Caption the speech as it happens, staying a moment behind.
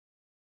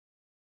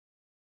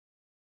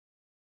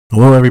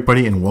Hello,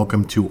 everybody, and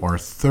welcome to our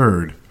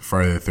third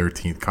Friday the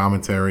 13th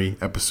commentary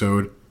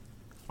episode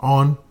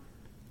on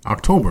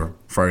October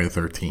Friday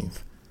the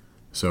 13th.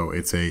 So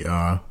it's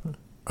a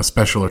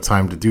specialer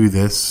time to do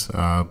this,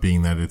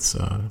 being that it's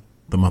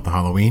the month of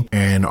Halloween.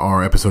 And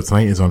our episode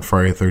tonight is on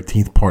Friday the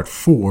 13th, part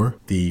 4,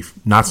 the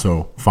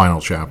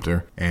not-so-final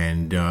chapter.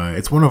 And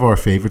it's one of our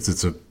favorites.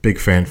 It's a big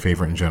fan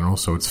favorite in general,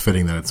 so it's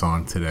fitting that it's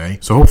on today.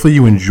 So hopefully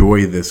you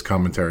enjoy this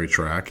commentary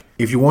track.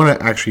 If you want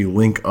to actually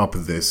link up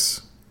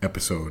this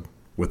episode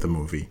with the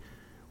movie,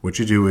 what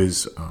you do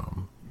is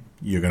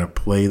you're going to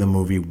play the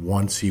movie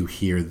once you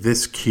hear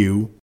this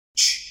cue,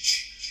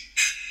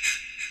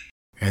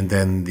 and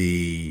then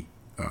the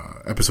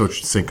episode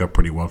should sync up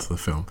pretty well to the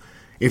film.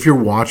 If you're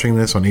watching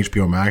this on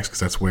HBO Max, because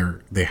that's where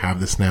they have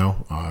this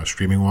now,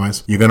 streaming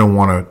wise, you're going to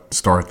want to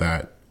start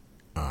that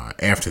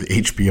after the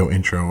HBO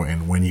intro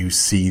and when you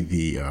see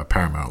the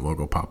Paramount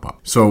logo pop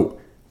up. So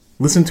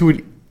listen to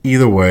it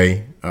either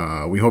way.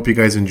 We hope you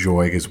guys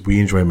enjoy, because we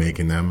enjoy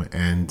making them.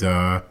 And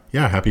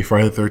happy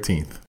Friday the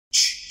 13th.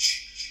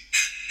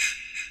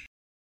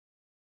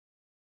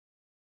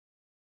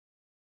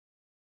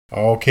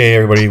 Okay,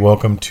 everybody,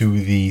 welcome to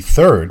the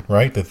third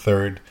Friday the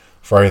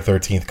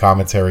 13th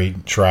commentary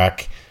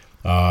track.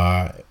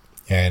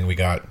 And we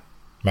got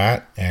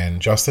Matt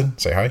and Justin.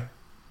 Say hi.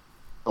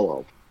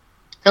 Hello.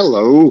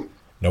 Hello.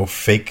 No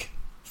fake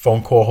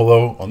phone call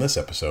hello on this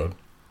episode.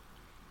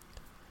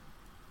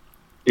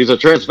 He's a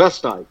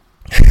transvestite.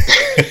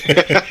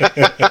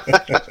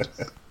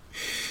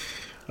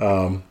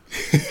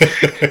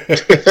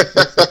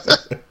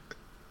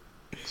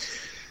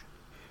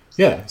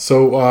 Yeah,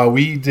 so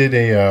we did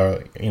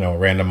a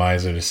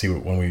randomizer to see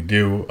when we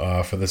do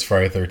for this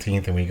Friday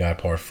 13th, and we got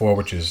part 4,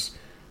 which is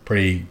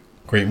pretty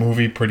great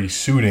movie, pretty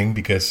suiting,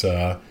 because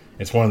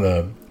it's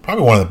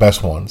probably one of the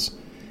best ones,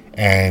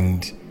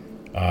 and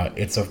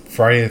it's a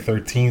Friday the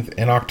 13th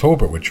in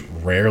October, which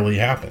rarely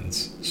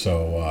happens.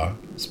 So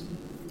it's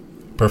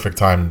perfect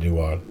time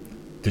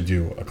to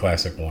do a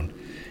classic one.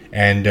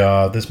 And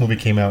this movie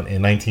came out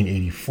in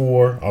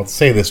 1984. I'll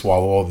say this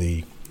while all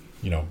the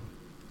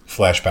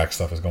flashback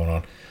stuff is going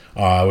on.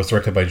 It was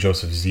directed by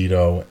Joseph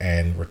Zito,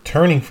 and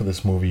returning for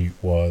this movie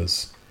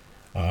was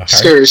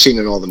scariest scene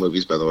in all the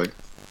movies, by the way.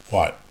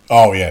 What?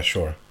 Oh yeah,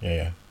 sure,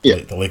 yeah.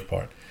 The lake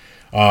part.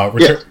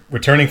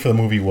 Returning for the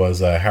movie was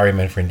Harry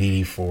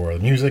Manfredini for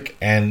the music,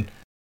 and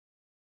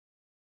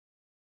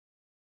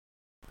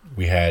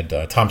we had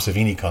Tom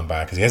Savini come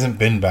back, because he hasn't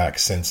been back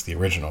since the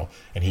original,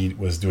 and he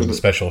was doing the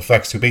special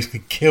effects to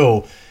basically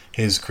kill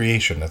his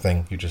creation, the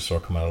thing you just saw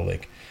come out of the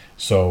lake.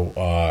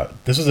 So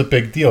this was a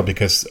big deal,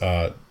 because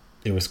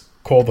it was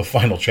called the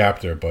final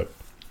chapter, but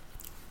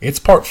it's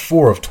part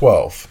 4 of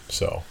 12,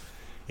 so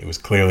it was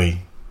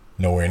clearly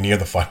nowhere near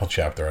the final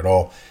chapter at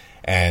all.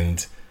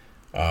 And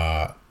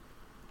at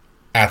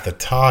the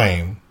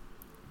time,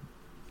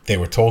 they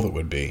were told it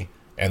would be,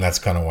 and that's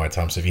kind of why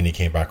Tom Savini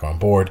came back on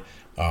board.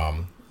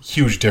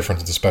 Huge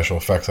difference in the special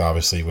effects,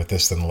 obviously, with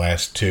this than the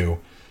last two,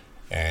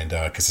 and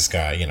because this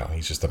guy,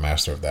 he's just a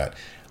master of that.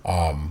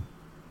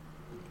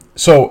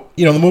 So,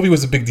 the movie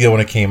was a big deal when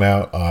it came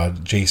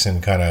out.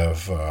 Jason kind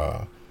of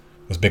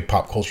was a big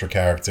pop culture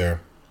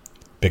character,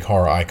 big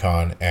horror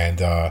icon, and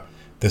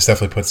this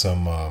definitely put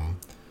some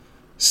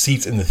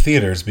seats in the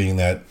theaters, being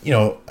that,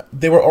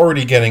 they were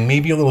already getting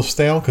maybe a little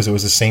stale, because it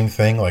was the same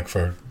thing, like,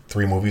 for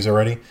 3 movies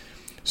already.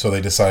 So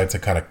they decided to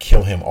kind of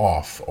kill him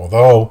off,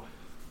 although,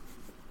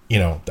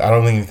 I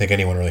don't even think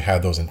anyone really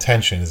had those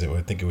intentions.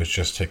 I think it was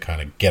just to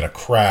kind of get a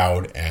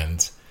crowd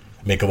and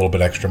make a little bit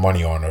extra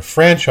money on a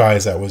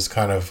franchise that was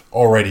kind of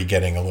already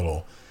getting a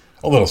little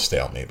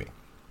stale, maybe.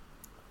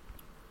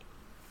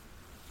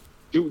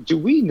 Do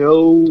we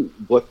know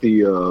what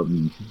the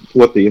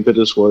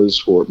impetus was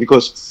for?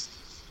 Because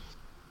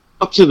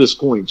up to this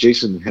point,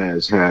 Jason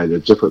has had a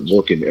different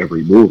look in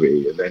every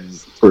movie, and then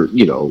for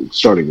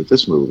starting with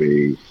this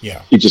movie,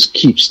 he just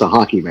keeps the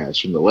hockey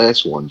mask from the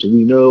last one. Do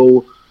we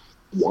know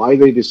why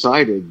they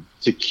decided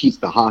to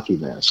keep the hockey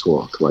mask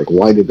look? Like,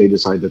 why did they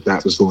decide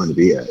that was going to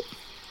be it?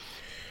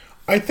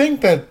 I think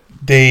that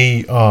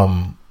they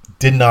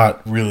did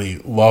not really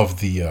love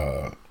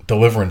the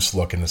Deliverance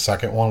look in the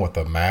second one with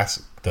the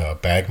mask, the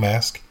bag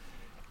mask.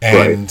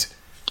 And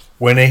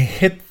when they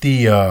hit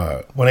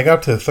when they got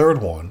up to the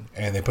third one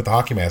and they put the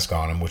hockey mask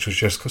on him, which was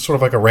just sort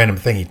of like a random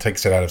thing, he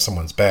takes it out of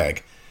someone's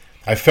bag,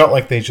 I felt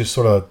like they just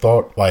sort of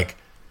thought, like,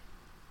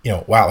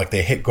 wow, like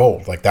they hit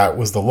gold. Like, that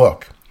was the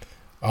look.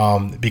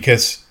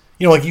 Because,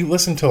 like, you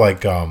listen to,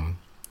 like, them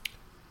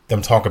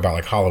talk about,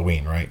 like,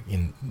 Halloween, right?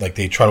 And, like,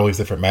 they try all these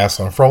different masks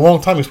on. For a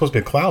long time, it was supposed to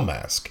be a clown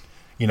mask,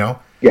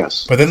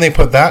 Yes. But then they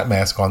put that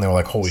mask on. They were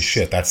like, holy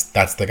shit, that's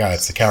the guy,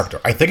 that's the character.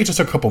 I think it just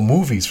took a couple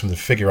movies for them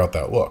to figure out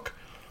that look.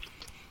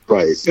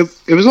 Right.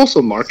 It was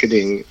also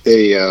marketing.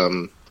 They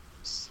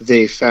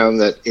found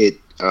that it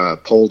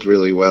polled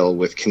really well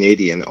with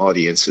Canadian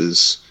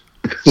audiences.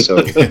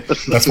 So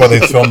that's why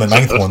they filmed the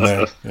 9th one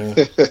there.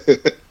 Yeah.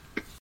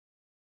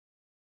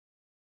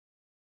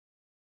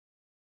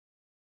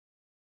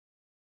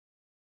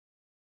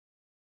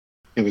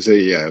 It was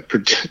it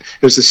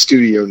was a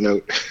studio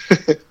note.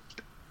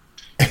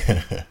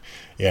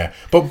 Yeah,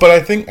 but I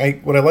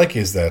think what I like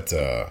is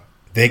that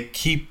they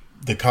keep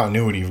the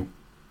continuity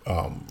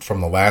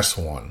from the last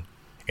one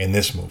in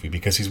this movie,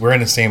 because he's wearing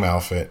the same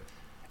outfit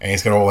and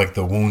he's got all like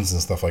the wounds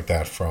and stuff like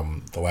that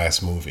from the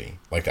last movie,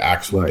 like the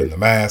axe wound and the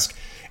mask,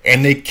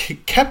 and they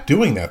kept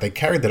doing that. They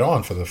carried that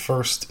on for the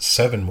first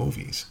 7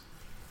 movies.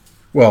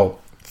 Well,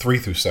 3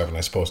 through 7,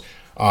 I suppose,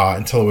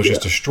 until it was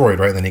just destroyed,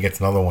 right? And then he gets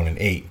another one in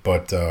 8.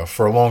 But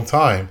for a long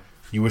time,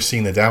 you were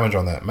seeing the damage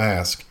on that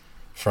mask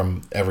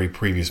from every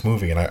previous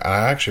movie, and I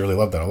actually really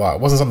loved that a lot.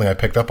 It wasn't something I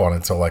picked up on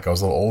until like I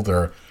was a little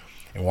older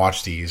and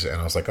watched these,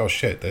 and I was like, oh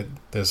shit,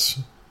 there's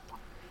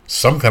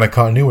some kind of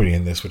continuity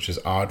in this, which is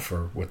odd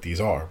for what these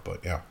are,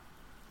 but yeah.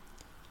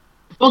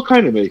 Well, it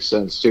kind of makes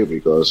sense too,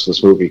 because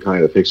this movie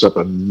kind of picks up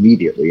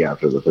immediately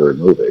after the third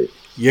movie.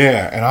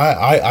 Yeah, and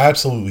I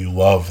absolutely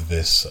love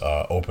this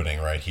opening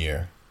right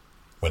here,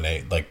 when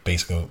they like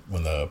basically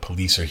when the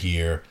police are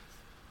here,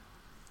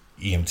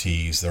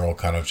 EMTs, they're all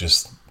kind of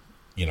just,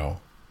 you know,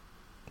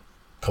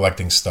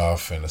 collecting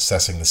stuff and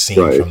assessing the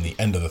scene from the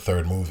end of the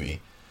third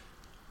movie.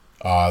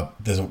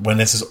 When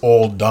this is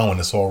all done, when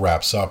this all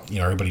wraps up, you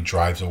know, everybody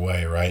drives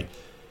away, right?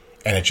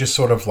 And it just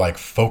sort of like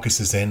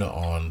focuses in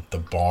on the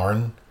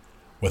barn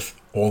with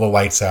all the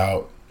lights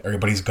out,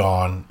 everybody's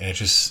gone, and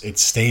it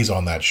stays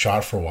on that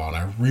shot for a while, and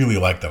I really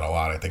like that a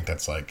lot. I think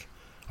that's like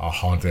a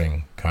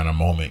haunting kind of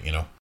moment, you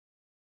know?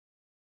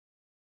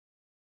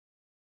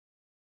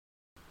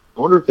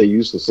 I wonder if they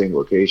used the same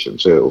location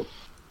too.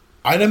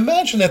 I'd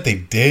imagine that they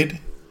did.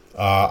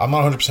 I'm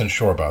not 100%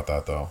 sure about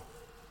that, though.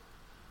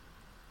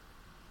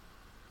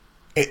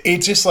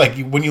 It's just like,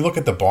 when you look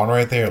at the barn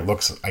right there, it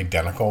looks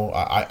identical.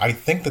 I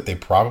think that they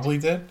probably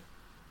did.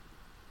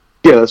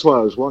 Yeah, that's why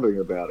I was wondering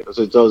about it, because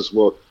it does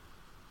look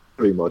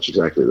pretty much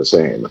exactly the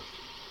same.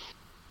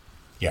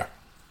 Yeah.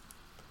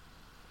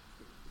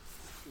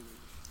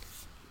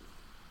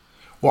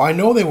 Well, I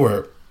know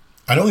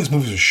these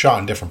movies are shot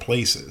in different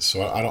places,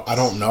 so I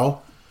don't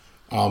know.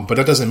 But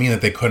that doesn't mean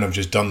that they couldn't have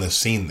just done this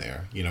scene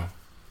there, you know?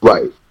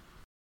 Right.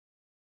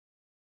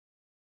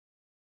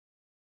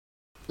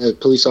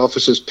 Police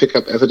officers pick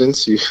up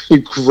evidence. You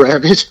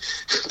grab it.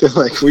 They're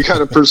like, we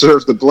gotta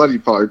preserve the bloody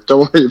part.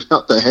 Don't worry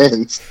about the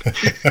hands.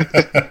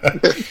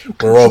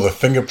 Where all the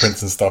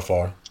fingerprints and stuff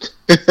are.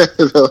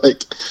 They're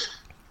like,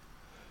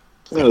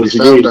 we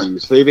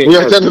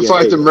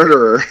identified the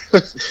murderer.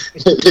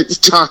 It's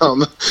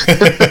Tom.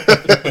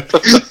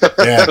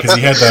 Yeah, because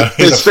he had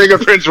his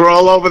fingerprints were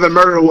all over the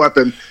murder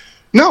weapon.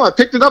 No, I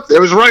picked it up. It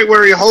was right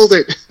where he held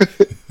it.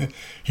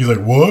 He's like,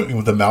 what?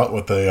 With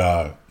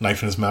the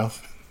knife in his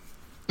mouth.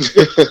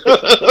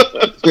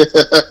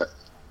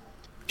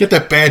 Get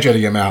that badge out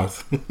of your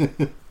mouth.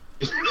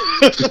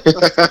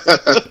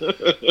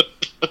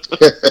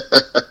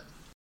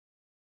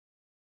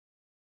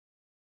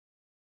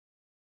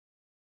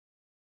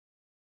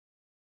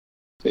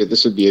 Hey,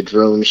 this would be a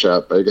drone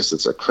shot, but I guess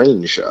it's a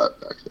crane shot.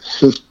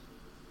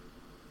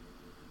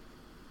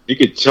 You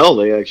could tell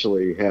they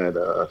actually had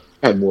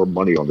more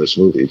money on this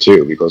movie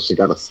too, because they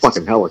got a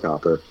fucking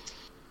helicopter.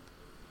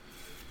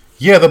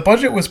 Yeah, the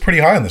budget was pretty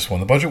high on this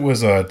one. The budget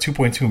was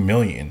 $2.2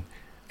 million,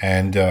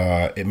 and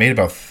it made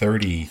about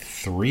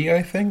 33,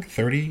 I think,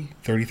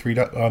 33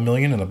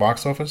 million in the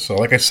box office. So,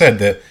 like I said,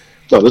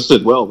 this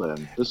did well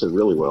then. This did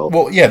really well.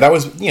 Well, yeah, that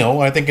was,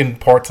 I think in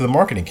part to the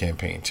marketing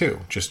campaign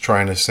too. Just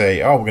trying to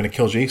say, oh, we're going to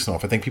kill Jason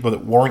off. I think people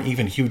that weren't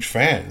even huge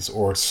fans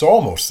or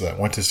saw most of that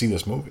went to see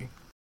this movie.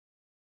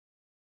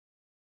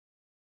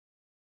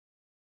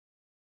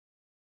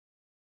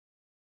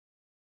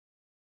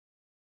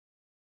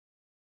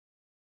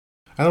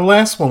 And the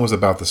last one was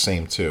about the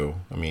same, too.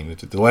 I mean,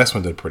 the last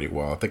one did pretty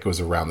well. I think it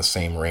was around the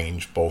same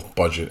range, both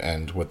budget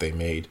and what they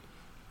made.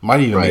 Might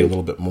even made a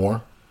little bit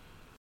more.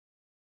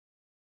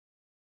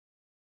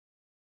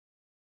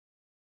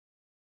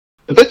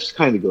 But that just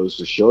kind of goes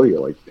to show you,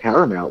 like,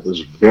 Paramount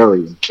was very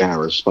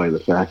embarrassed by the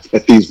fact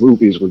that these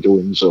movies were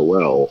doing so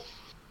well.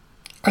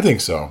 I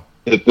think so.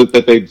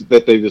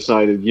 That they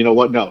decided, you know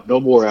what, no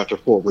more after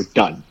 4, we're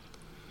done.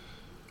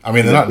 I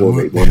mean, they're not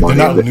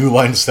New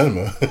Line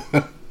Cinema.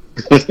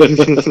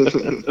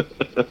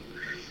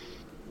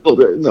 Well,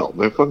 no,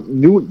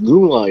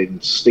 New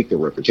Line stake their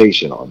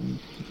reputation on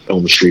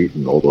Elm Street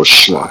and all those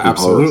schlocky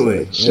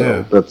absolutely,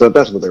 horror so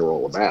that's what they were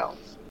all about.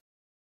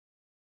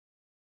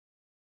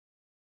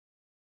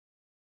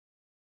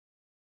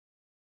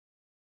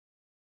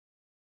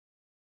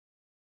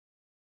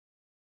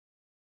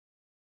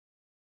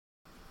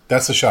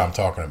 That's the shot I'm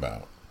talking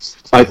about.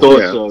 I thought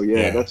so.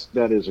 Yeah,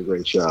 that is a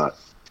great shot.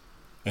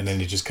 And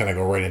then you just kind of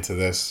go right into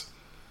this.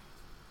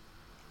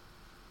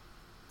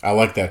 I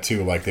like that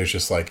too. Like, there's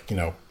just like,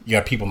 you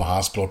got people in the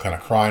hospital kind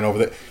of crying over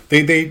that.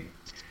 They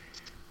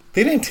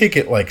didn't take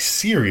it like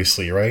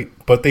seriously, right?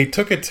 But they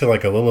took it to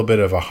like a little bit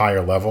of a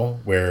higher level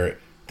where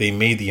they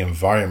made the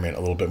environment a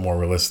little bit more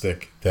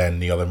realistic than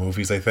the other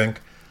movies, I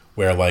think.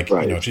 Where like,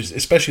 just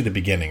especially the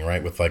beginning,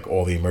 right? With like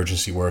all the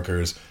emergency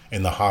workers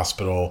in the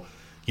hospital,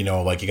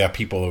 like you got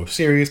people who are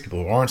serious,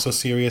 people who aren't so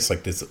serious.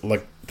 Like this,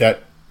 like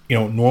that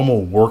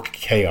normal work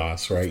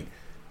chaos, right?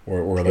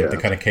 Or like Yeah. the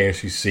kind of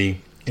chaos you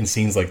see in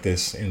scenes like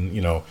this in,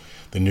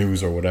 the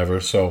news or whatever.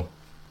 So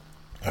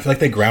I feel like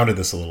they grounded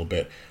this a little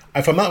bit.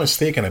 If I'm not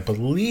mistaken, I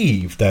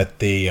believe that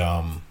they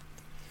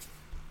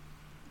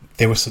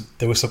were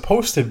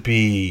supposed to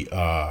be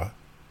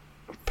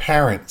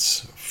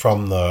parents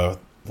from the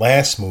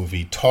last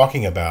movie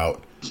talking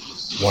about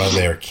one of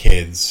their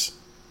kids.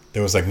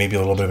 There was like maybe a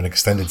little bit of an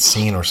extended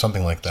scene or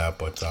something like that,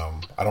 but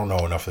I don't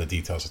know enough of the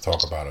details to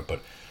talk about it.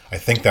 But I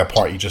think that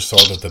part you just saw,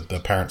 that the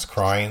parents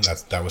crying,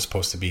 that was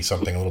supposed to be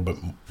something a little bit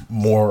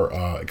more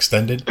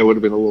extended. It would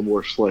have been a little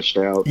more fleshed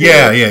out.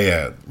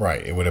 Yeah.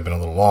 Right. It would have been a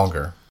little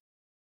longer.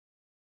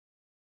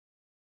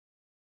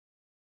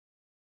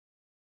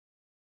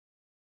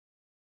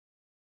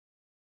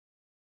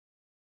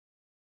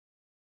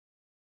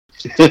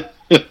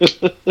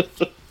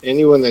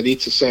 Anyone that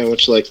eats a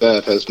sandwich like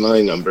that has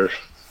my number.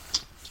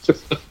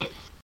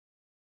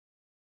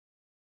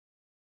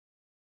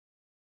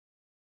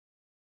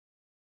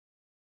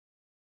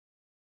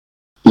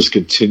 Just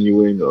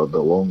continuing the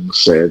long,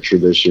 sad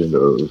tradition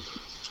of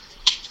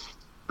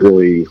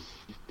really,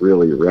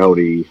 really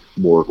rowdy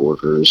morgue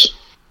workers.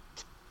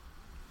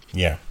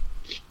 Yeah.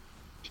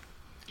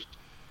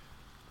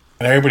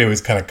 And everybody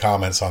always kind of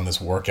comments on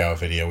this workout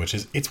video, which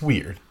it's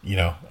weird,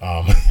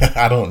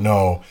 I don't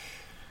know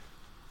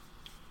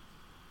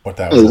what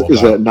that was all about.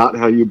 Is that not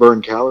how you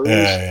burn calories?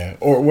 Yeah.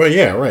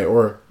 Right.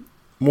 Or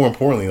more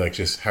importantly, like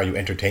just how you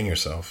entertain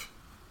yourself.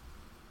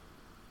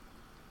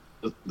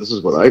 This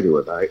is what I do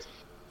at night.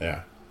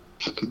 Yeah.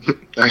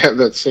 I have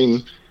that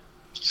same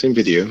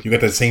video. You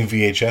got that same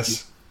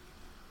VHS?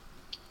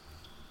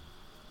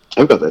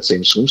 I've got that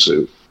same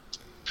swimsuit.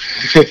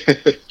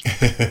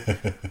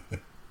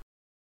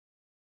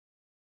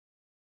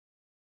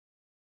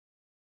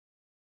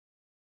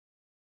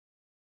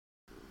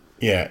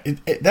 Yeah,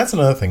 that's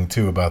another thing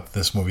too about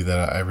this movie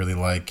that I really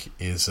like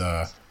is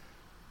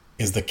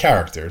the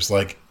characters.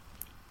 Like,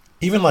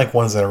 even like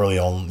ones that are really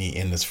only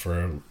in this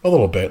for a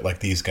little bit, like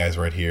these guys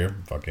right here.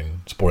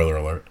 Fucking spoiler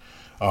alert.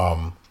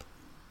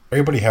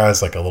 Everybody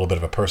has like a little bit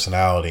of a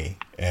personality,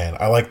 and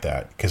I like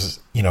that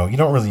because you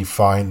don't really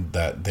find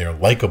that they're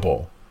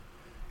likable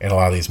in a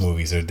lot of these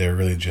movies. They're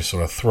really just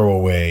sort of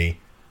throwaway,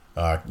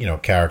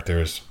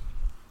 characters,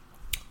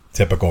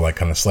 typical like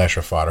kind of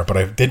slasher fodder. But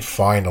I did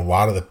find a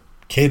lot of the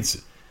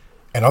kids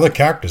and other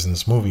characters in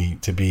this movie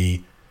to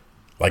be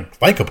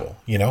like likable,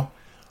 Yeah,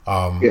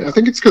 I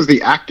think it's because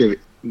the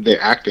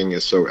acting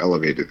is so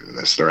elevated in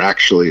this. They're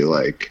actually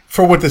like,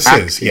 for what this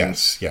acting. is.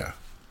 Yes, yeah,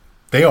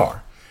 they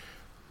are,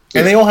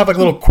 and they all have like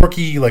little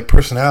quirky like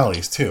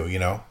personalities too.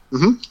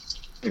 Mm-hmm.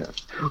 Yeah.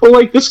 Well,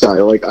 like this guy,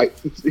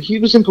 he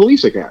was in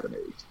Police Academy.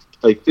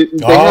 Like they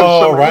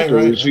have some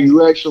actors who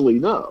you actually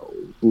know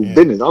who've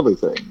been in other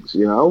things.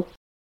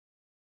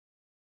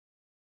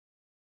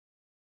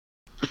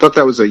 I thought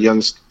that was a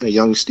young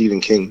Stephen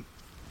King.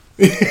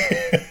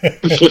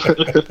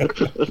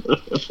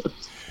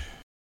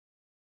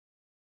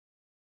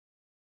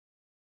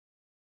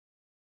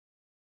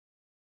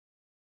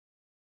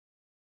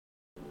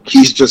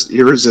 He's just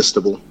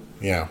irresistible.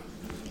 Yeah,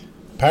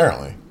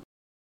 apparently.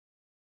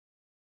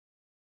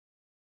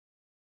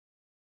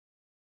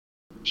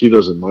 She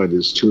doesn't mind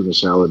his tuna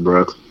salad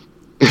breath.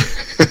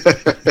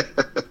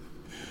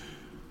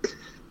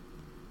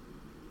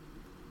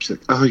 She's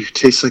like, "Oh, you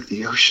taste like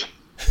the ocean."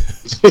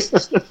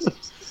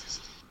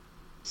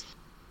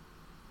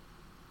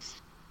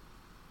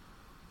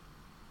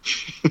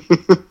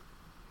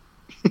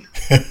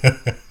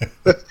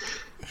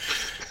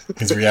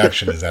 His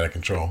reaction is out of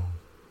control.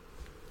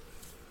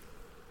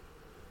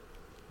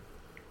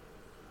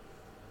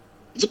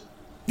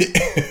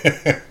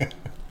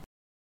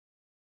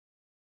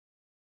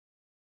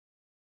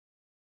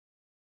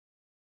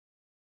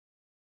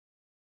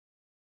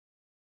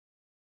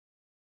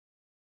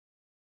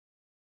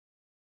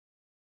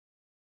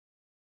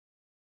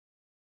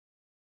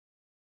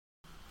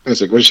 I was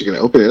like, "What is she going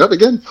to open it up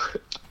again?"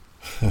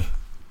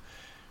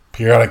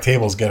 Periodic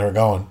tables get her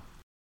going.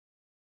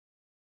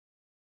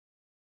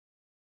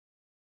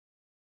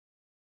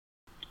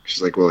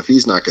 She's like, "Well, if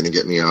he's not going to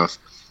get me off,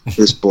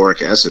 this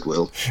boric acid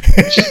will."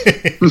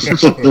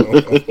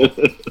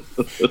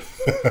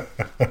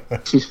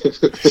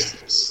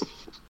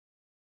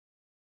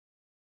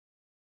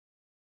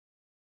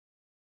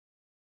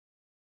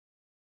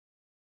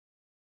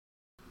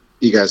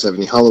 You guys have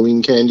any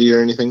Halloween candy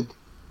or anything?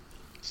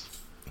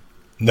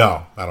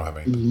 No, I don't have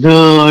any.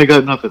 No, I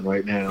got nothing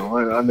right now.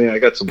 I mean, I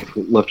got some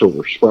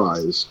leftover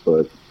fries,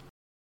 but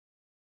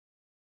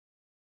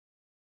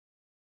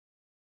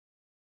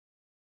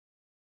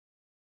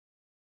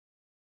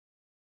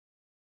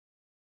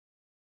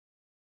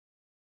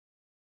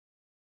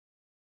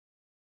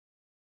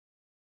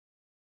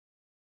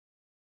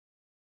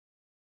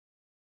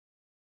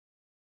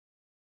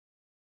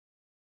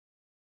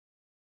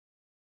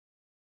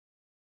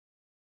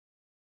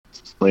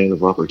land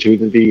of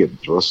opportunity and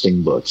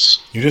thrusting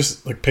butts. You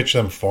just like picture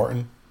them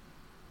farting?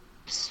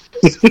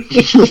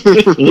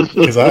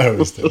 Because I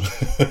always do.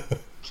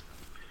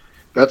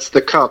 That's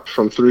the cup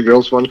from Three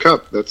Girls, One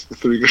Cup. That's the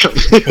Three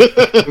Girls.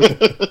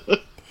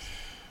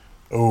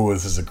 Oh,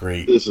 this is a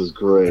great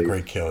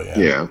kill, yeah.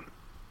 Yeah.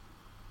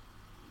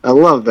 I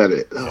love that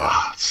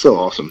it's so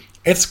awesome.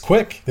 It's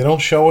quick. They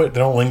don't show it, they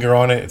don't linger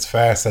on it, it's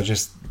fast.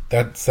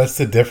 That's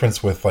the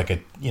difference with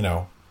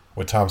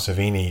with Tom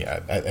Savini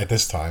at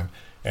this time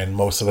and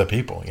most of the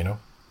people,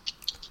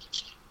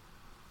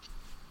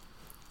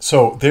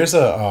 So there's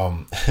a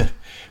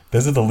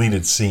there's a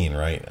deleted scene,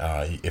 right?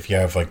 If you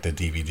have like the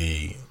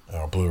DVD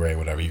or Blu-ray,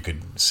 whatever, you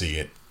could see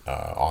it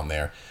on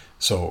there.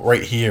 So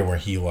right here where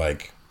he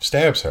like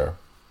stabs her,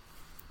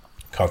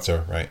 cuts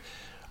her, right?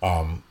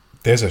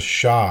 There's a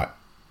shot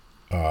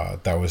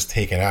that was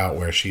taken out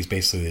where she's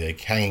basically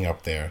like hanging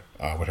up there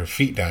with her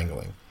feet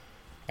dangling,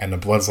 and the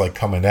blood's like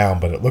coming down,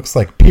 but it looks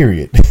like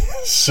period.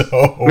 So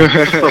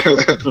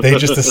they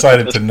just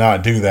decided to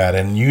not do that,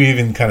 and you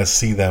even kind of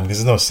see them because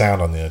there's no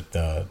sound on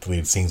the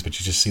deleted scenes, but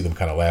you just see them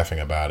kind of laughing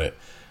about it,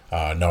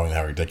 knowing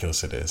how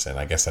ridiculous it is. And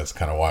I guess that's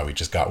kind of why we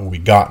just got what we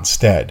got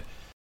instead.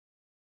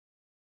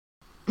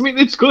 I mean,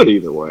 it's good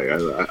either way. I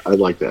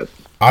like that.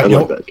 I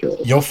like that kill.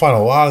 You'll find a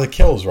lot of the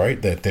kills,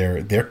 right, that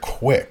they're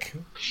quick,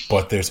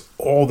 but there's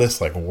all this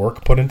like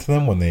work put into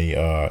them when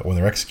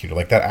they're executed.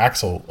 Like that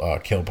Axel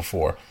kill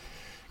before,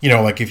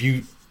 like if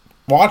you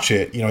watch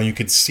it, you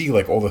could see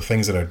like all the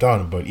things that are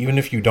done. But even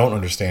if you don't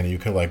understand it, you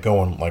could like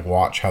go and like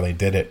watch how they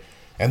did it.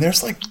 And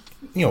there's like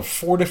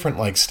 4 different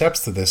like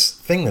steps to this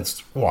thing. That's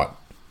what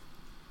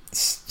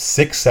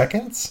 6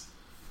 seconds.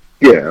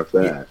 Yeah, if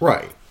that.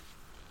 Right.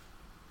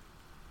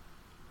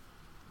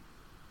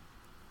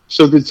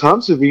 So did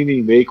Tom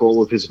Savini make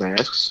all of his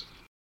masks?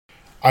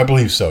 I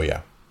believe so,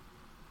 yeah.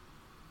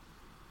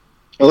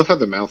 I love how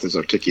the mouth is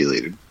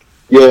articulated.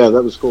 Yeah,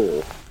 that was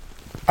cool.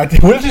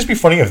 Wouldn't it just be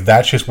funny if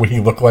that's just what he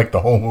looked like the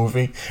whole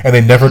movie, and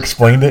they never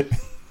explained it?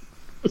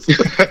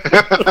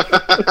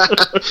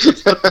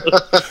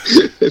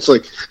 It's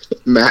like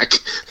Mac.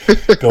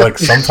 They're like,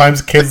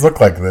 sometimes kids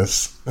look like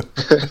this.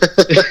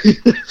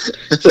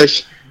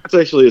 It's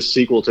actually a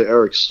sequel to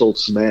Eric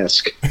Stoltz's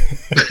Mask.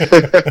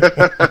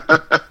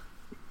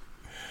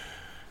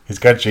 He's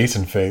got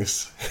Jason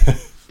face.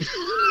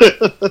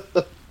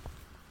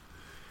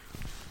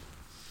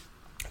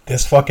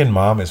 This fucking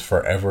mom is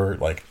forever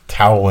like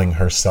toweling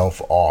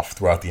herself off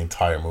throughout the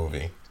entire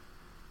movie.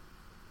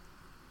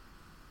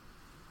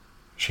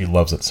 She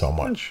loves it so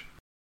much.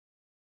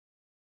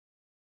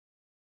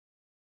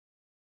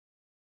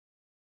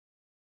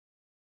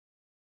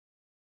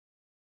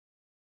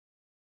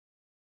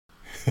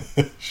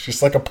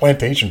 She's like a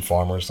plantation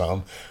farmer or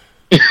something.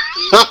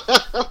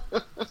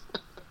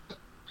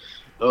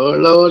 Oh,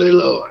 Lordy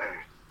Lord.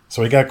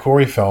 So we got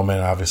Corey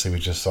Feldman, obviously we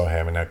just saw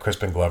him, and now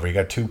Crispin Glover. You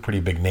got 2 pretty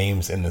big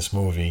names in this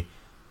movie.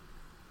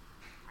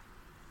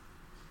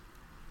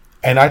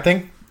 And I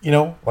think,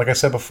 like I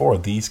said before,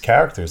 these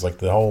characters, like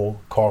the whole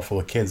car full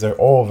of kids, they're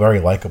all very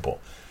likable.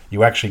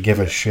 You actually give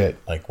a shit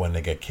like when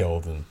they get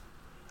killed, and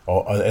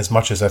as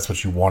much as that's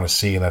what you want to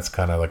see, and that's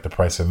kind of like the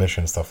price of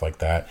admission, stuff like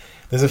that.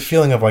 There's a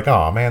feeling of like,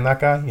 oh man, that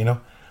guy,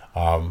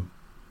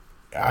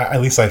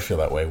 at least I feel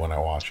that way when I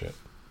watch it.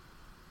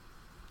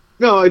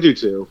 No, I do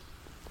too.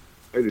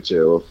 It's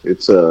you're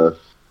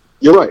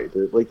right.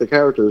 Like the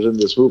characters in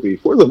this movie,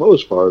 for the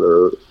most part,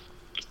 are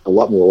a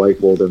lot more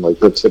likable than like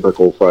the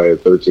typical Friday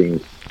the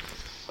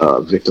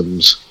 13th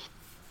victims.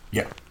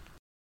 Yeah.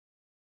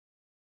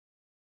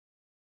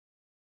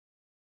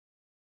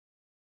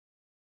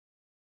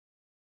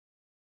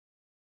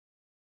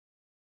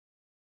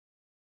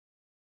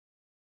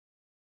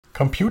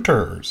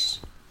 Computers.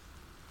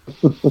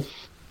 I'm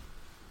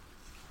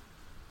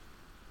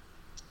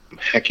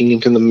hacking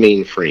into the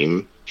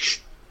mainframe.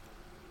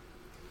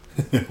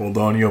 Hold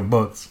on to your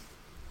butts.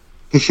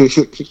 This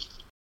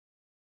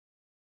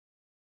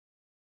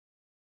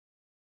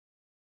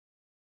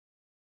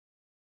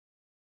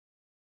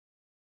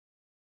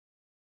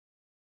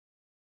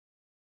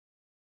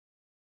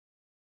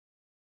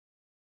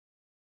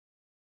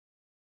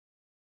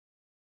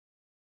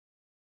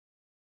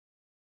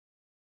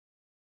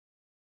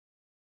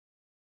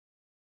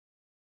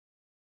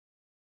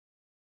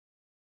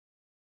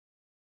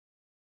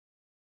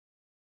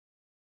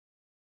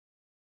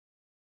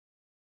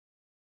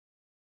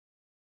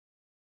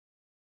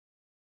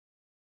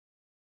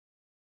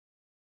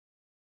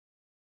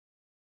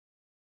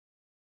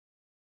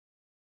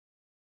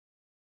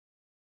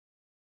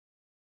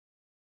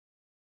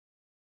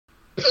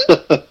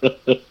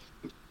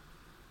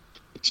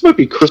might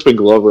be Crispin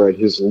Glover at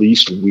his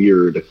least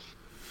weird.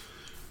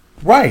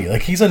 Right,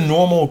 like he's a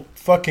normal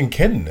fucking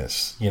kid in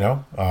this,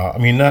 I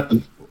mean, not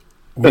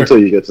until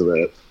you get to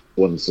that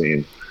one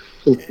scene.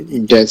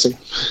 Dancing.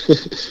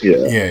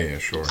 Yeah,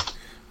 sure.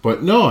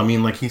 But no, I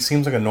mean, like he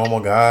seems like a normal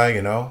guy,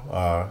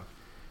 yeah,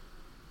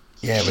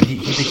 but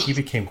he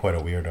became quite a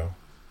weirdo.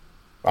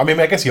 I mean,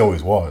 I guess he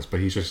always was, but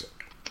he just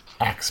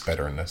acts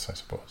better in this, I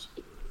suppose.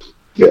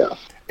 Yeah.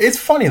 It's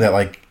funny that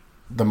like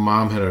the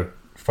mom had a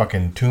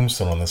fucking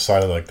tombstone on the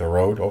side of like the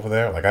road over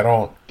there. Like I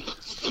always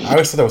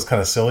thought that was kind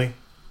of silly.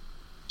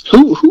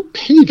 Who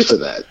paid for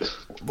that?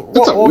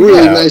 That's a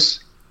really nice.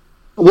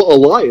 Well,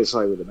 Elias,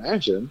 I would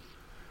imagine.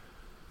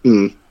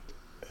 Hmm.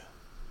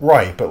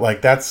 Right, but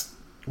like that's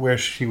where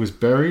she was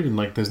buried, and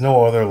like there's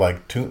no other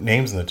like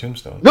names in the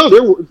tombstone. No,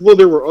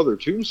 there were other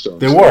tombstones.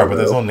 There were, but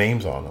there's no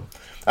names on them.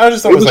 I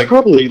just thought it was was like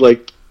probably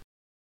like.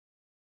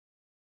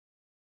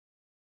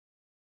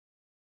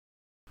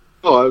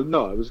 Oh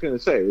no! I was going to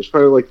say it was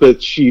probably like the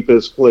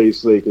cheapest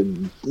place they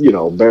could,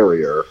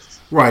 bury her.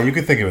 right. You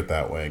could think of it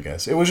that way, I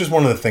guess. It was just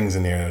one of the things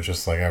in there, and it was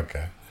just like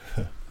okay.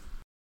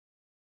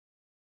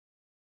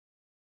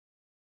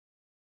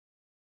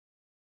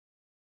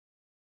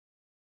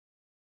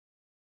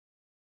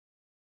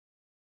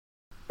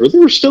 Were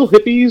there still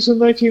hippies in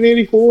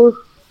 1984?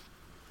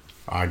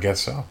 I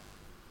guess so.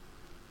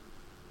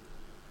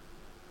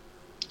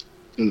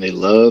 And they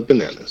love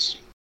bananas.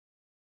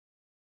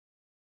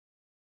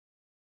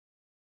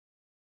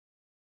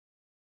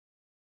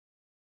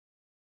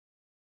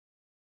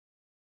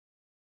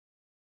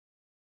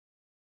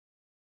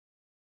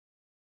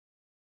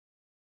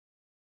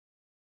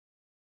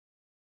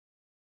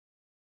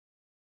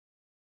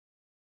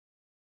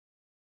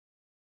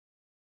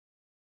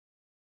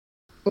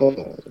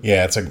 Oh.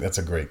 Yeah, that's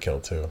a great kill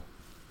too.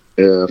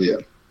 Yeah. Yeah.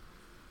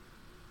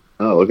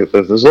 Oh, look at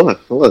this! There's a lot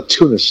of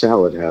tuna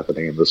salad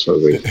happening in this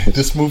movie.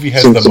 This movie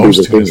has Since the it was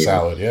most a tuna thing.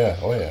 salad. Yeah,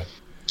 oh yeah.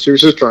 She was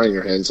just drying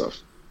your hands off.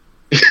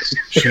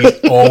 She's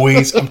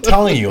always. I'm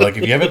telling you, like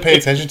if you haven't paid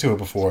attention to it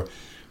before,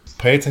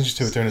 pay attention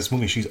to it during this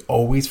movie. She's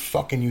always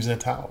fucking using a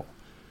towel.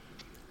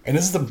 And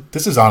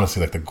this is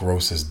honestly like the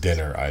grossest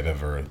dinner I've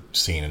ever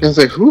seen. I was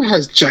like, who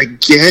has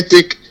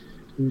gigantic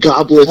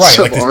goblets Right,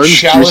 of like this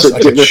orange chalice, juice at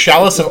like a dinner?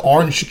 chalice of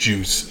orange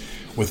juice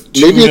with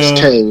tuna. Maybe it's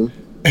Tang.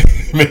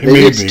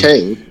 Maybe it's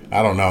Tang.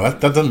 I don't know. That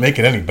doesn't make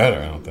it any better.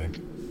 I don't think.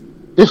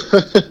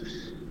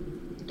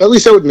 At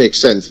least that would make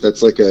sense.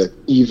 That's like a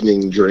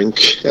evening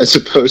drink as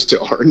opposed to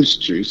orange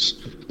juice.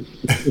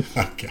 I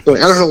Like, I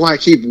don't know why I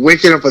keep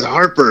waking up with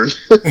heartburn.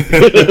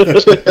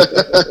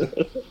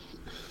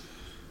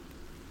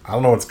 I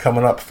don't know what's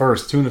coming up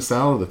first: tuna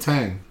salad or the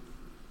Tang.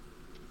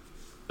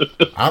 I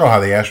don't know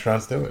how the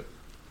astronauts do it.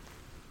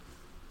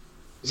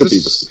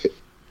 Is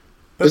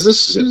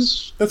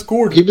this That's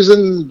Gordon. he was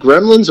in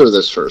Gremlins or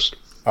this first?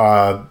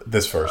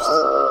 This first.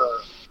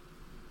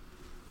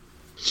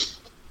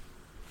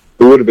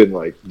 It would have been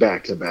like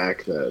back to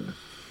back then.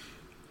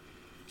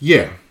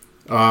 Yeah.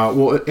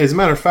 Well, as a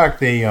matter of fact,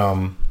 they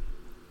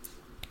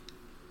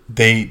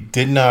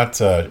did not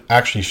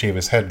actually shave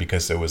his head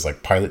because it was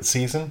like pilot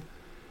season,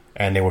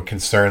 and they were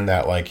concerned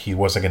that like he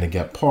wasn't going to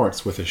get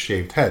parts with his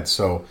shaved head.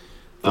 So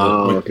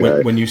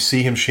when you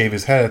see him shave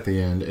his head at the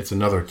end, it's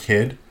another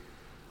kid,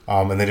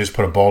 and they just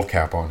put a bald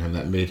cap on him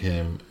that made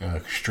him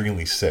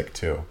extremely sick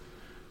too.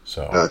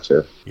 So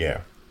Gotcha.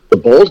 yeah. The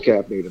bald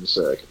cap made him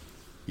sick.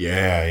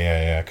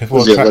 Yeah. Cause,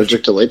 Was he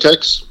allergic to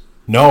latex?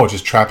 No,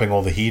 just trapping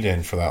all the heat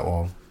in for that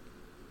long.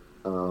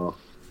 Oh.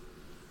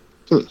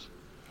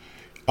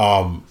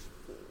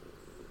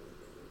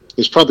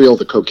 He's probably all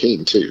the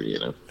cocaine too, you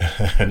know.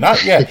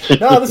 Not yet.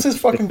 No, this is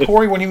fucking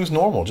Corey when he was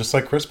normal, just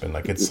like Crispin.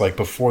 Like it's like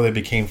before they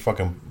became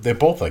fucking. They're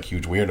both like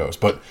huge weirdos.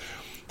 But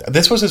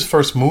this was his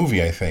first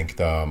movie, I think.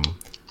 The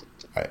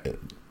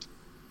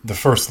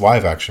first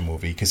live action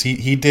movie because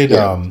he did.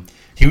 Yeah.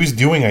 He was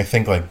doing, I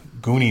think, like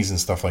Goonies and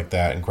stuff like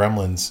that and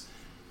Gremlins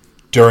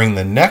during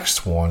the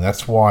next one.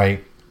 That's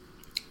why.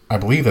 I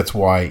believe that's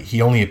why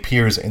he only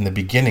appears in the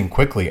beginning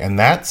quickly. And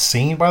that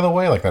scene, by the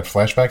way, like that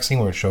flashback scene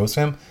where it shows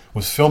him,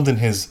 was filmed in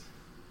his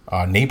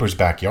neighbor's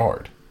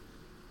backyard.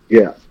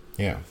 Yeah.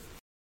 Yeah.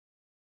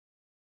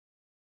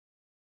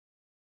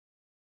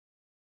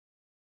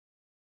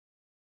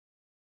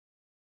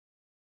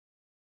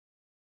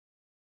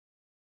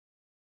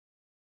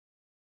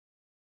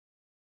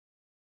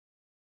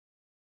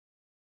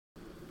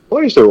 Why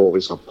is there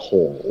always a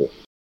pole?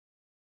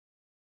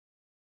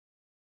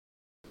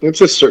 It's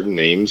just certain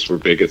names were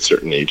big at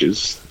certain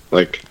ages.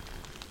 Like,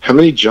 how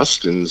many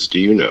Justins do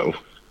you know?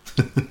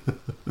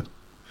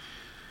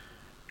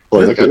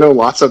 Like, I know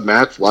lots of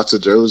Matts, lots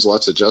of Joes,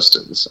 lots of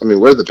Justins. I mean,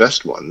 we're the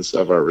best ones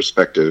of our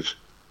respective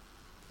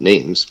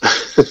names.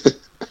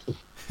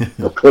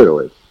 Well,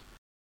 clearly.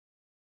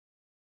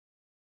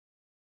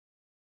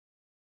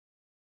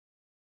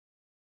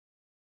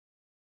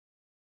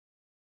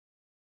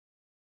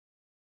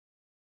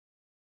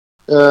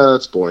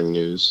 That's boring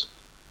news.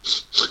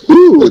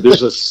 Ooh,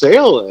 there's a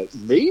sale at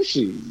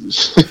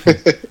Macy's.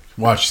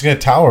 Wow, she's gonna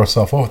towel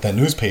herself off with that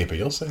newspaper.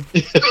 You'll see.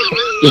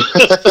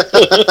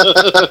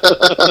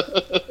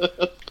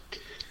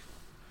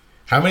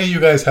 How many of you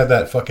guys had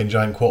that fucking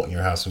giant quilt in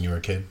your house when you were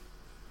a kid?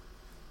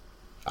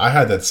 I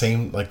had that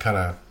same like kind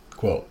of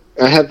quilt.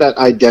 I had that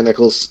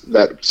identical,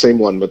 that same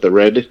one with the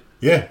red,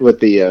 Yeah, with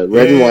the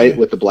red and white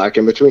with the black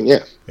in between.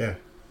 Yeah. yeah.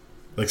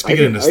 Like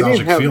speaking of I didn't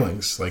nostalgic have-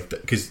 feelings, like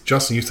because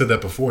Justin, you said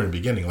that before in the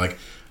beginning. Like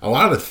a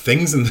lot of the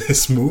things in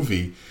this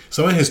movie,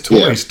 some of his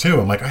toys too.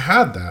 I'm like, I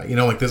had that. You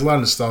know, like there's a lot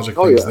of nostalgic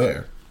things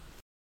there.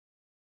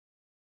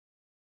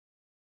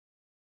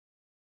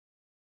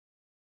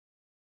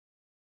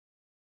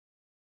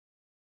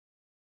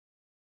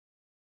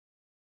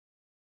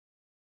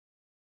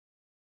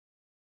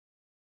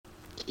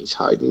 He's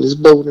hiding his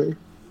boner.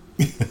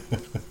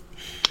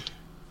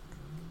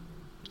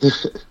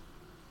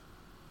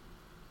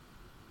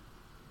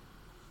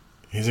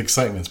 His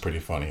excitement's pretty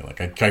funny.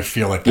 Like I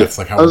feel like that's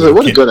like how. I was like,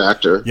 what a good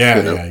actor. Yeah,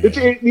 you know?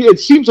 yeah. It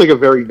seems like a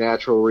very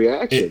natural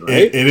reaction,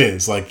 right? It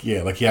is like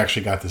like he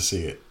actually got to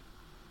see it.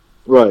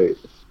 Right.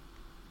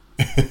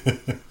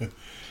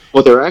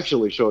 What they're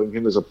actually showing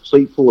him is a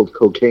plate full of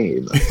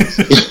cocaine.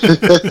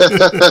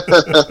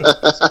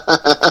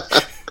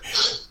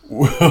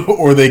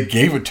 Or they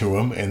gave it to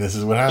him, and this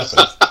is what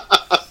happened.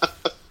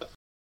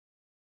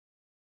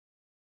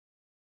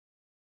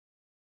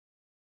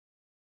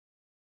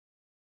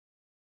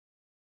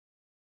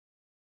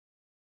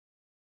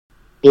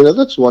 You know,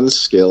 that's one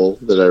skill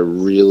that I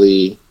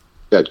really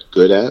got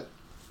good at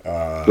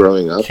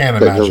growing up.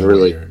 Can't imagine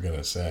what you're going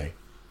to say.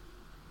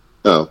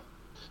 Oh.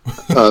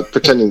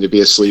 Pretending to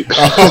be asleep.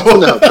 Oh.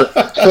 No,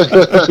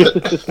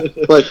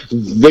 but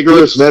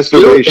vigorous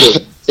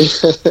masturbation.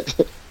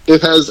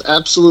 It has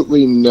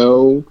absolutely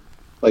no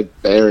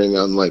bearing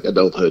on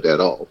adulthood at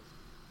all.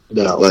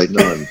 No,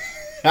 none.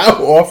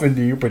 How often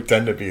do you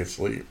pretend to be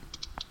asleep?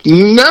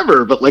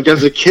 Never, but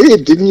as a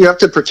kid, didn't you have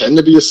to pretend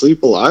to be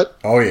asleep a lot?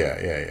 Oh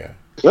yeah.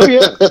 Oh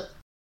yeah.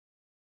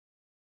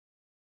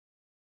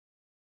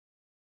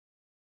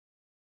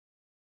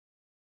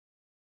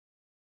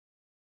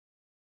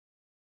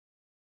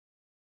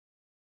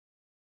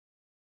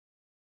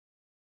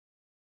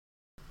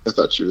 I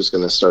thought she was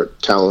going to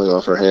start toweling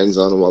off her hands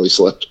on him while he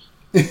slept.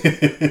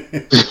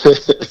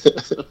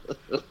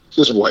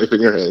 Just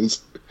wiping her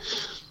hands.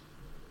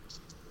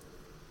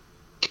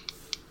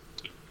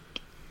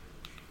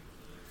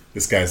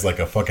 This guy's like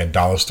a fucking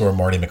dollar store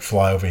Marty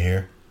McFly over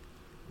here.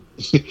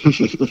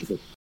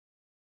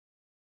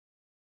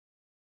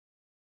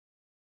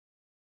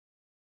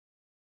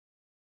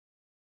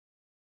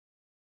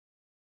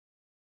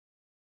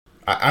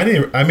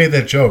 I made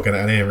that joke and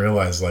I didn't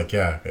realize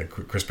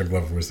Crispin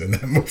Glover was in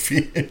that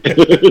movie.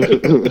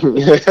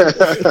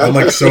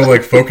 I'm so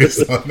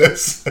focused on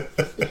this.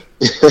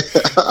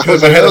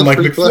 Because in my head I'm like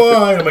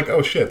McFly, and I'm like,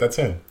 oh shit, that's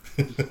him.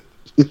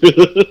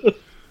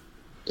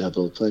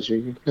 Double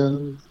pleasure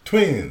come.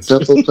 Twins.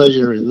 Double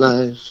pleasure in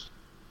life.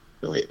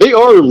 Oh, wait. They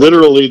are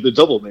literally the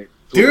Doublemate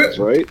twins,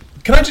 right?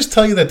 Can I just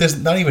tell you that there's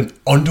not even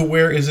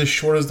underwear is as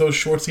short as those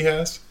shorts he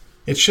has?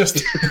 It's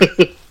just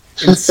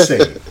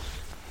insane.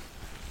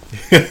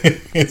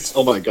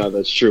 Oh my god,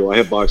 that's true. I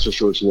have boxer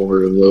shorts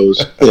longer than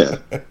those. Yeah.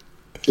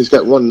 He's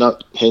got one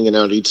nut hanging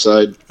out each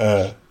side.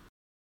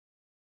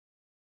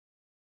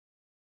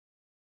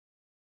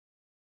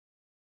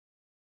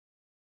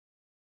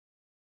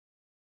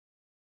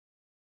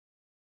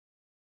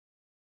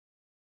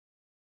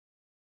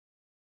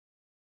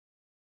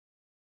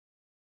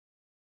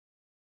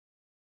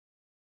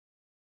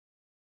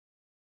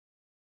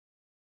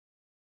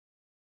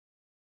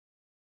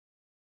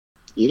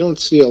 You don't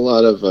see a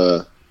lot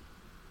of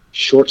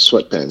short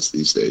sweatpants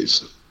these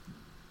days.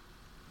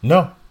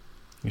 No,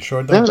 you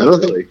sure don't. I don't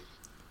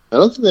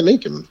think they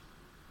make them.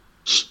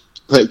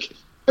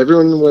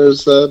 Everyone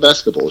wears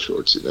basketball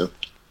shorts, you know.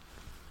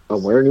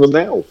 I'm wearing them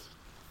now.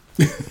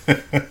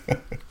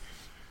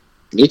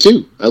 Me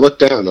too. I looked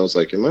down. I was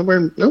like, "Am I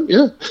wearing?" No,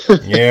 yeah.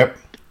 Yep.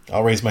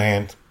 I'll raise my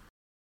hand.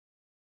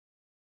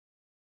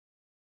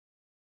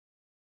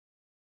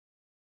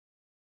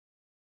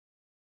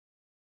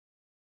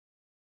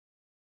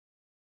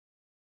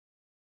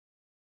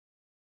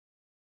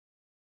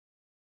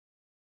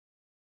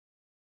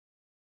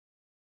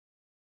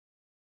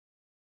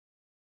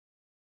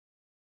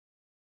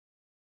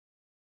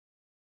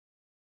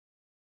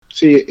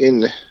 See,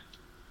 in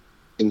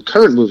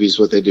current movies,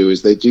 what they do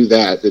is they do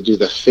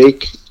the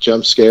fake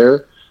jump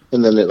scare,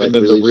 and then it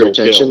relieves your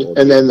tension,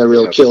 and then the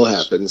real kill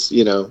happens.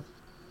 You know,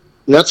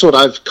 and that's what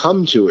I've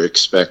come to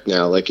expect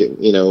now.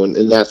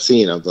 In that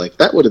scene, I'm like,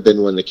 that would have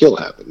been when the kill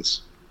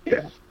happens.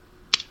 Yeah.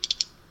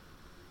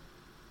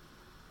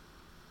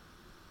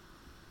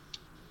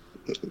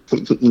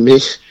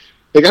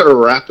 They got to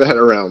wrap that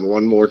around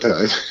one more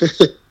time.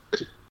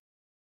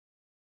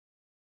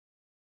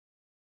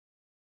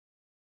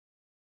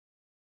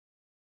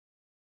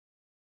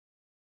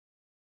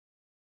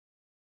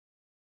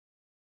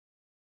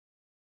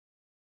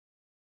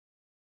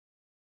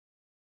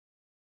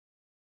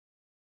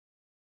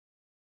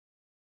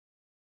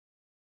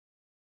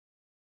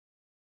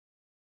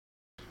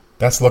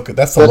 That's the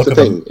look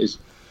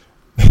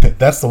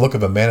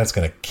of a man that's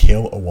going to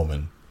kill a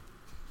woman.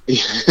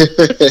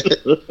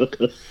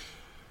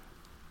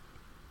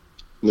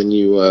 When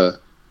you're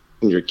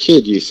a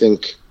kid, you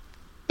think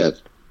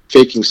that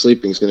faking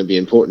sleeping is going to be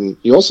important.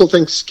 You also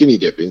think skinny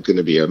dipping is going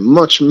to be a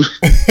much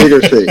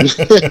bigger thing.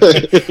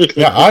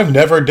 Yeah, I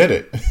never did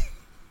it.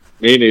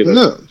 Me neither.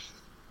 No.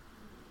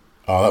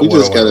 Oh, that you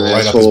just got an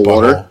ass full of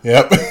water.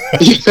 Yep.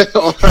 He's going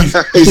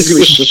to be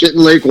shitting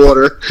lake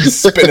water.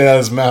 Spitting it out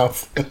his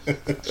mouth.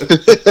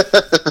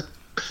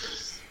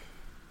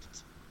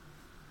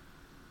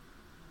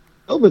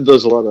 Elvin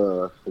does a lot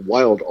of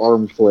wild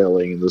arm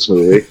flailing in this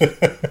movie.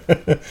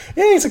 Yeah,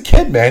 he's a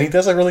kid, man. He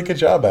does a really good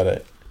job at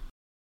it.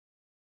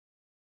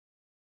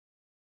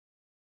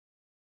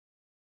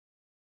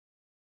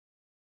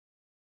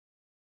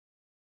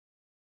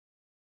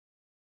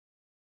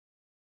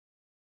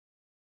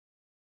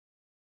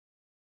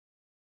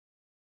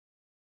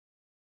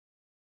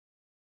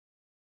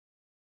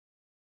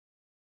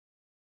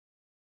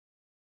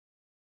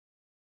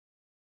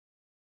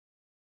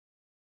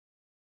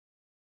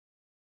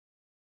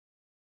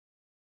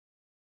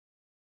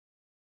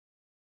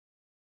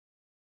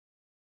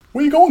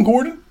 Where you going,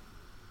 Gordon?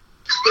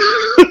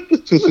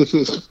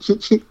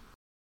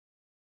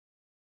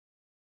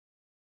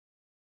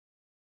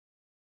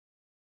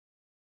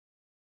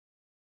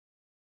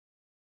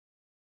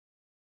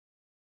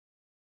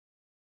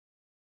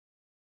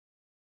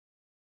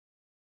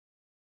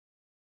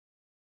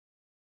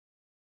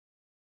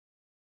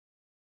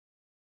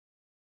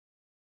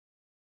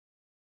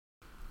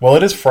 Well,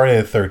 it is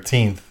Friday the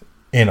 13th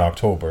in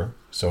October,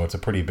 so it's a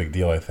pretty big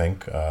deal, I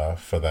think,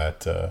 for that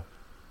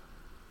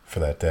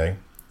day,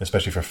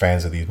 especially for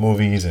fans of these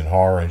movies and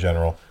horror in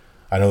general.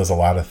 I know there's a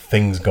lot of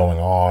things going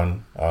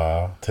on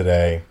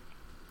today,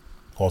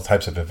 all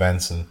types of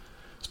events and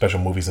special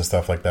movies and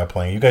stuff like that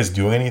playing. You guys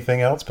doing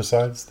anything else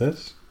besides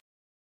this?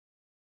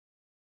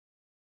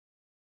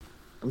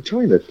 I'm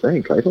trying to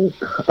think. I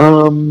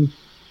don't.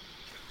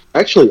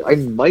 Actually, I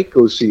might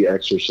go see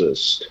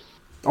Exorcist.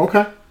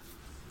 Okay.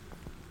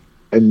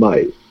 I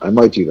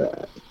might do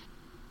that.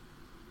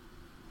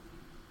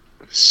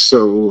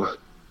 So,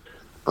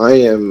 I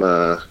am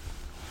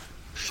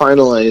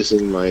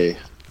finalizing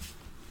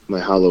my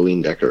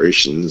Halloween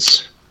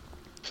decorations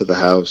for the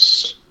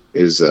house.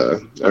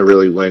 I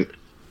really went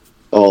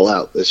all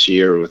out this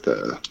year with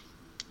a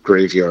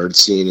graveyard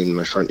scene in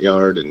my front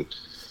yard and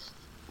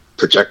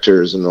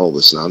projectors and all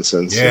this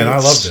nonsense. Yeah, and I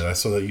loved it. I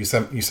saw that you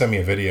sent me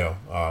a video.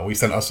 We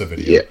sent us a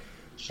video. Yeah.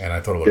 And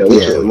I thought it looked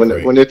really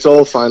great. When it's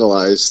all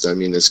finalized, I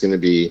mean, it's going to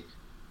be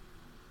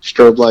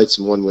strobe lights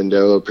in one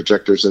window,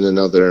 projectors in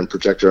another, and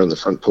projector on the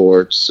front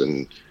porch,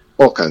 and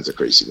all kinds of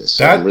craziness.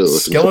 That really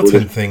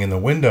skeleton thing in the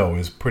window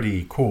is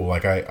pretty cool.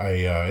 Like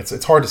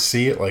it's hard to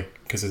see it, like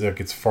because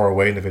it's far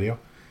away in the video.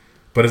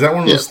 But is that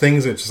one of those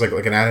things that's just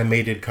like an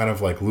animated kind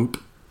of like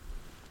loop?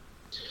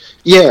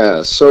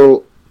 Yeah.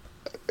 So,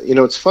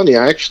 it's funny.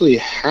 I actually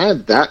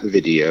had that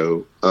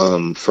video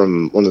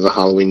from one of the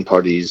Halloween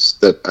parties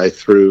that I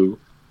threw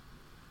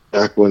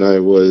back when I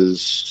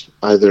was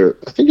I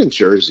think in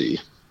Jersey.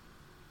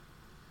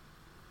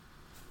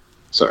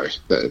 Sorry,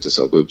 that just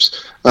all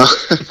boobs.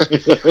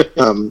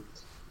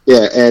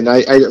 Yeah, and I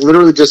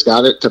literally just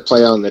got it to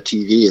play on the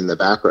TV in the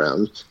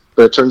background,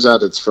 but it turns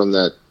out it's from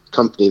that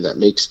company that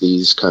makes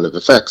these kind of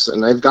effects,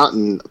 and I've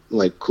gotten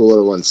like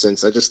cooler ones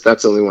since.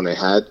 That's the only one I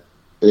had,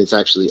 and it's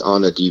actually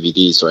on a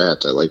DVD, so I had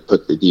to like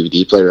put the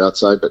DVD player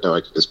outside, but now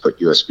I can just put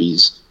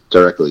USBs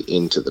directly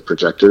into the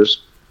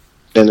projectors.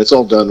 And it's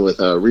all done with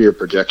a rear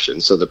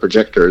projection, so the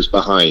projector is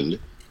behind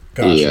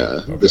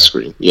the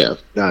screen. Yeah,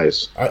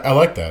 nice. I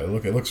like that.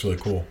 It looks really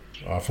cool.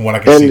 From what I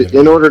can see. And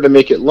in order to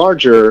make it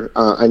larger,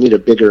 I need a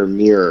bigger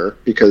mirror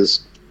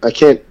because I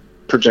can't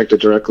project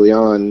it directly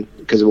on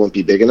because it won't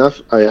be big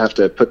enough. I have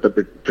to put the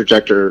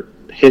projector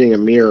hitting a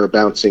mirror,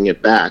 bouncing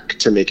it back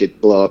to make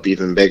it blow up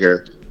even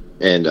bigger.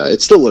 And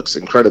it still looks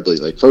incredibly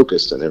like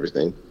focused and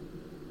everything.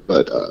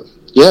 But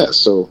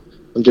so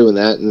I'm doing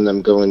that, and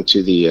I'm going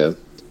to the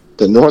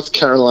North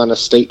Carolina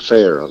State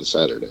Fair on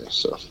Saturday.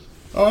 So.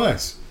 Oh,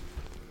 nice.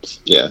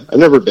 Yeah, I've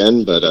never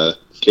been, but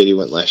Katie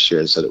went last year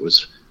and said it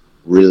was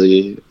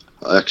really,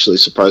 actually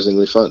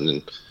surprisingly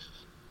fun.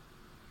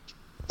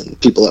 And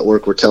people at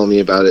work were telling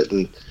me about it,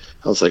 and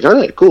I was like, all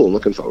right, cool, I'm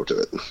looking forward to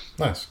it.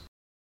 Nice.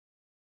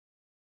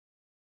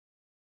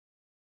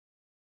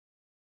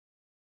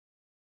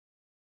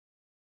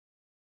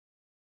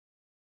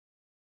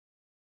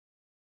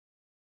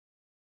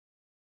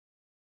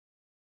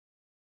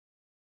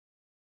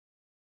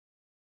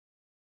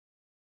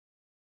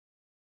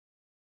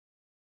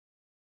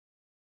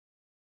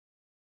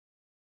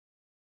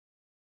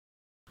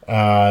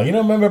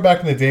 Remember back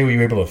in the day where you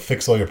were able to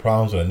fix all your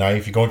problems with a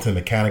knife? You go into the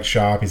mechanic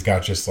shop, he's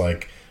got just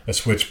like a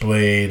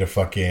switchblade, a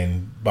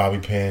fucking bobby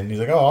pin. He's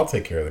like, oh, I'll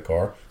take care of the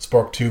car.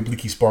 Spark tube,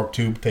 leaky spark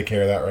tube, take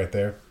care of that right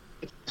there.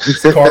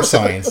 It's car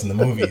science in the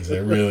movies.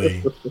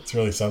 It's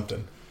really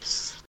something.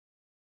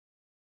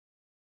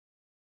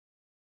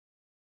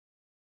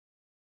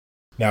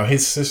 Now,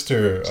 his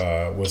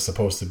sister was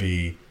supposed to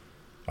be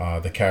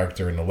the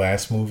character in the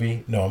last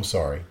movie. No, I'm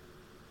sorry.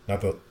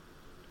 Was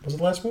it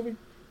the last movie?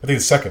 I think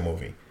the second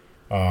movie.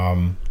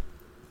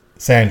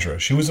 Sandra.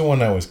 She was the one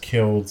that was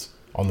killed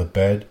on the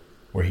bed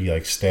where he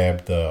like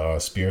stabbed the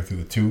spear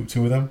through the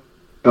two of them.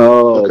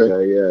 Oh,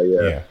 okay.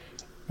 Yeah.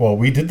 Well,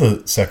 we did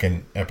the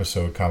second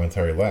episode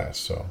commentary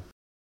last, so.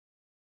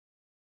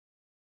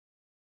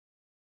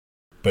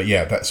 But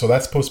yeah, that's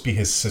supposed to be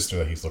his sister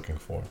that he's looking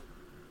for.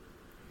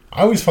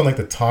 I always find like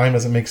the time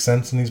doesn't make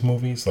sense in these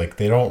movies.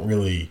 Like it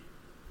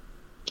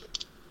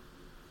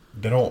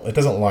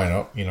doesn't line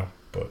up,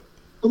 but.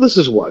 Well, this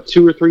is what,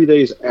 2 or 3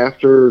 days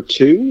after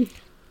 2?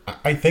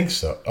 I think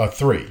so.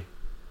 3.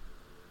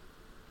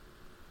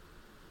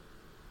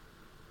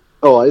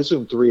 Oh, I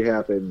assume 3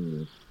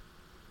 happened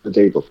the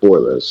day before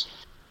this.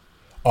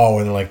 Oh,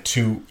 and like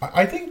 2...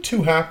 I think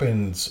 2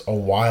 happens a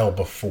while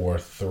before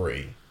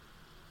 3.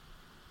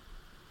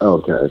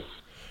 Okay.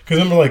 Because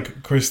remember,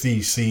 like,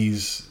 Christy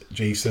sees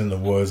Jason in the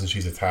woods and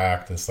she's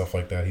attacked and stuff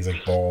like that. He's,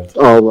 like, bald.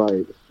 Oh,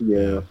 right.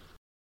 Yeah.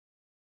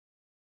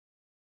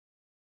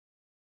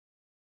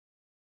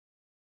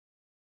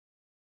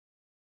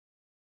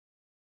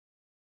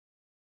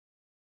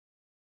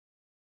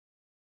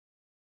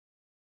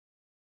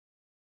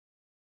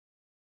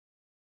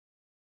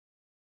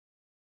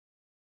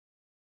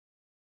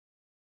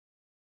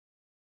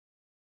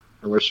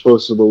 And we're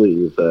supposed to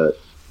believe that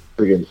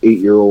friggin'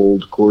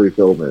 8-year-old Corey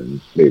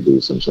Feldman may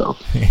lose himself.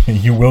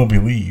 You will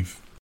believe.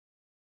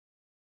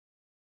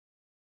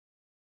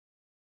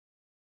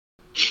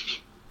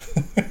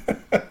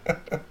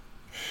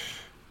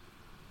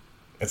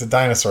 It's a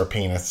dinosaur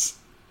penis.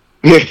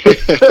 These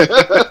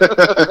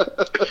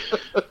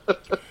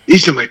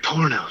are my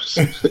pornos.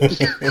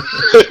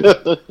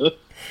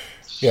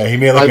 Yeah, he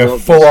made like a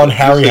full-on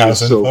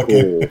Harryhausen. So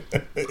cool.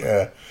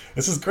 Yeah,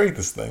 this is great.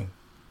 This thing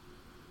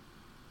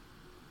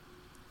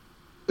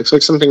looks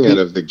like something out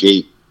of The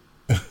Gate.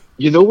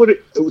 You know what?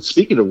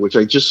 Speaking of which,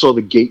 I just saw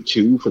The Gate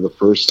 2 for the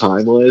first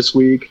time last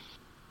week.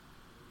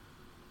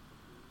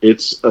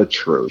 It's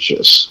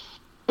atrocious,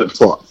 but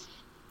fun.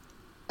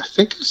 I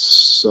think I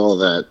saw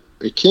that.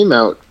 It came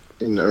out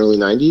in the early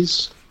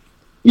 90s.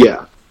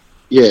 Yeah.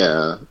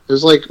 Yeah.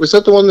 Was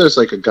that the one there's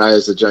like a guy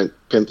has a giant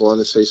pimple on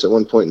his face at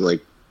one point and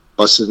like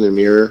busted in a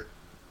mirror?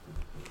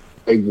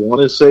 I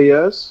want to say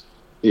yes.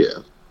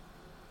 Yeah.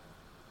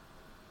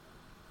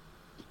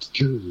 It's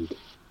good.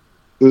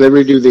 And they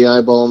redo the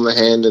eyeball in the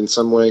hand in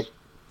some way.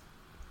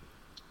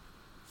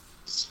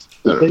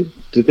 Did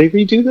they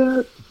redo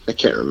that? I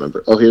can't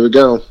remember. Oh, here we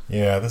go.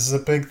 Yeah, this is a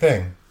big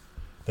thing.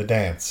 The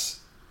dance.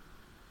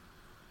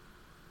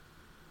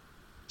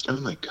 Oh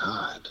my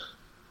god.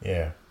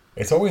 Yeah.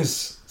 It's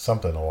always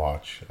something to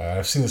watch.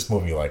 I've seen this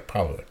movie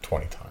probably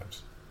 20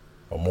 times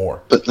or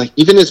more. But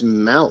even his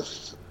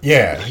mouth.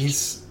 Yeah,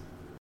 he's...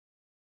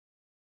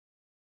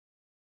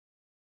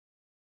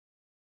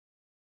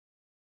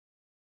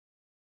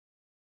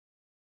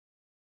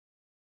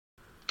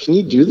 Can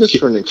you do this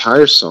for an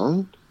entire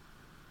song?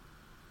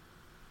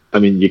 I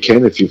mean, you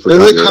can if you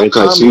forgot your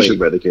anti-seizure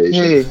medication.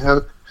 Hey,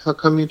 how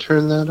come you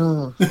turned that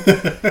off?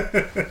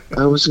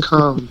 I was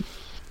calm.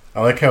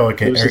 I like how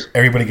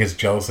everybody gets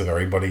jealous of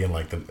everybody in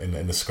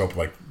in the scope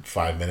of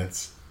 5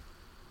 minutes.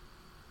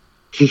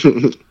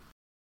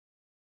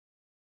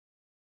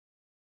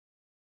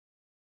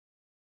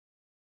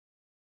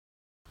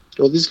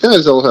 Well, these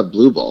guys all have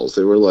blue balls.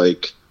 They were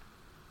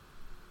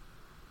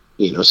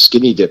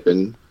skinny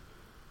dipping,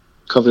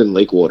 covered in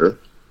lake water.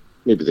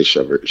 Maybe they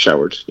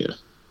showered, yeah.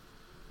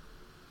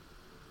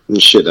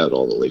 And shit out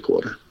all the lake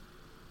water.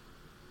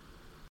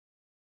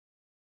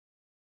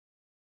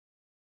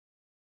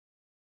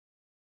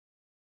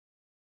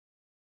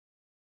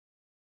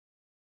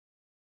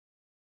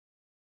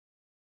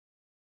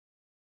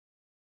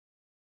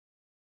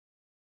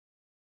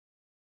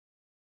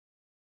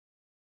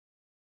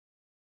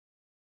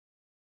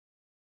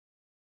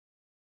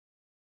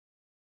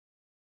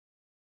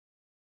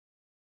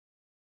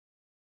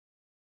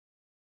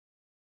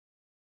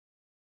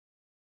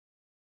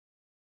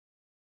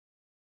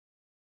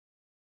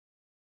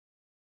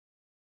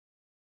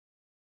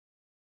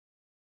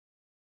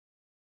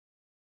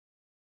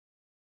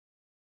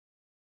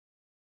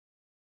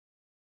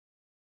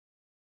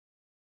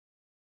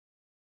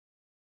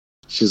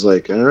 She's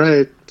like, all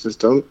right, just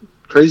don't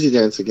crazy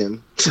dance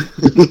again.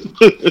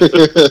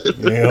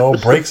 He'll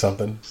break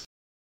something.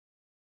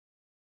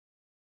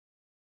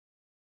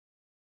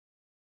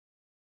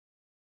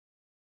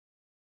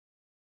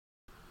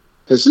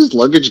 Has his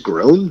luggage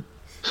grown?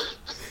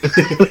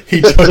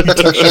 he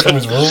took shit from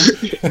his room.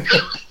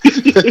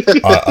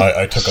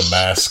 I took a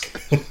mask.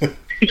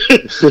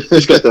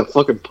 He's got that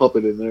fucking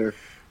puppet in there.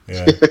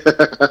 Yeah.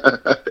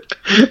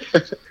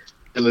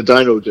 And the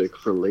dino dick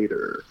for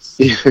later.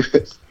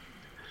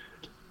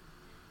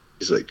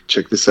 He's like,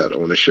 check this out. I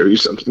want to show you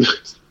something.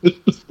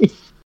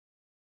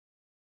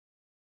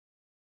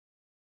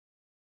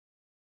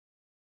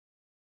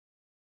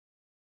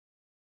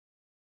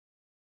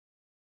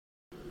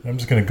 I'm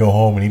just going to go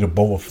home and eat a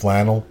bowl of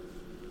flannel.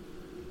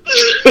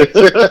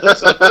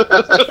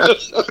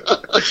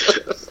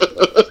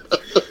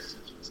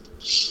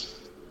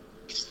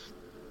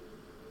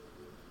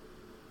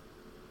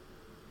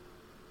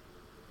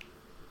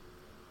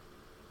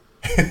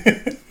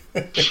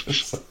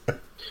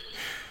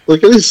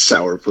 Look at his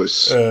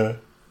sourpuss.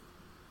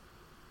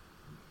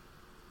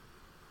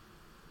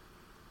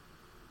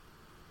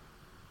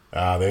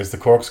 There's the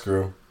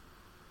corkscrew.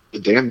 The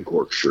damn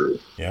corkscrew.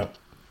 Yep.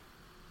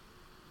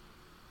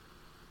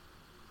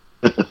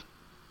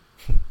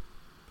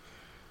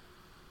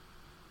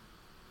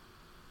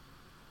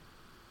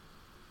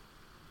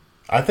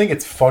 I think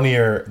it's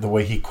funnier the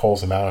way he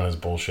calls him out on his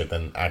bullshit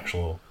than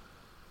actual,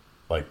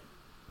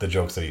 the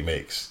jokes that he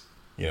makes.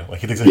 He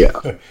thinks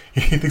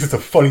he thinks it's a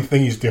funny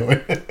thing he's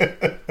doing.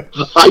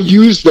 I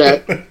used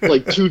that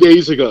 2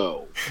 days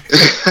ago.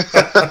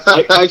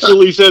 I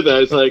actually said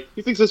that. It's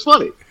he thinks it's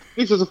funny.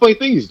 He thinks it's a funny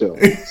thing he's doing.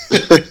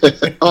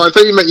 Oh, I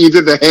thought you meant you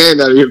did the hand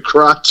out of your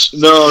crotch.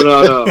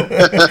 No.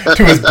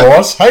 To his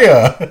boss,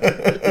 hiya.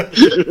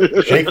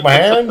 Shake my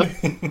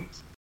hand.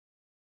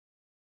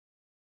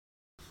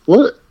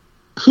 What?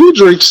 Who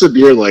drinks the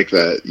beer like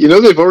that?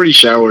 They've already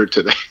showered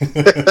today.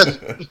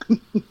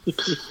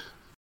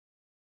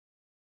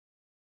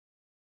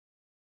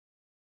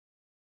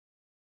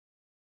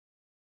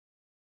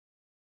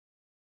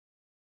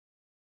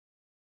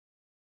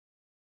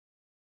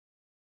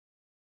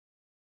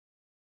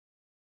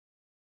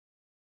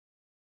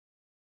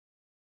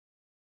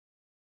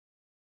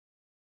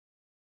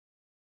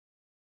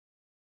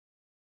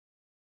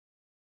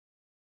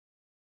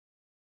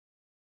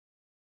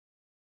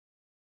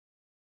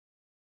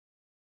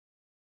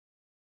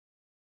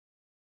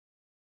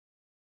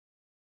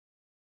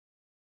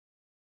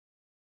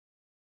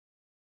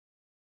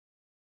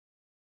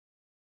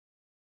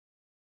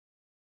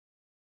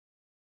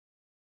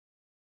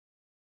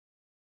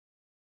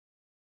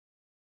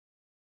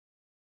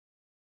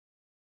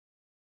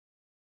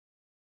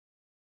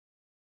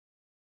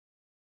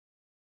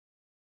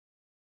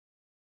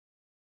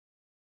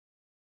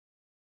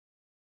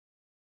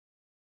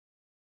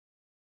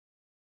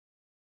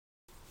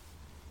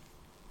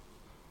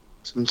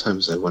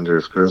 Sometimes I wonder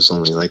if girls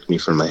only like me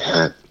for my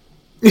hat.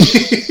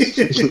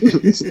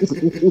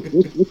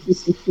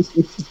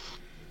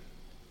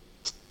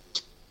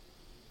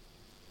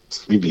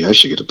 Maybe I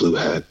should get a blue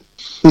hat.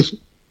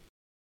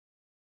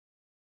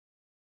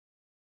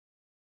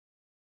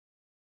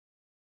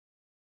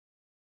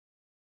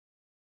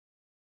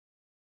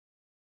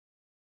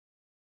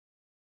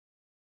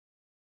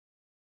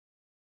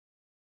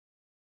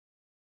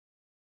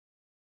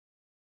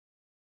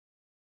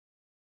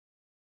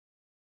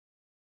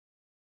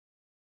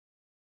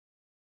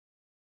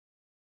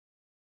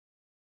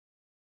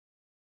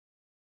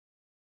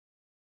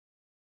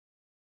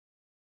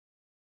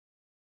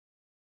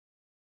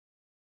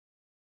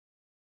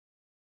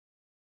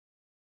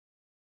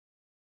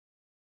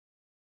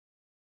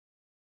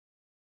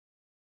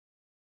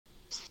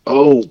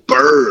 Oh,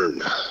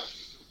 burn!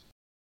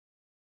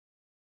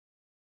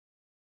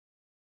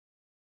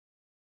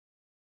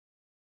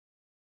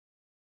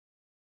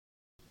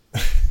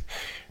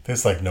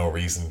 There's like no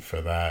reason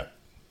for that.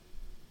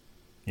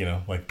 You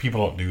know, like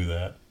people don't do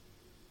that.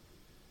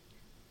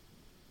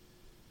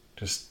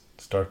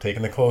 Just start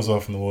taking the clothes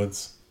off in the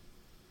woods.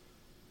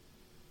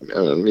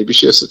 Maybe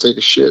she has to take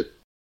a shit.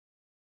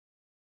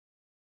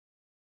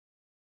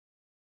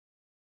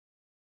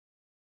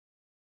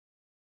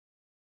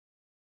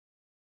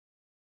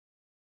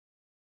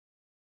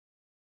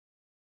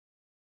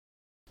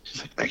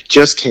 I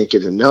just can't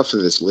get enough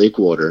of this lake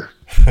water.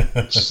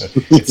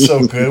 It's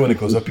so good when it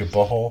goes up your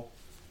butthole.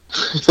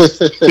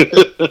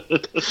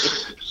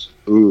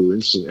 Ooh,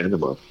 instant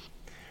enema.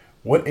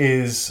 What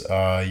is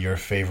your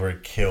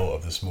favorite kill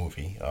of this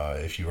movie,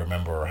 if you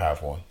remember or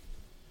have one?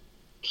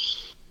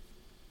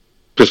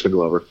 Crispin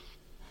Glover.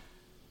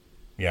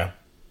 Yeah?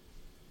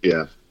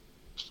 Yeah.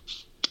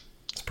 It's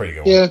a pretty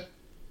good Yeah. one.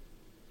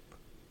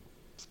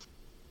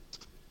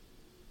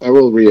 I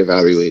will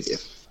reevaluate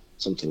if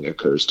something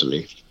occurs to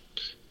me.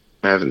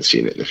 I haven't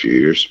seen it in a few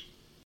years.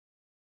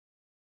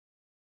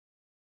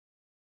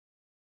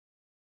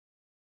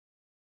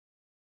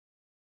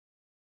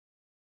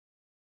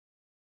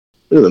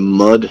 Look at the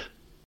mud.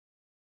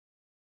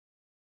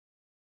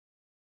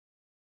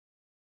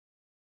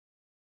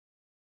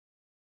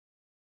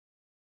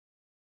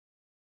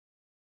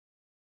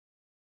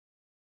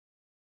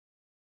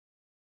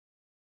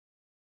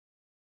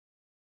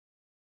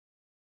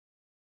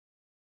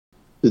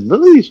 Did none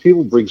of these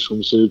people bring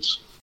swimsuits?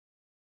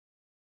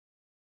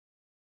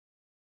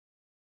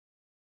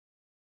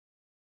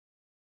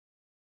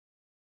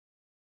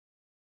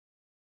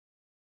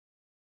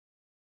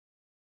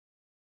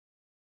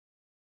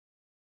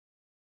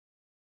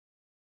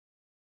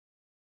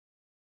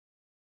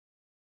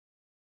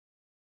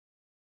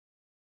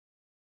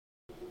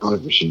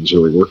 God, Machine's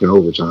really working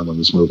overtime on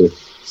this movie.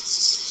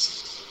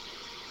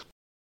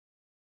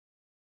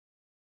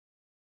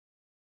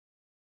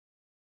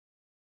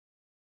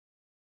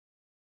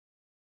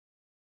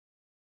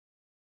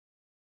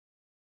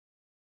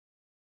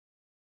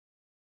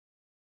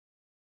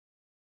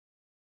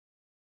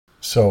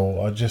 So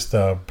I'll just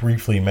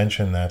briefly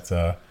mention that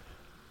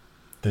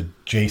the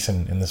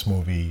Jason in this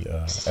movie,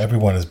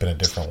 everyone has been a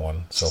different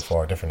one so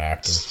far, a different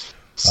actor.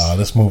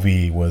 This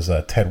movie was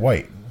Ted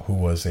White, who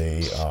was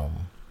a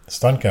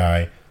stunt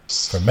guy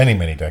for many,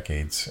 many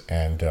decades,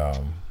 and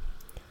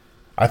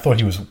I thought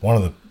he was one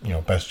of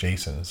the best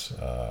Jasons.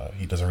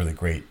 He does a really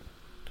great,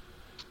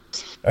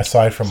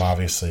 aside from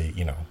obviously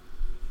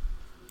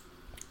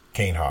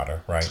Kane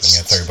Hodder, right? I mean,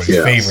 that's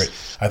everybody's favorite.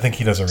 I think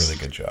he does a really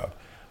good job.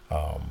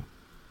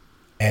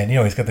 And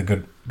he's got the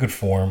good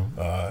form.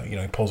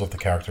 He pulls off the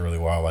character really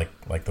well.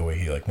 Like the way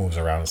he moves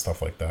around and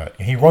stuff like that.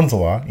 And he runs a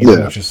lot,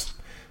 which is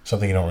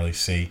something you don't really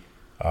see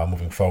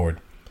moving forward.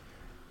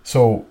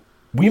 So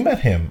we met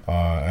him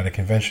at a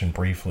convention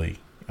briefly.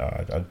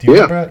 Do you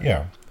remember that?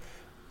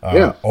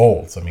 Yeah.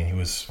 Old. I mean, he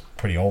was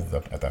pretty old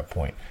at that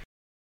point.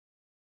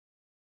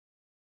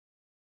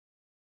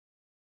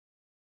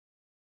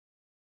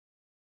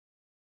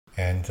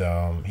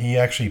 And he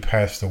actually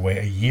passed away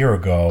a year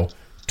ago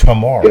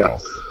tomorrow. Yeah.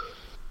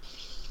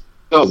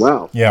 Oh,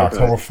 wow. Yeah, okay.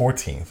 October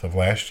 14th of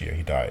last year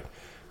he died.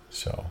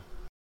 So.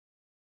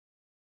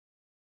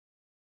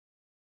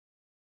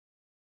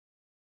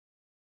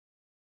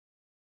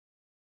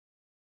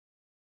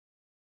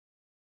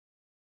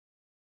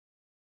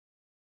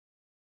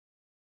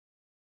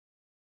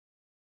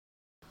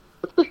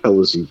 What the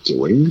hell is he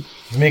doing?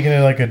 He's making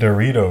it like a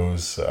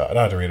Doritos,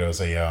 not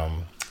Doritos, a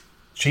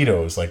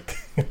Cheetos, like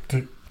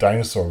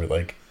dinosaur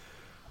with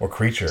or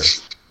creature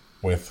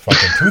with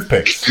fucking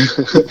toothpicks.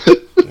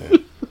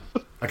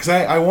 Because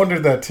I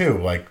wondered that too.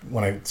 Like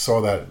when I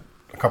saw that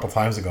a couple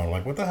times ago, I'm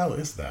like, what the hell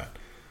is that?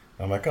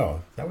 And I'm like,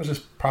 oh, that was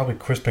just probably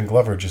Crispin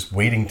Glover just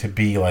waiting to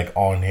be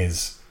on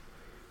his,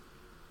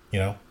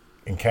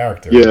 in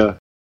character. Yeah.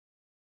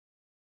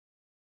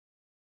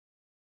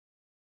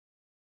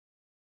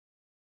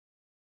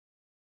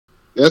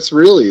 That's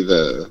really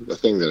the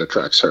thing that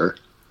attracts her.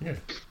 Yeah.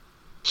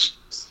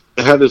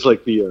 That is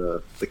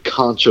the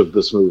conch of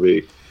this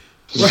movie.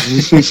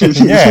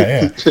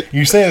 Yeah.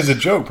 You say it as a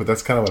joke, but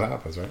that's kind of what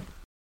happens, right?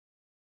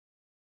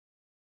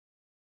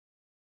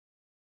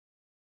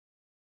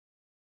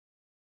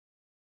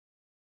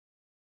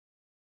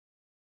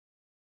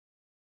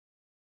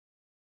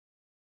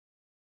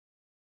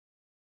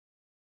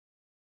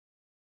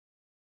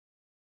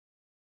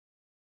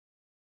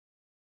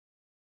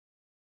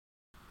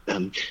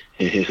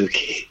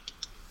 Okay.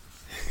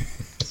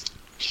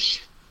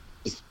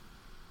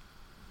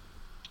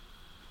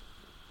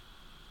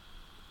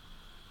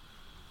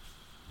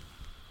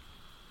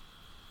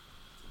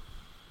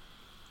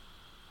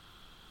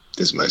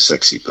 This is my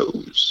sexy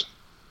pose.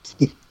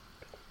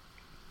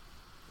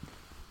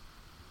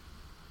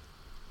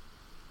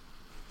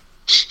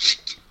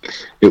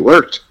 It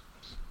worked.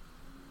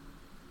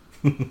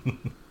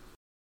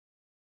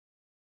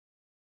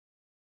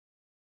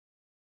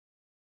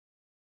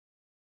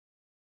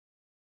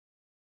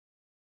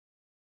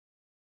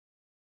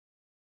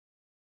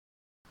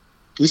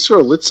 You throw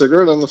a lit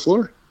cigarette on the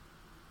floor?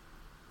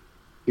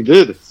 He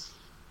did.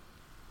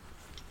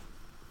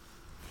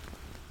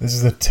 This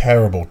is a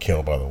terrible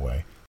kill, by the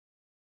way.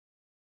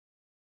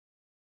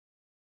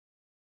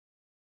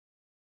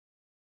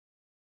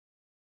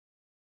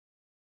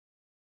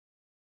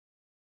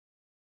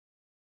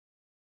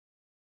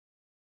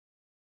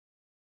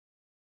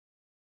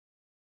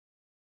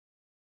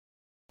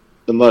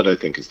 The mud, I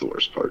think, is the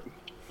worst part.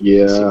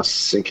 Yeah.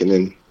 Sinking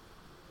in.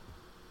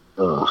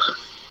 Ugh.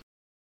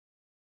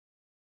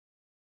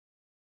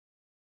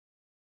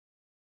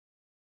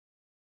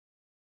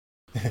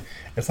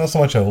 It's not so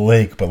much a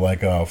lake, but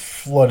like a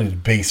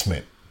flooded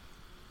basement.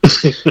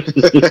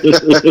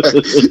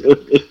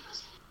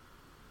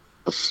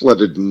 A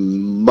flooded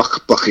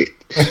muck bucket.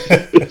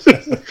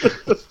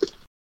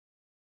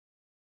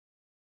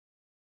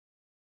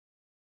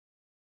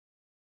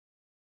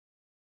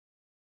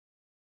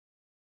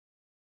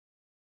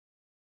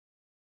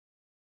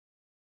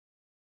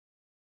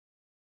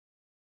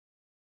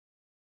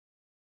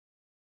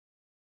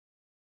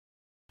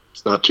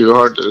 It's not too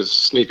hard to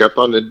sneak up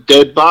on a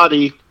dead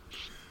body.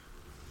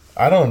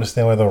 I don't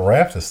understand why the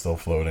raft is still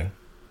floating.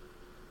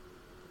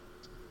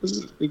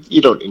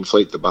 You don't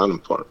inflate the bottom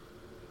part.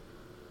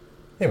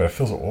 Yeah, but it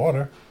fills with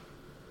water.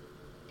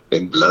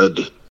 And blood.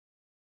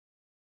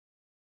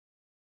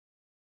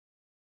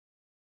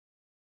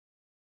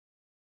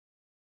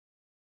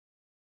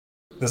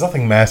 There's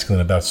nothing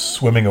masculine about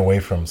swimming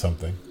away from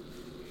something.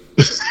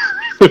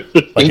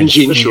 Like in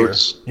jean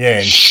shorts. Yeah,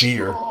 in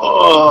sheer.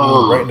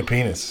 Oh. Ooh, right in the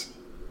penis.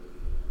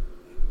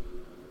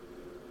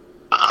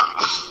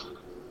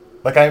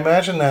 Like, I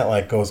imagine that,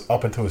 like, goes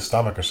up into his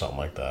stomach or something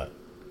like that.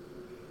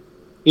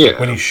 Yeah. Like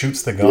when he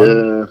shoots the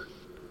gun.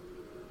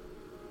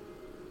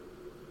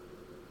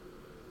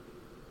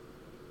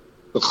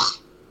 Yeah.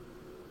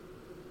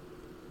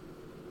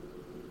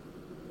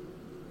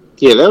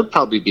 Yeah, that would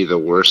probably be the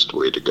worst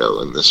way to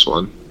go in this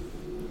one.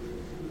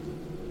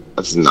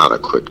 That's not a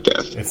quick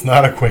death. It's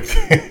not a quick...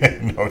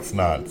 No, it's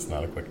not. It's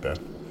not a quick death.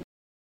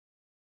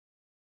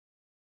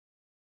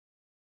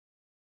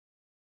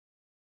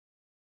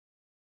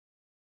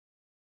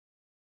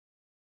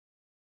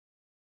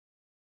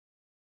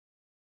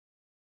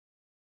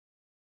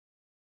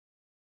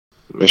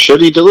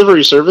 Machete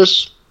delivery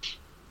service.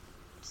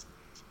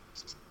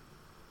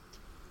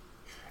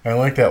 I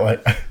like that,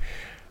 like...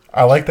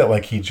 I like that,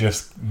 like, he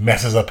just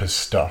messes up his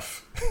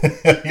stuff.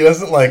 He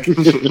doesn't, like,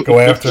 go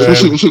after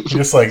him. He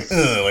just, like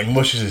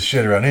mushes his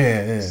shit around.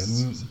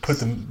 Put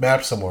the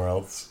map somewhere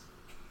else.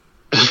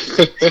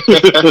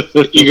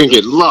 You can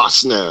get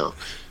lost now.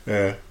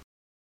 Yeah.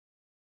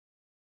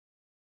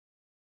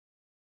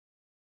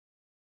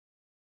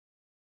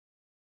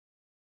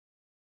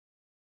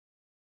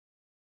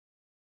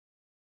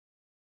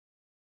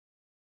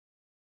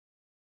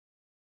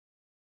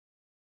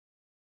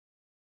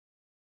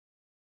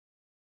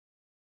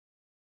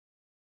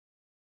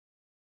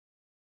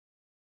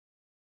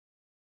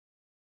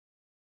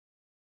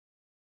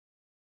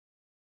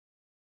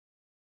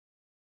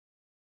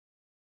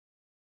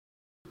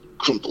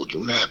 Crumpled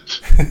your map.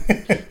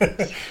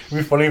 It'd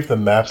be funny if the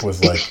map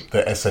was like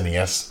the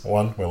SNES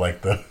one, where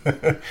like the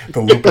the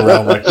loop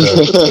around like the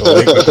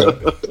lake with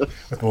the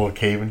little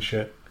cave and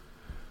shit.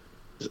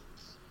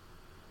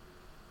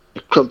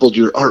 Crumpled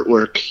your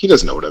artwork. He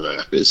doesn't know what a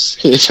map is.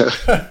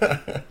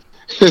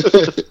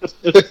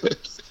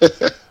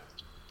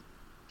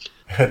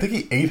 I think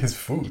he ate his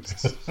food.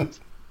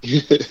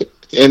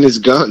 And his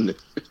gun.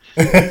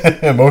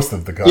 Most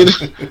of the gun. You know,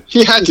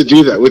 he had to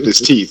do that with his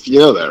teeth. You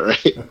know that,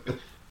 right?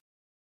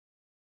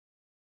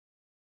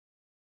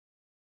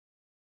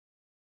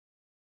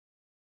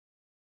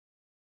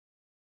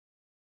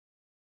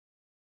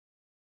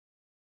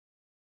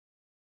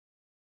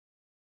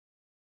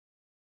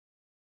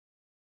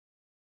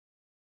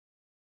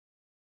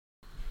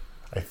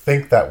 I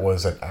think that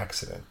was an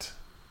accident.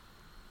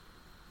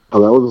 Oh,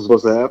 that wasn't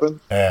supposed to happen?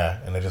 Yeah,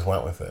 and they just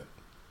went with it.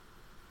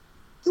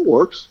 It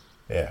works.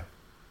 Yeah.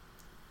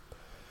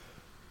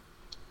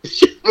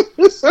 This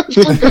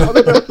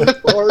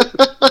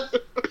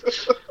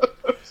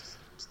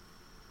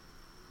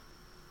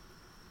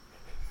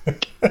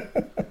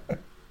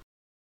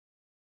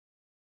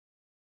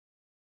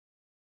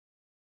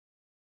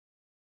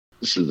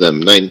is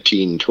them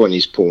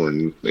 1920s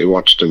porn they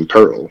watched in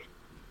Pearl.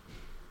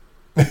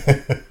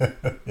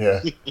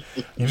 Yeah.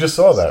 You just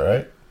saw that,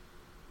 right?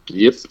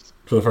 Yep.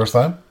 For the first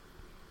time?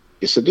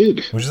 Yes, I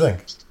did. What'd you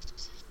think?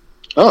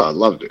 Oh, I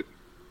loved it.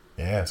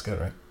 Yeah, it's good,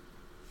 right?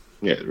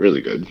 Yeah,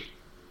 really good.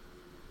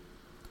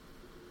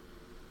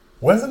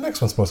 When's the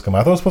next one supposed to come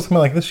out? I thought it was supposed to come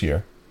out like this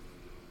year.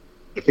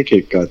 I think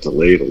it got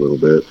delayed a little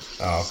bit.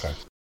 Oh, okay.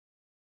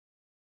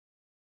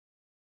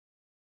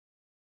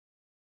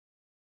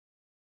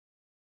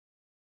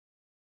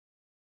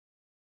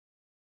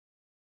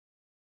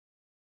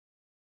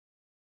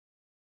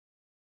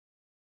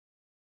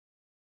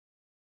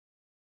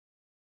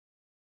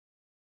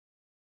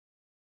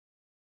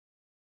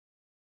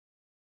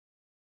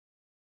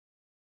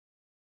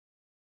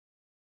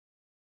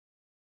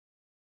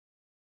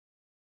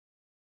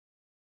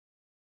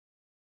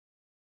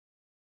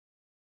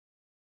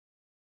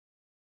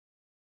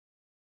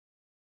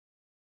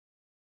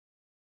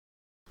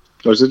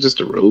 Or is it just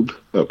a robe?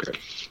 Okay.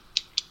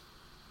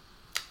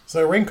 It's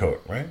a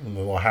raincoat, right? And the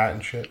little hat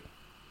and shit.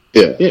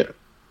 Yeah. Yeah.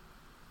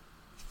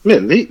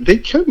 Man, they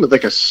come with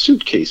like a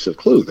suitcase of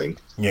clothing.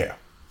 Yeah.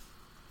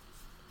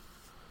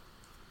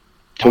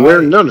 To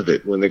wear none of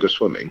it when they go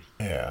swimming.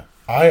 Yeah.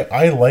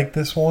 I like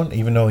this one,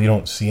 even though you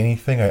don't see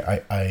anything.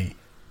 I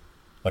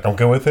like, I'm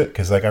good with it,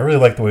 because like I really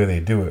like the way they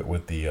do it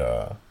with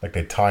the like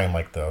they tie in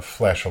like the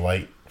flash of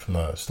light from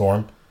the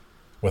storm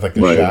with like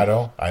the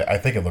shadow. I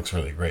think it looks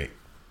really great.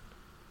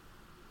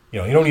 You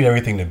know, you don't need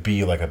everything to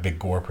be like a big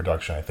gore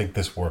production. I think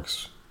this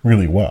works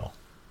really well.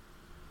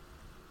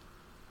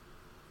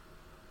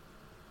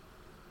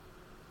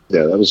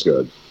 Yeah, that was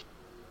good.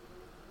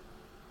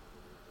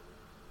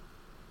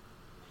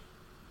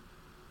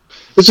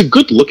 It's a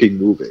good looking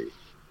movie.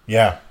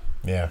 Yeah,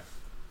 yeah.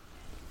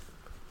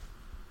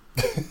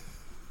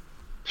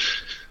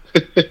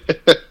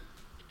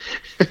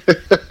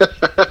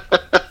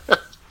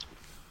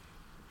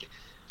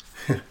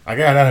 I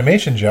got an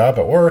animation job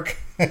at work.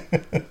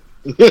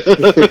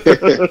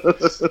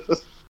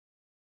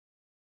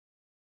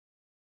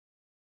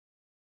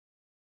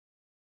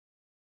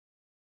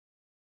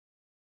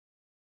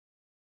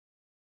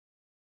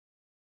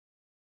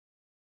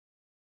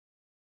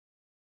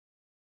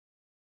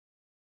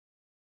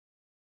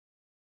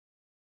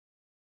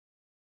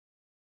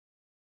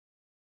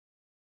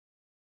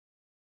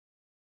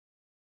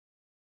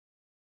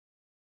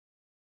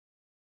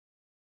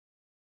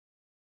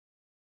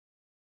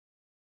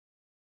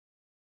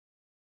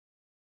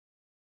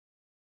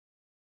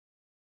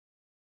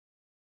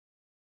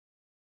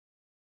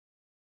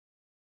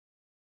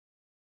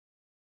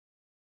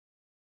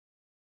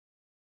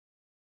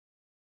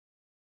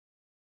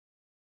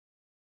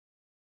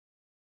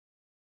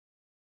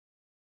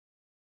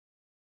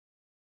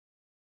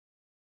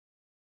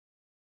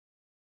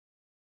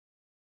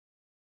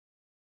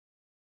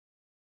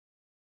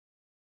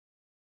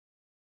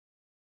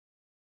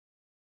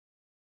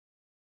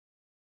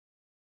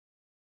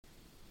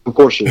 Of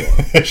course she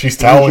was. She's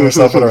toweling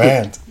herself with her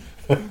hand.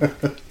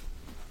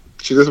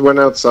 She just went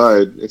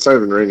outside. It's not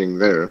even raining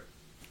there.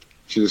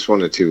 She just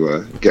wanted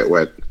to get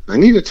wet. I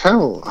need a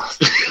towel.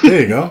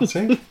 There you go.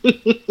 See?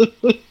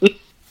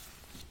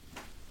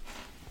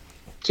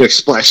 She like,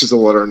 splashes the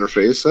water on her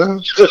face. Huh?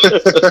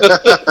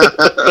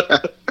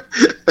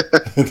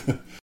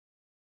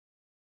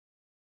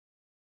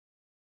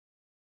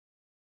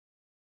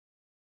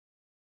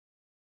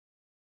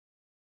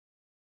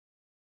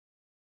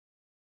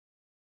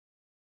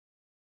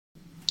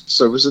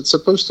 So was it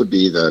supposed to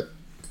be that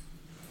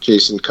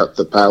Jason cut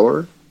the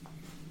power?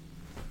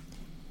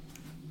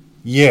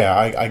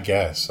 Yeah, I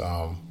guess.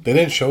 They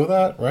didn't show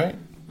that, right?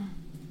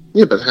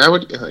 Yeah, but how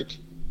would like?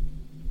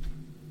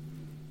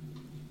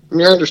 I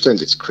mean, I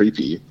understand it's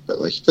creepy,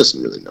 but like, he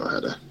doesn't really know how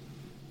to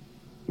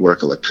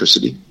work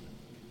electricity.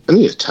 I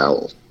need a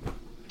towel.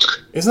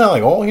 Isn't that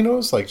like all he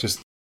knows? Like just.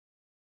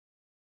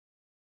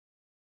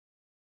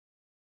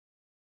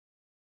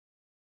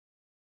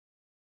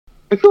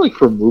 I feel like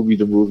from movie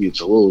to movie,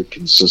 it's a little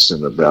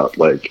inconsistent about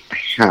like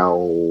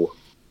how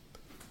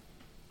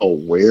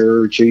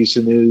aware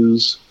Jason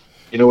is.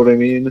 You know what I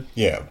mean?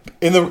 Yeah,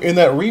 in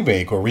that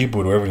remake or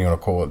reboot, whatever you want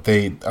to call it,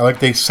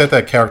 they set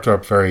that character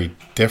up very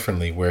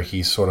differently, where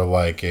he's sort of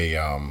like a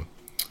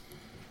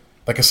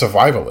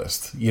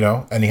survivalist, you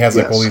know, and he has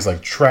like all these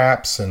like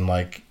traps and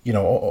like, you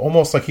know,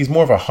 almost like he's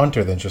more of a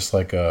hunter than just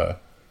like a,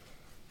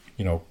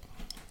 you know,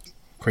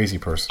 crazy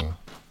person.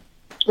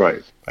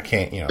 Right. I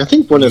can't, you know. I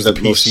think one of the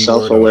most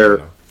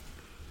self-aware,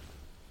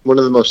 one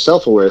of the most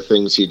self-aware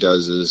things he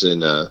does is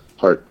in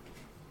part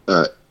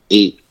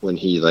 8 when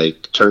he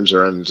like turns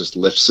around and just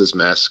lifts his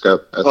mask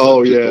up.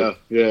 Oh yeah,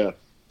 yeah.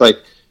 Like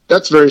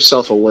that's very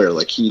self-aware.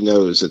 Like he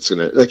knows it's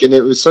gonna like, and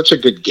it was such a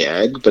good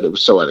gag, but it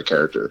was so out of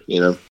character, you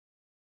know.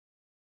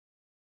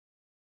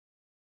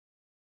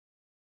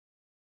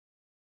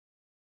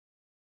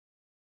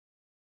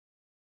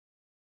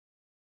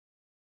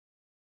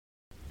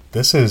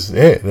 This is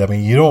it. I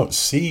mean, you don't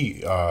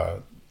see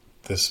the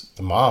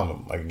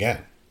mom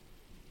again.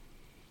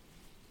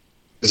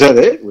 Is that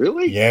it?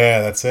 Really?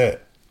 Yeah, that's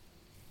it.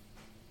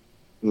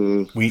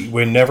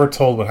 We're never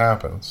told what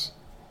happens.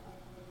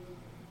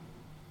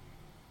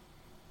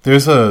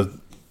 It would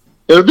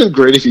have been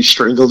great if he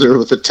strangled her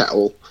with a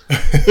towel.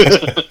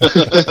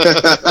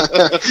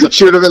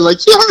 She would have been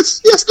like,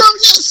 yes, yes, no,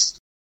 yes.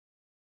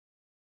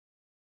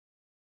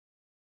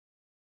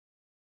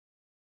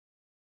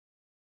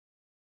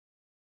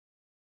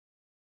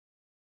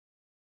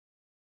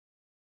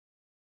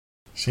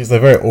 She's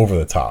like very over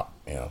the top,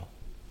 you know.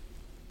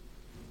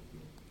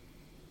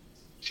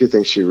 She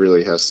thinks she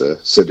really has to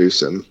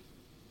seduce him.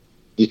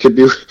 You could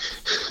be,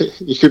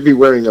 you could be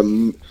wearing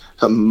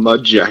a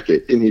mud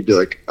jacket, and he'd be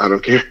like, "I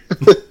don't care."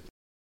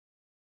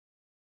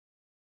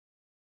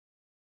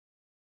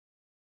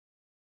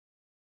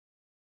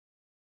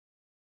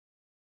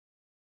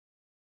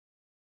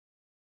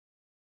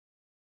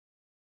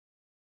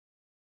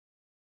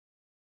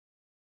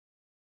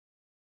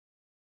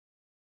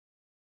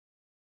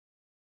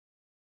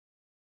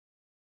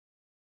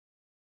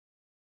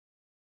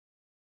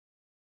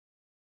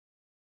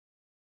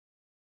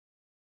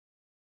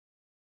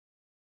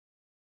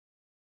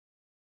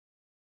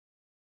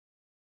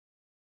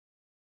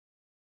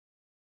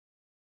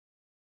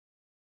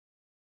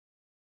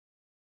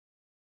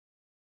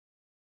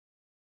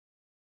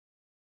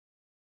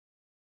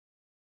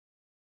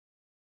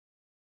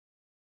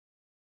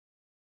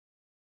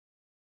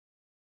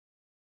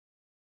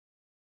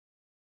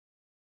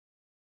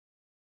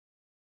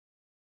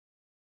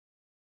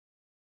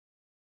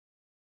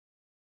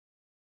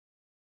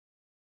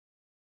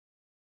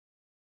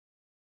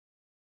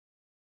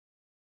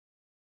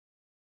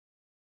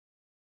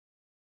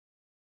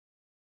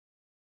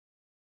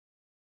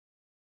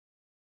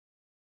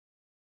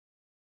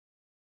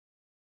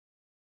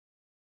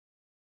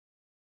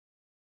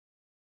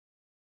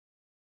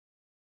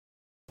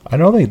 I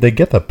know they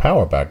get the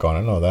power back on.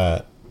 I know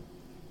that.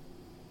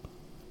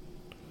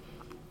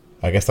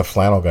 I guess the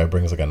flannel guy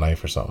brings like a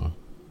knife or something.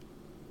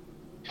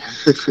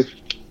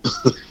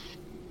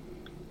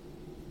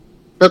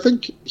 I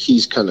think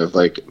he's kind of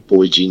like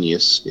boy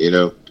genius, you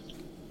know.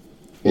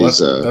 Well,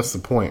 that's the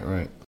point,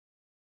 right?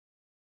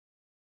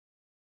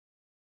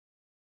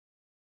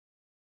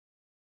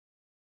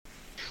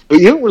 But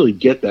you don't really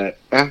get that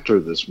after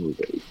this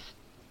movie.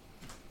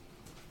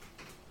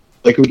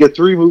 Like, we get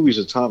 3 movies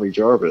of Tommy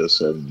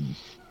Jarvis, and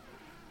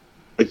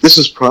like this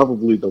is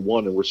probably the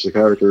one in which the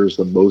character is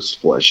the most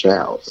fleshed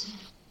out.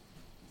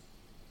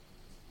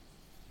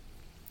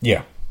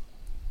 Yeah.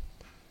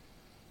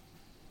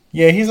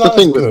 Yeah, he's not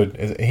as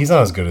good. He's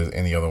not as good as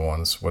any other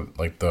ones. What,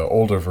 like the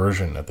older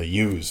version that they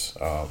use.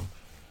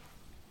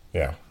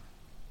 Yeah,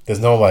 there's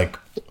no like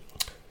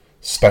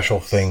special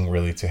thing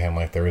really to him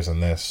like there is in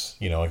this.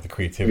 You know, like the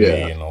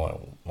creativity and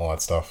all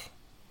that stuff.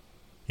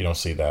 You don't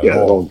see that at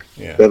all.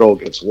 That all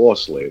gets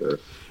lost later.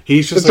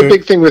 He's just the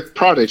big thing with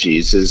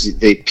prodigies is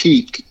they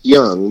peak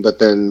young, but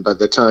then by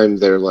the time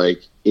they're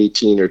like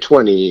 18 or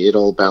 20, it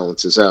all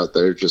balances out.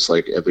 They're just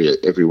like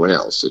everyone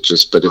else. It's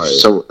just, but if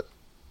so.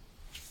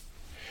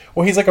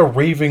 Well, he's like a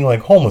raving,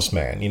 like, homeless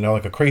man, you know,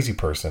 like a crazy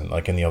person,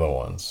 like in the other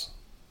ones.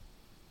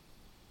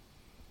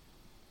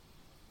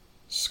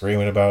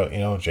 Screaming about, you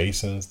know,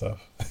 Jason and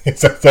stuff.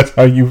 That's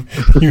how you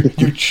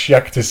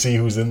check to see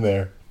who's in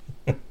there.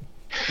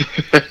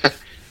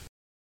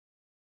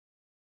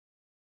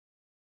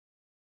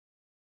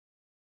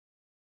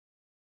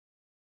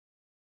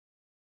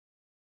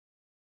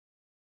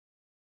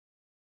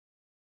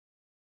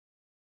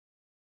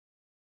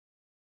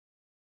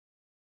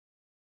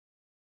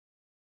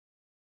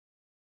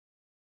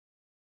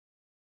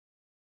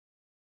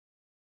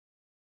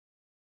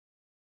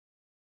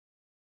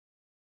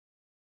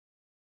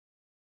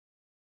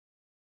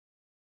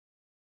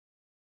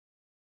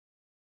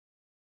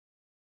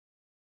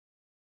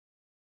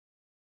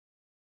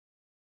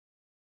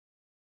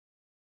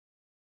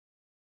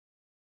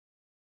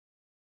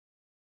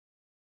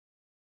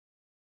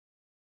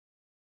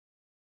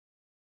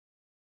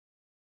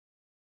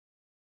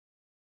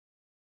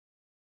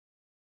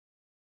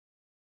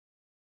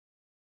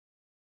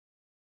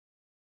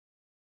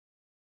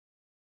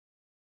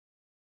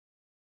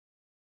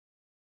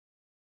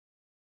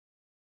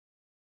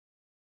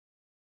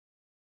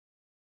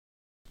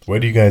 Where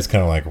do you guys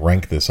kind of like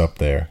rank this up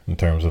there in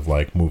terms of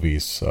like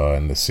movies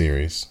in the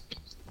series?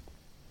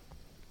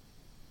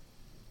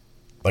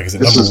 Like, is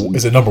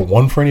it number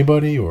one for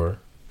anybody or?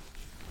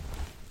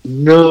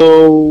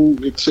 No,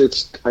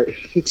 it's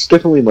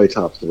definitely my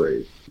top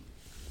 3.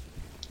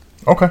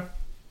 Okay.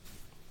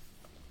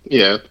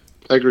 Yeah,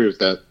 I agree with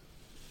that.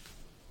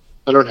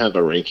 I don't have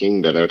a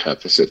ranking that I would have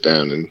to sit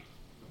down and,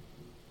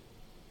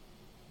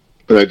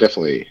 but I've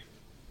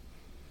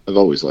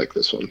always liked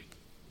this one.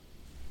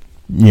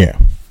 Yeah.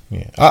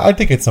 Yeah, I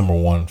think it's number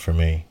 1 for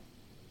me.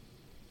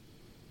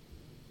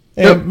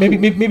 Yeah,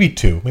 maybe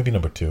 2, maybe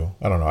number 2.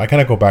 I don't know. I kind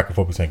of go back and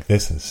forth between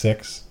this and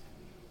 6.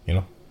 You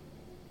know,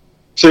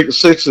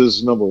 6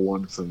 is number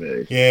 1 for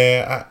me.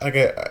 Yeah, I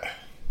get.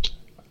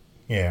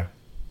 Yeah,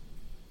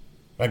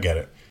 I get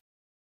it.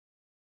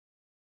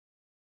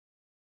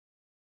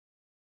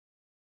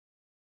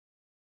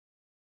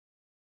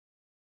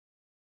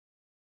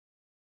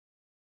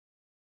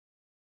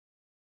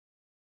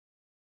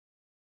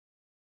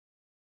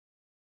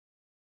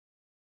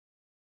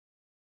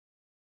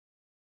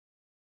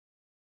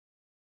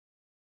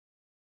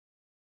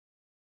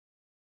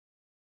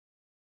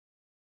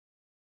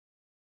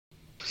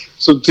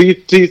 So do you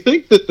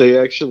think that they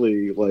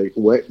actually like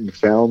went and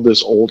found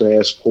this old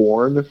ass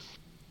porn,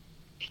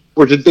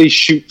 or did they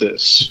shoot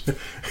this?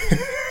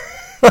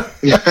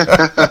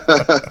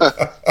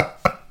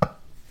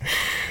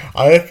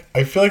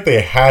 I feel like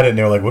they had it and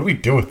they were like, what do we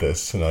do with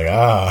this? And they're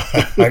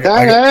like,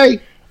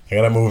 Hey. I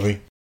got a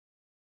movie.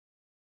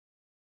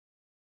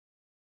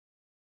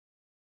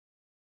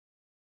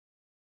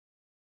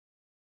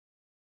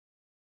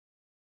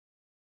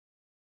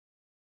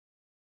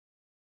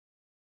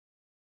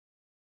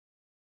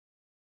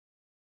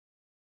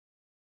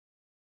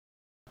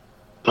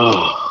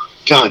 Oh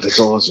God, that's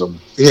awesome.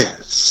 Yeah,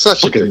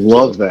 such a good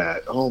love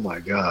that. Oh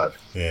my God.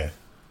 Yeah.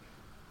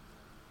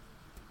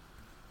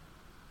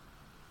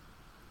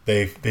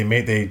 They filmed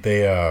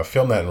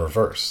that in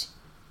reverse.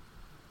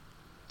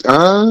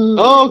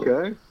 Oh,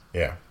 okay.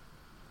 Yeah.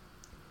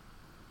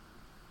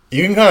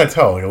 You can kind of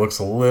tell, like, it looks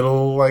a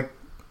little like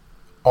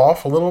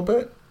off a little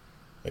bit.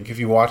 Like if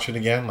you watch it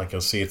again, like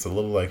you'll see it's a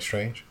little like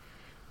strange.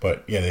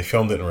 But yeah, they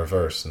filmed it in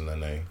reverse and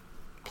then they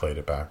played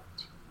it backwards.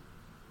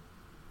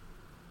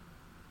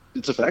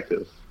 It's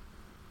effective.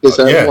 Is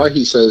that why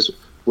he says,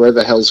 where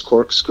the hell's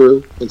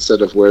corkscrew,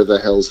 instead of where the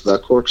hell's the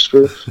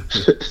corkscrew?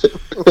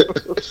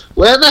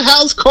 Where the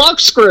hell's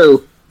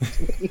corkscrew?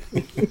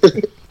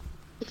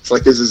 It's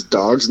like, is his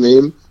dog's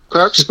name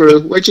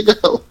Corkscrew? Where'd you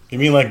go? You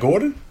mean like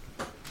Gordon?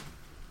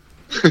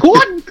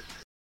 Gordon!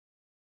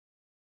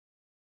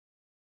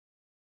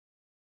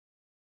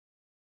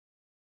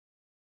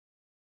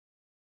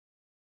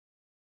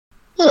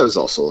 That was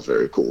also a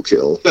very cool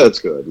kill. That's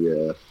good,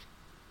 yeah.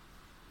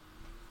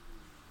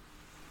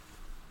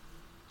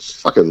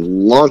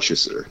 Fucking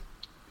launches her.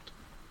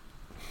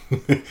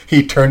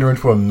 He turned her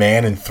into a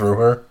man and threw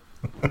her.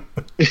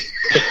 She's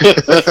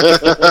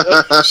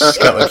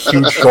got like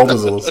huge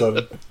shoulders all of a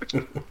sudden.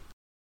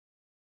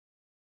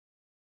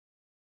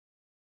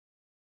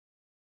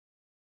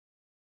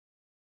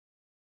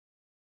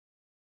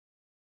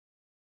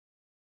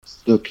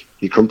 Look,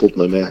 he crumpled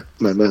my map.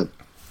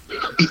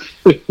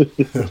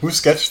 Who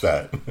sketched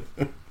that?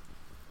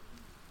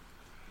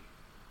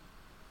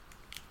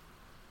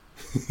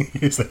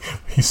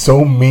 He's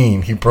so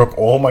mean. He broke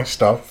all my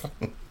stuff.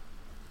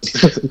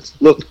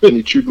 Look, and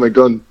he chewed my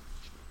gun.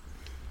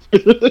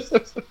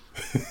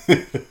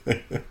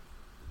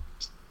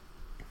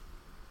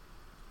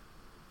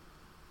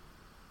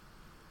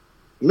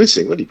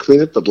 Missing? What, he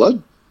clean up the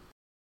blood?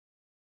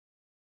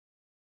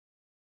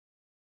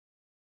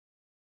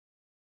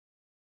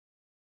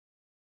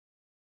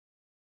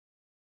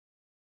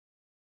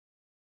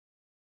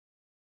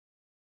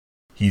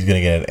 He's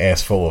gonna get an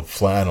ass full of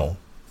flannel.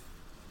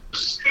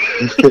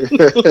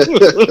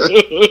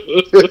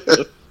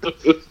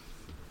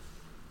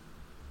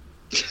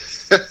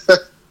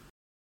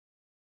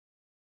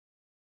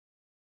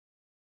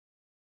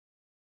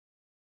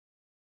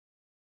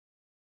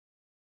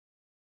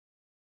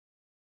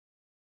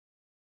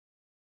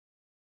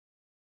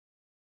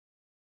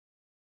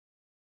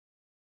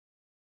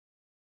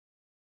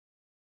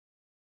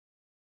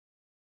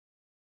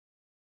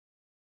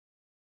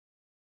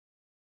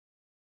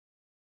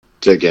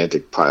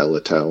 Gigantic pile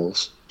of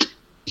towels.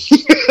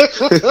 He's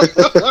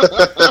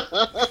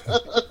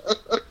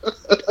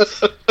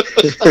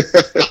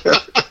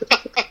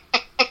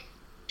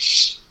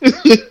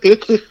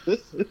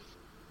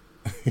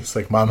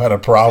like, Mom had a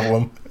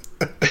problem.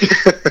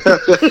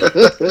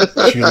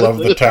 She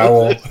loved the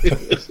towel.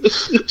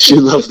 She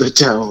loved the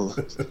towel.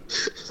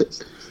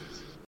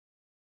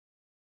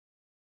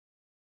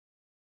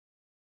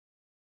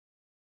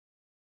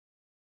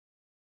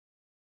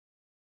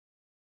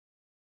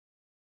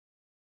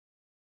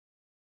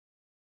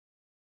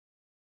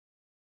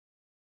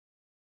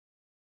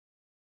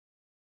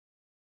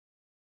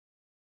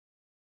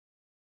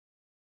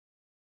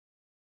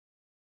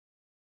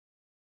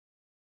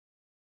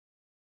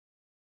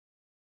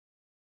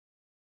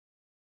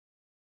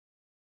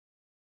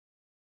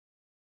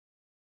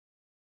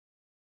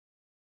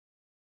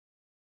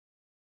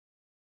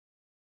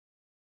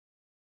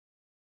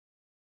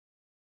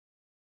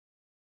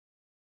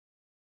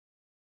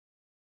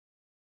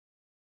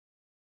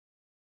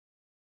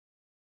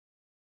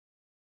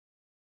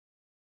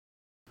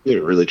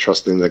 You're really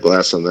trusting the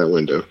glass on that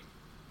window.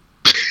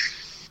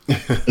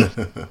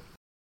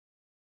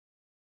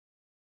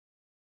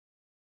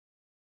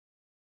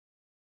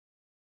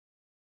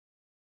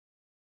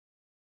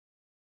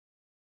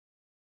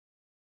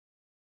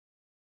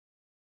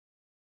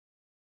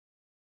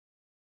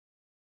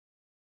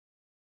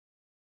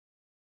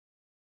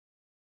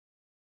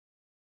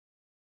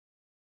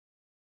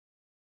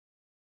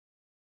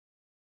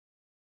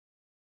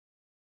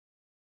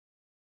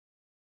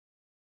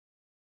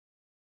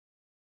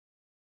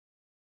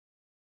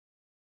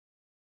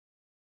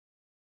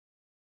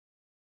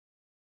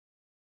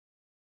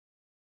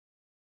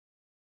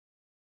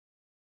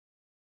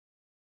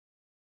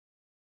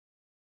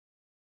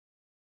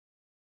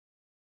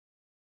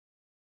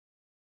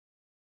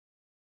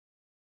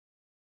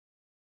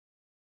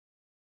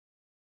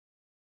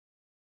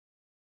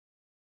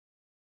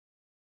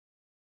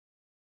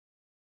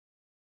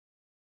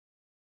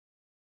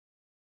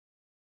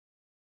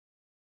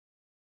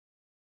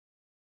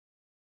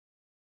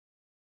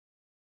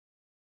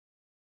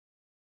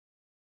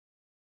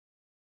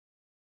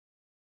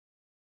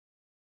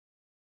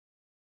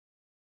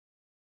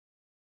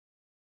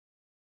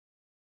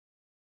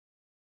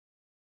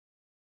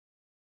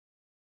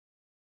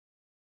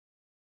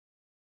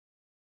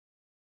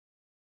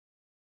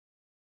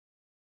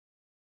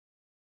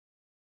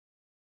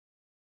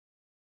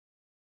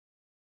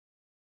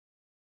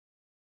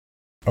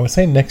 I would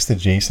say next to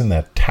Jason,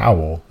 that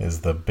towel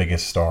is the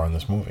biggest star in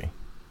this movie.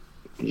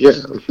 Yeah.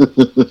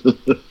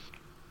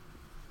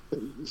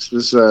 This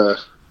was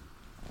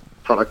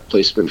product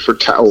placement for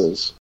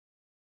towels.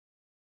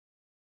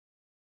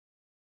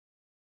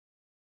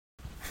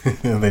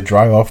 They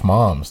dry off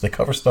moms. They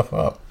cover stuff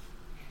up.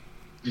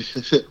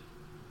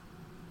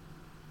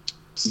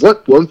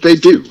 What won't they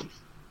do?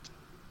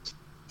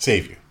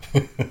 Save you.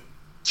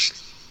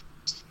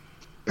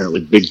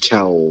 Apparently, Big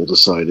Towel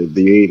decided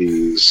the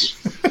 80s.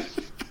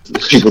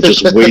 People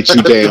just way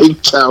too damn.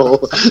 Big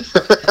Towel.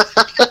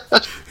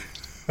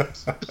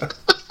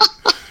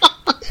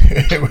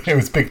 It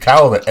was Big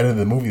Towel that ended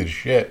the movie to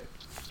shit.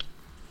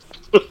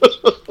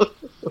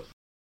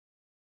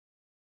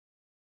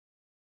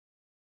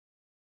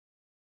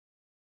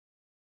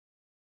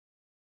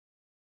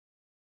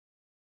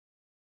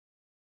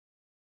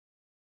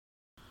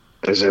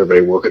 Is everybody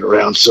walking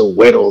around so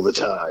wet all the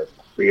time?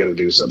 We gotta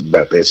do something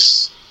about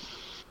this.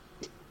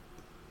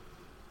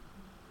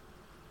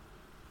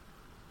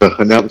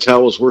 And now the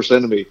towel's worst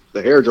enemy,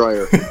 the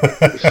hairdryer.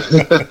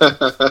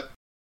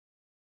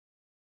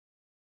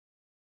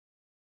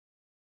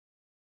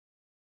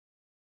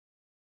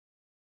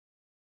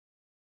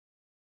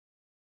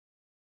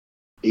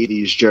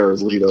 80s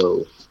Jared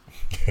Leto.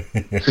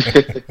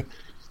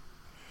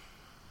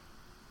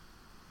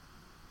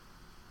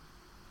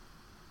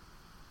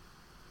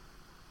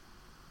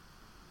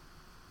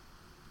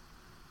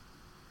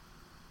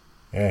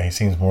 Yeah, he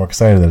seems more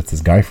excited that it's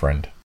his guy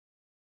friend.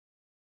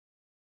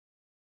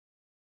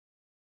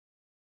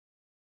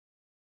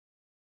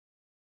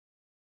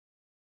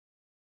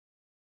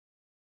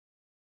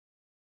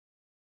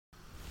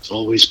 It's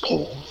always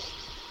Paul.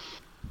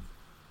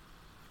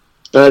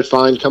 All right,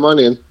 fine. Come on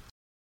in.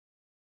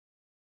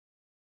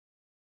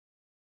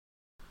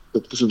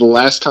 This is the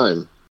last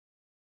time.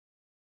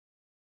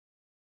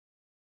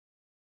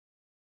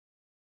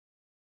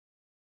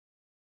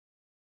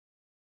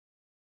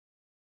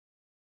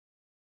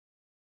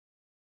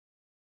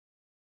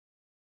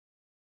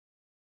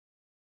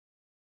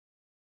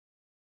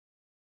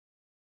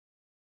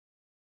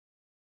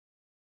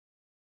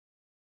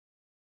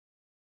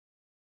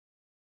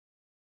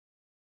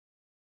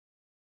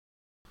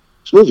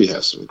 This movie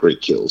has some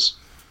great kills.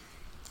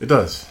 It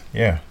does,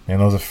 yeah.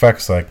 And those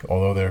effects, like,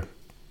 although they're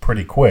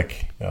pretty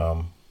quick,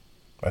 I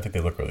think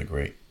they look really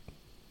great.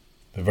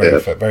 They're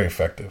very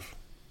effective.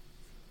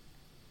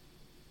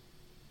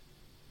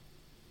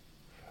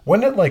 When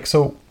did Greg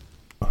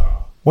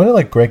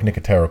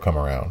Nicotero come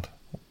around?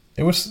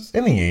 It was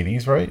in the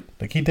 80s, right?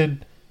 Like, he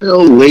did...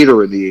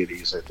 later in the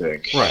 80s, I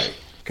think. Right.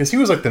 Because he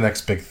was like the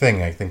next big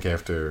thing, I think,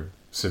 after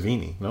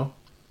Savini, no?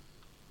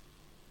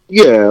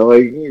 Yeah,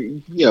 like,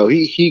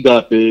 he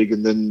got big,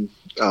 and then,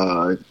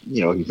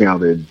 he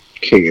founded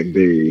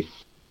K&B.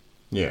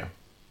 Yeah.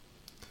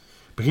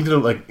 But he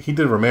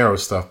did Romero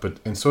stuff,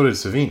 and so did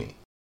Savini.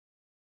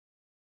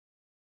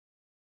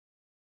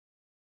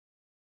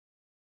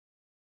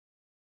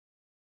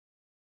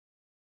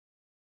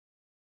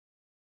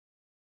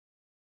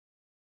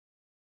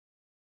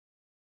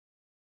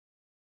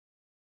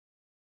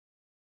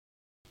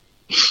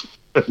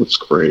 That was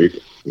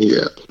great.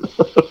 Yeah.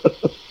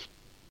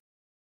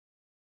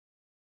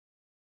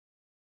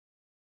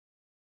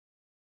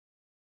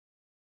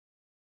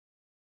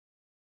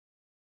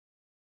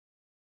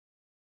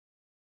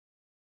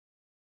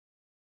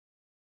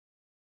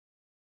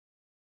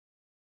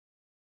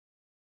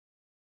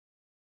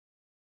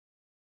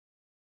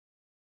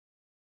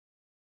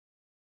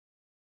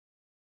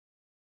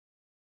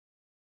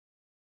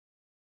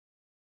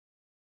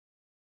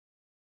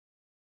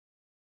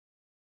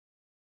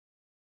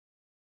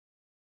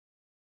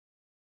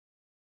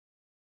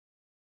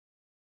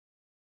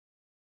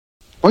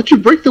 Why'd you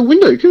break the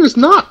window? You could have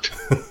knocked.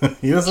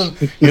 He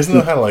doesn't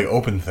know how to, like,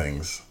 open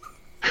things.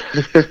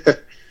 It's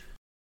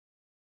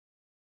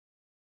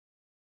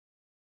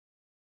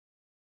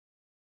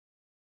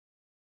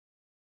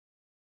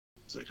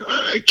like,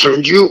 I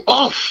turned you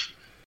off.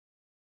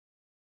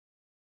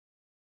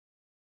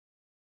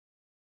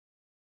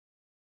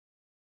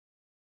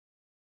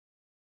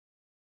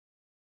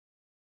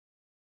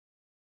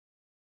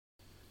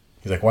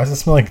 He's like, why does it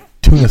smell like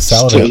tuna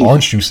salad and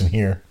orange juice in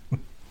here?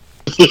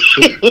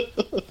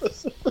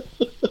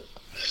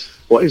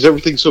 Why is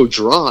everything so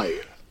dry?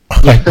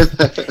 I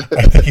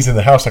think he's in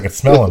the house. I could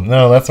smell him.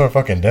 No, that's our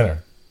fucking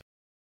dinner.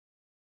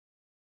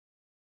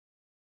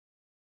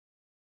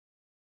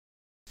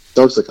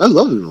 Dog's like, I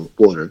love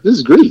water. This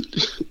is great.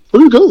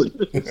 Where are we going?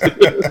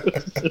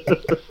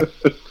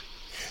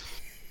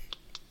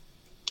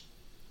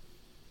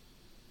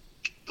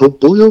 Oh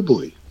boy, oh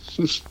boy.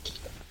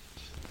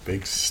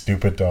 Big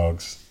stupid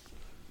dogs.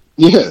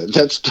 Yeah,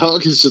 that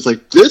dog is just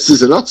like, this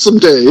is an awesome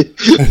day.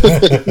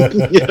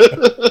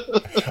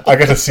 I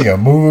got to see a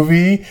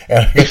movie,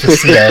 and I got to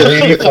see a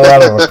lady fall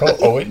out of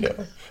a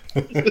window.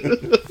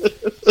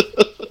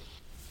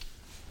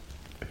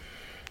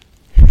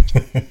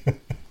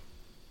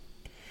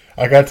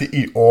 I got to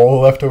eat all the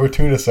leftover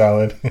tuna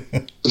salad.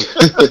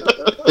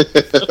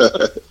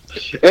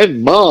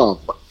 And Mom.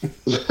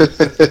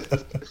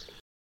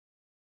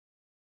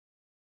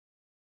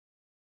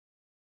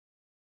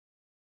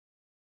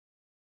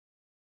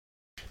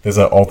 There's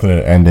an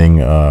alternate ending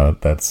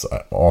that's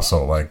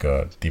also like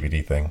a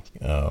DVD thing,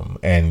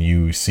 and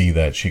you see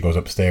that she goes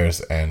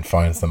upstairs and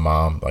finds the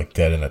mom like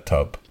dead in a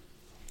tub.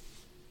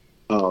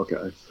 Oh,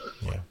 okay.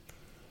 Yeah,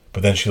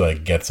 but then she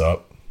like gets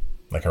up,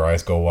 like her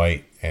eyes go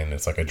white, and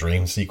it's like a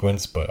dream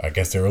sequence. But I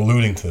guess they're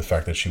alluding to the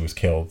fact that she was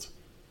killed.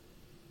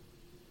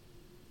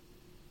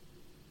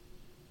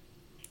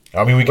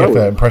 I mean, we get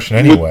that impression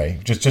anyway,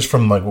 just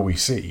from like what we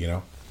see, you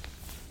know.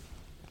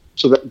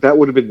 So that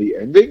would have been the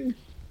ending.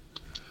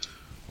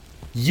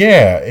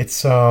 Yeah,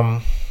 it's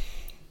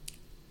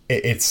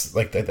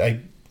like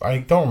I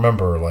don't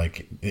remember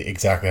like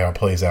exactly how it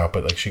plays out,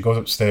 but like she goes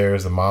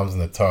upstairs, the mom's in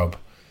the tub,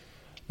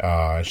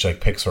 and she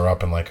like picks her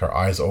up, and like her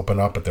eyes open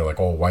up, but they're like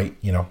all white,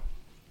 you know.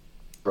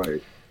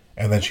 Right.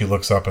 And then she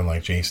looks up, and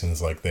like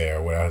Jason's like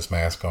there without his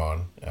mask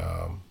on.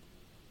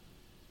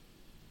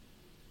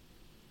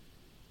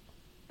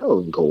 That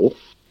was cool.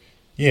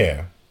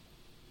 Yeah.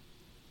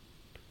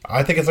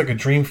 I think it's like a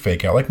dream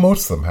fake out, like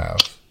most of them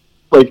have.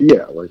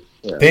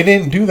 Yeah. They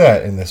didn't do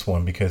that in this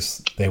one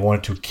because they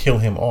wanted to kill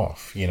him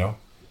off, you know?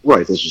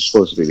 Right, this is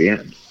supposed to be the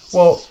end.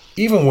 Well,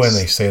 even when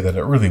they say that,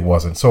 it really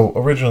wasn't. So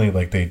originally,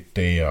 like they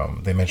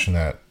mentioned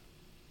that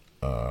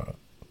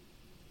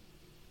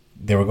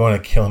they were going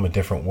to kill him a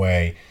different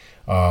way.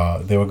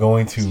 They were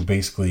going to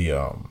basically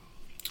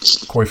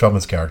Corey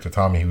Feldman's character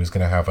Tommy, he was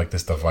going to have like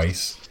this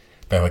device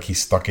that like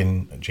he's stuck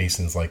in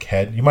Jason's like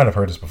head. You might have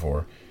heard this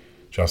before,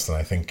 Justin.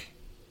 I think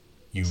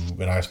you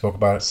and I spoke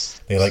about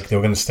it. They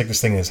were going to stick this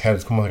thing in his head.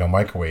 It's almost like a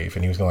microwave,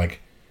 and he was going to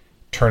like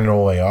turn it all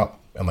the way up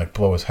and like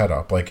blow his head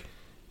up. Like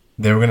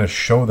they were going to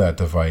show that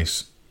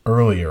device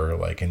earlier,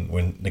 like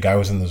when the guy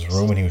was in this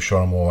room and he was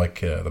showing them all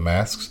like the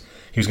masks.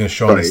 He was going to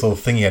show him this little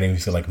thing he had, and he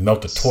was going to like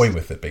melt a toy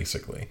with it,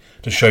 basically,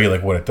 to show you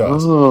like what it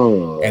does.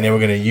 Oh. And they were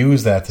going to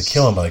use that to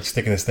kill him by like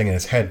sticking this thing in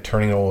his head,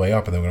 turning it all the way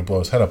up, and they were going to blow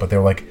his head up. But they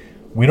were like,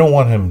 we don't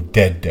want him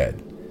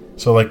dead.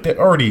 So like they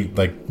already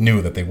like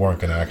knew that they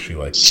weren't going to actually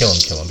like kill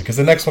him because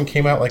the next one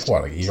came out like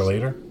what, like a year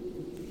later?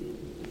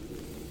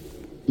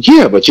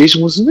 Yeah, but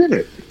Jason wasn't in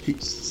it.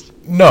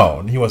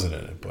 No, he wasn't in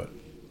it, but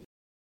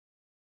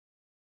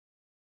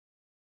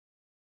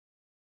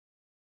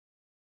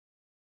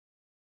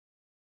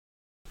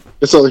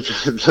It's only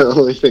the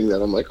only thing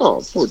that I'm like,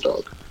 oh, poor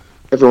dog.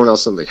 Everyone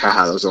else, I'm like,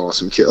 haha, that was an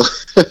awesome kill.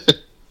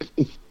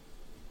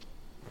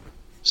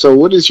 So,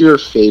 what is your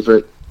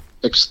favorite,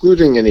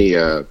 excluding any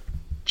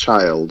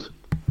child,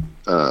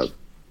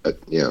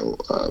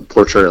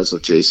 portrayals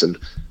of Jason?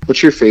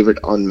 What's your favorite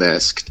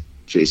unmasked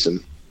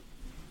Jason?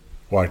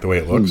 like the way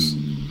it looks.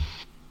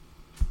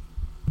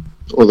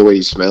 Or the way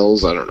he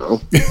smells, I don't know.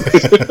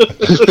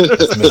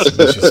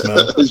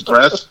 His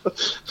breath.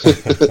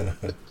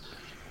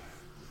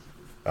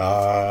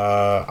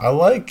 I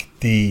like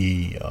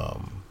the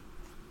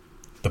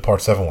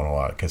Part 7 one a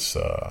lot because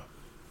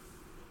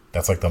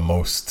that's like the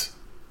most,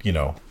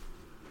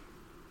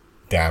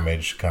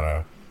 damaged kind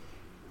of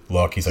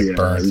look. He's like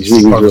burned. You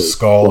see part of his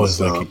skull is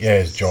like,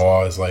 his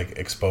jaw is like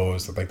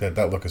exposed. Like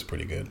that look is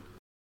pretty good.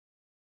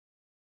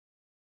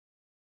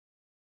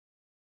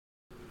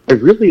 I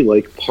really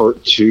like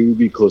Part 2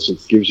 because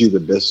it gives you the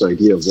best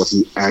idea of what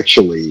he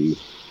actually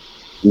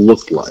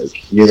looked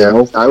like. You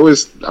know, I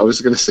was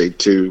gonna say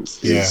 2.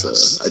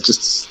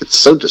 It's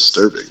so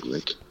disturbing.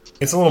 Like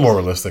it's a little more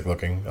realistic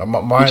looking.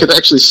 You could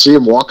actually see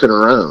him walking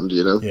around.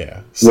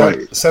 Yeah,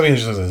 7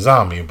 is just a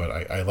zombie, but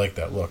I like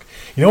that look.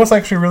 You know what's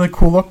actually a really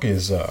cool look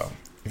is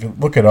if you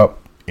look it up,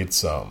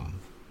 it's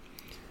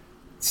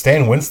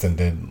Stan Winston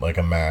did like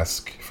a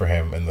mask for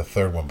him in the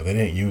third one, but they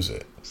didn't use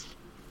it.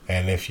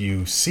 And if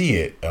you see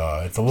it,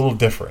 it's a little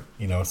different.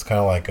 It's kind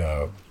of like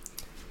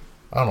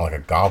like a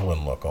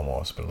goblin look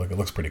almost, but it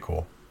looks pretty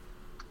cool.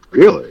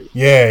 Really?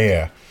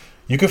 Yeah.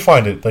 You can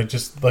find it,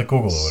 just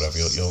Google it or whatever.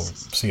 You'll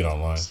see it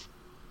online.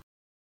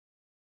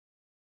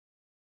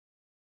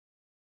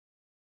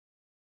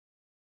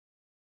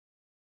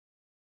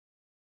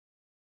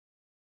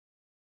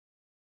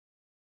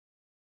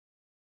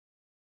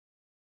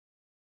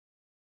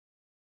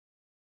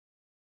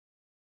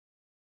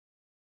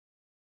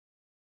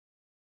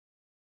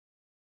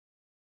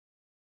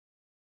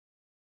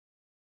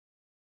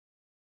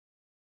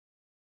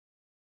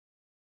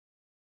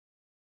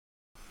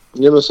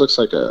 He almost looks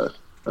like a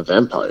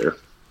vampire.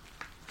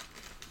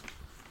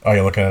 Oh,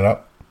 you're looking it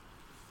up?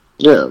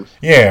 Yeah.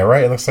 Yeah,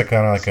 right? It looks like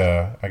kind of like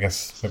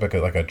maybe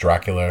like a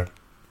Dracula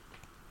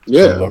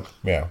look.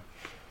 Yeah.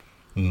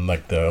 And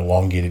like the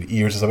elongated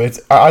ears and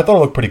stuff. I thought it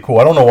looked pretty cool.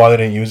 I don't know why they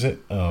didn't use it.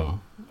 I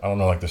don't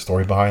know like the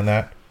story behind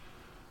that.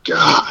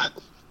 God.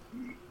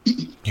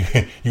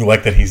 You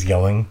like that he's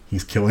yelling,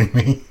 he's killing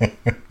me?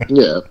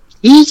 Yeah.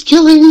 He's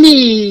killing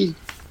me!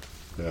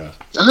 Yeah.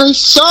 I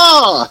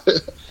saw!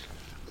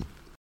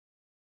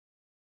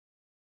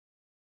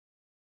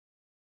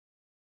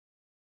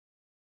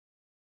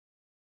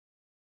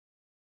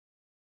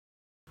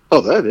 Oh,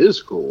 that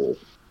is cool.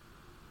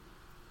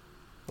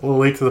 A little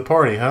late to the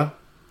party, huh?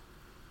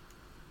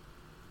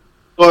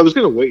 Well, I was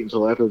going to wait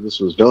until after this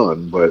was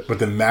done, but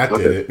then Matt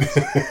did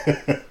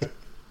it.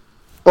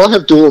 Well, I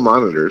have dual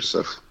monitors,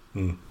 so.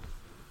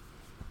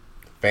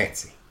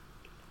 Fancy.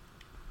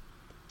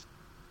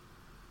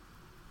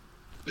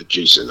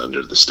 Jason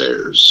under the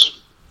stairs.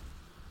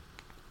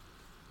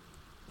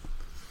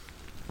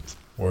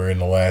 We're in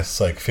the last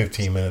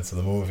 15 minutes of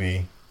the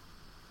movie,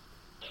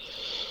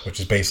 which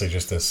is basically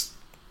just this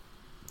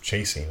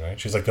chase scene, right?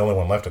 She's the only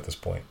one left at this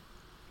point.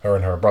 Her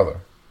and her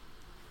brother.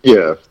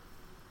 Yeah.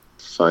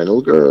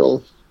 Final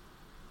girl.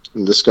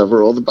 And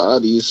discover all the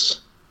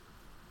bodies.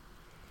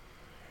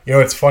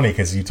 It's funny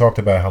because you talked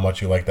about how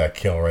much you like that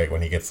kill, right?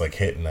 When he gets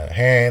hit in the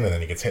hand and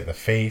then he gets hit in the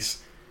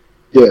face.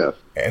 Yeah.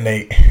 And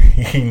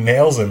he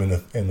nails him in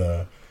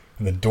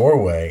the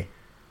doorway.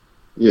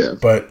 Yeah.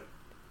 But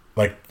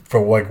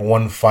for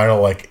one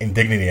final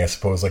indignity, I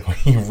suppose, when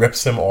he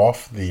rips him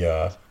off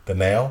the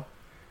nail,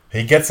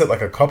 he gets it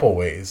a couple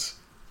ways.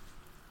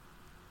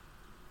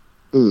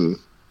 You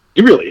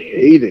really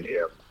hated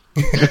him.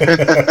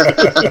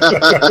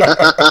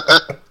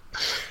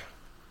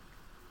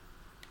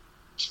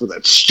 For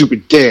that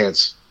stupid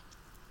dance.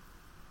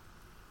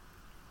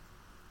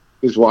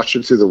 He's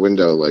watching through the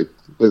window,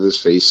 with his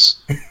face.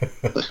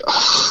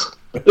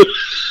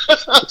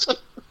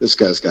 This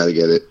guy's got to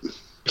get it.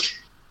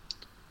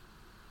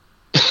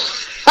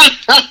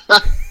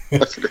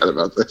 I forgot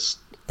about this.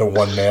 The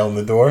one nail in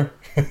the door?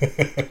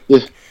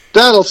 Yeah.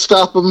 That'll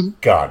stop him.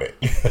 Got it.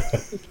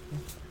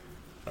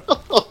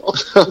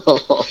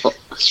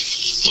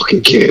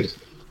 Fucking kid.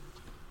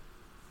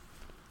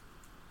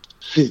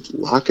 He's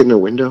locking the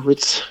window.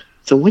 It's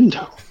a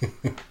window.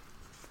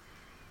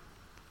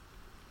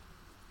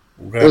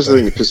 That was the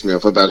thing that pissed me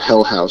off about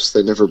Hell House.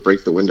 They never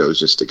break the windows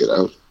just to get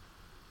out.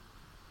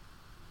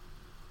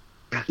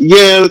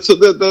 Yeah, that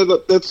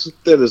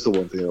is the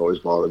one thing that always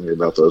bothered me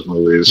about those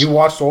movies. You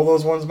watched all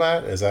those ones,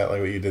 Matt? Is that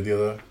what you did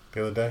the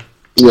other day?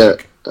 Yeah,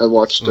 I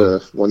watched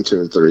 1,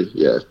 2, and 3.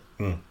 Yeah.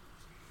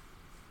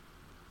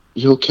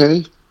 You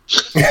okay?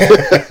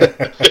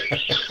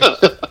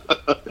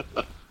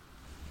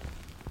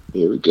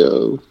 Here we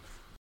go.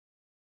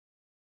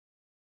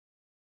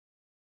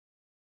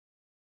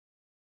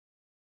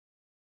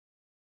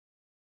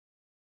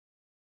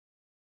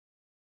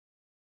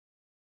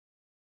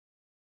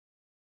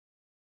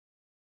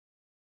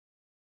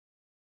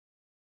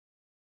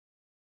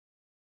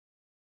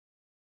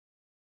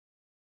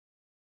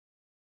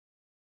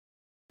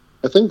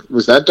 I think,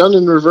 was that done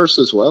in reverse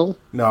as well?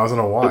 No, it was on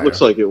a wire. It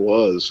looks like it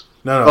was.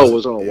 No, it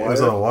was on a wire? It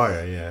was on a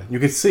wire, yeah. You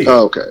could see it.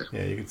 Oh, okay.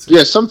 Yeah, you could see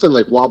Yeah, something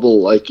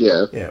wobble,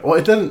 yeah. Yeah, well,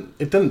 it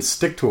didn't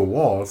stick to a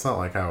wall. It's not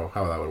like how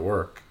that would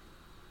work.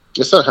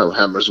 That's not how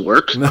hammers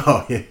work.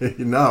 No,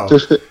 no.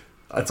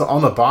 It's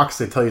on the box.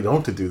 They tell you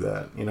don't to do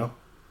that,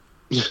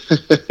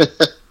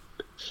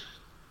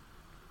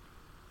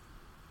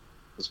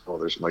 This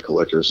bothers my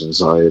collector's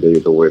anxiety,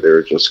 the way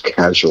they're just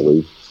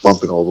casually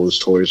bumping all those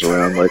toys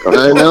around.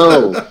 I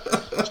know.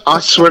 I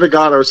swear to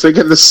God, I was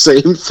thinking the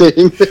same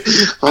thing.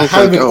 I was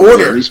like,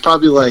 order. Man, he's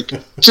probably like,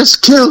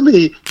 just kill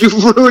me.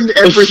 You've ruined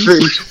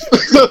everything.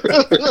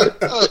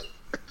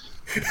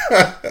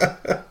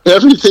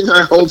 Everything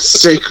I hold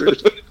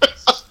sacred.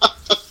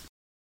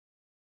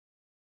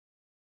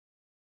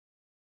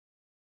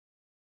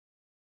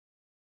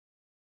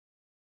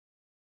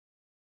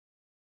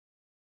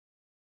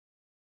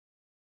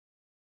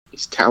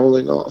 He's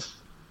toweling off.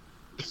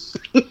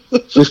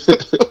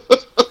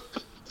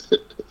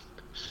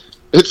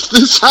 It's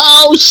this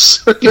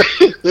house!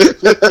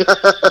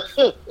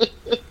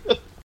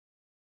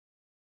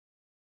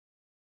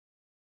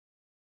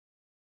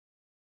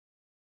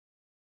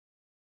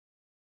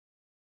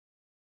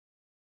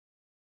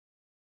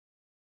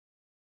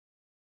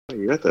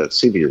 You got that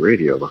CB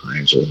radio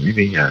behind you.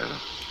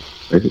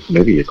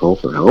 Maybe you call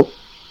for help.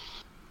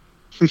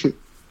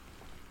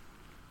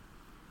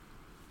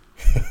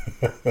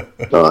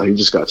 He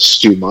just got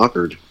Stu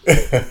Mockered.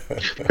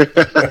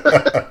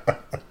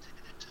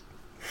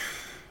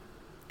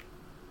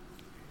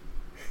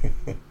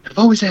 I've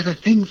always had a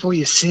thing for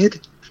you,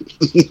 Sid.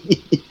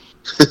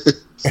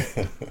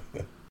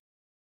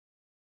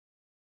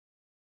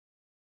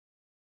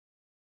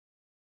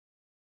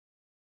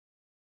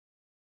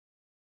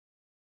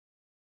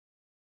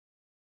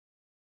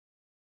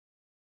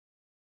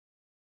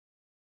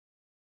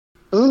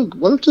 Oh,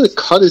 what if they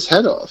cut his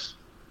head off?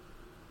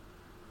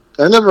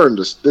 I never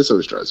understood. This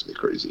always drives me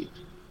crazy.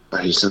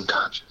 He's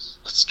unconscious.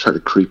 Let's try to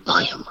creep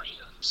by him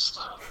real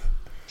slow.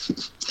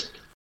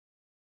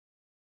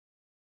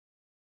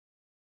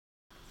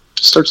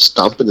 Start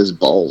stomping his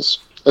balls.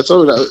 That's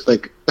all I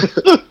like.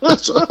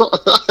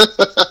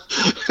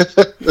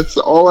 That's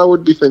all I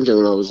would be thinking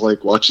when I was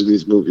watching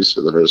these movies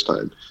for the first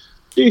time.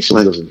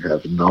 Jason doesn't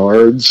have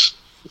nards.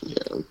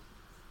 Yeah.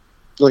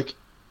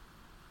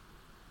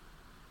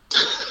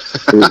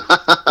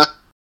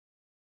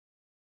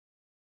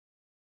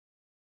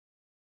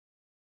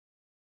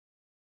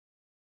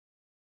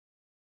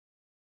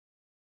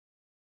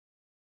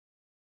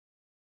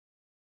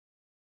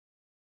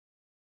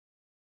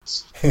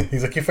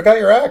 He's like, you forgot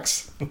your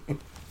axe.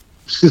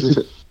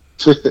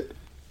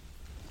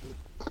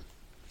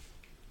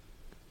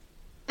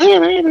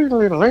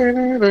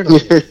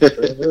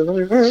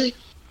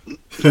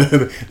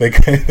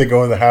 they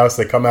go in the house.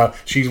 They come out.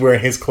 She's wearing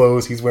his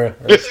clothes. He's wearing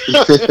hers.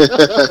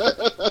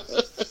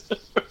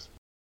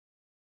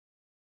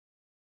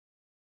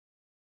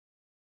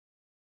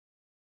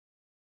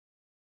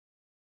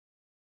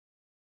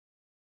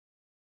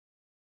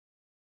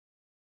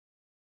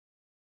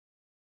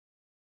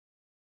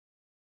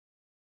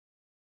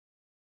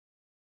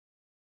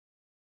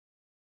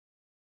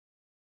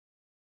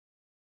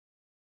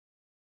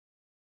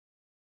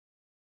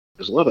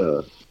 There's a lot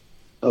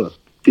of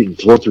being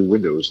thrown through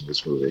windows in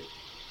this movie.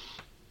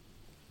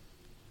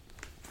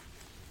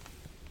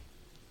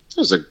 It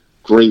was a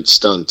great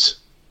stunt.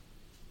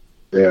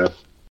 Yeah.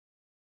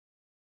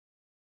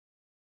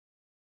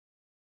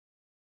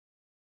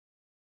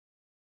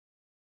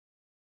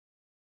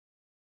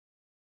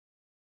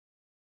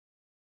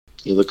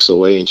 He looks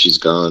away and she's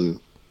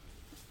gone.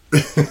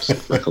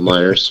 Michael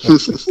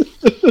Myers.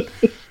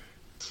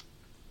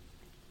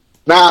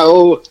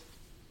 No!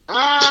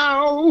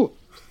 Ow!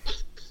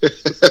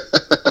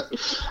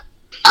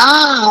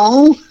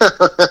 Ow!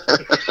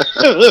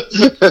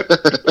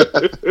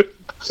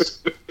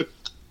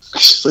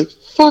 She's like,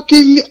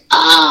 fucking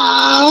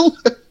ow!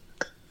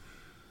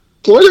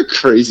 What a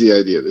crazy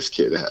idea this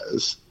kid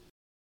has.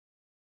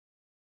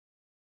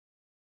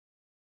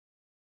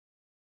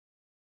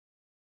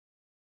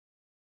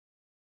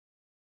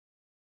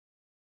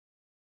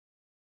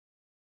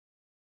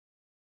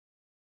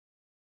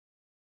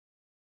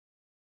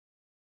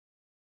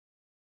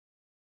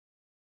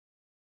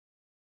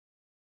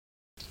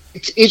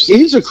 It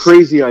is a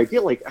crazy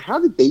idea. Like, how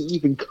did they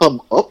even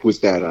come up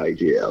with that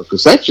idea?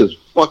 Because that's just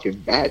fucking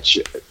bad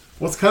shit.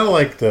 Well, it's kind of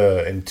like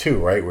in 2,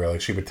 right? Where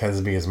like she pretends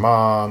to be his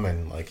mom,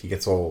 and like he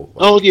gets all.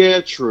 Like, oh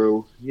yeah,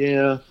 true.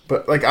 Yeah,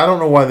 but like I don't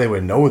know why they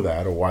would know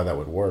that or why that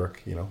would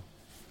work.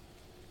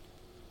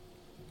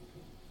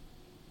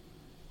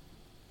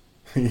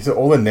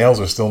 All the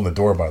nails are still in the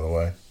door, by the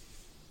way.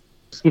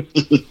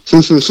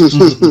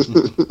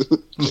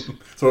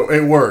 So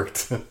it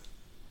worked.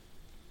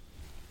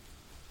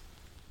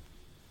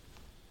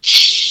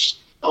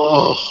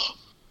 Oh,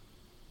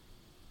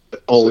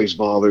 it always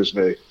bothers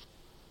me.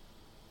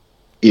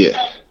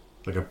 Yeah.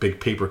 Like a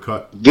big paper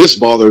cut. This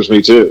bothers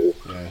me too.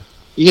 Yeah.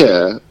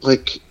 Yeah,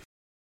 like...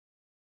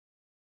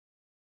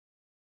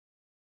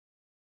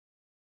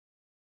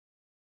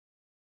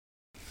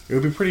 It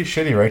would be pretty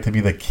shitty, right? To be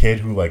the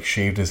kid who like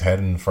shaved his head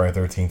in Friday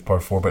the 13th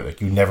Part 4, but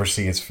like you never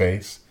see his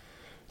face.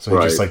 So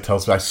he just like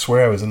tells me, I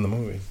swear I was in the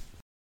movie.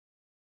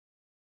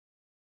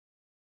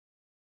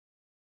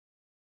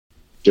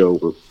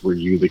 Joe, were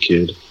you the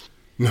kid?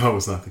 No, I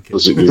was not the kid.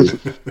 Was it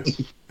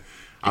you?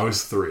 I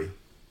was 3.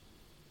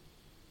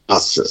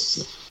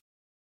 Awesome.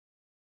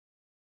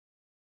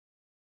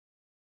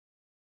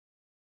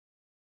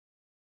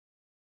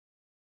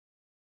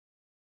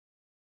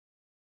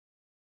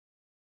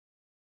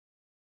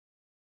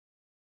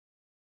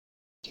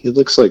 He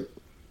looks like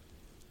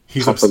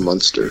he's Papa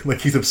Munster.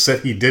 Like he's upset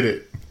he did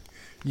it.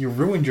 You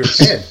ruined your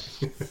head.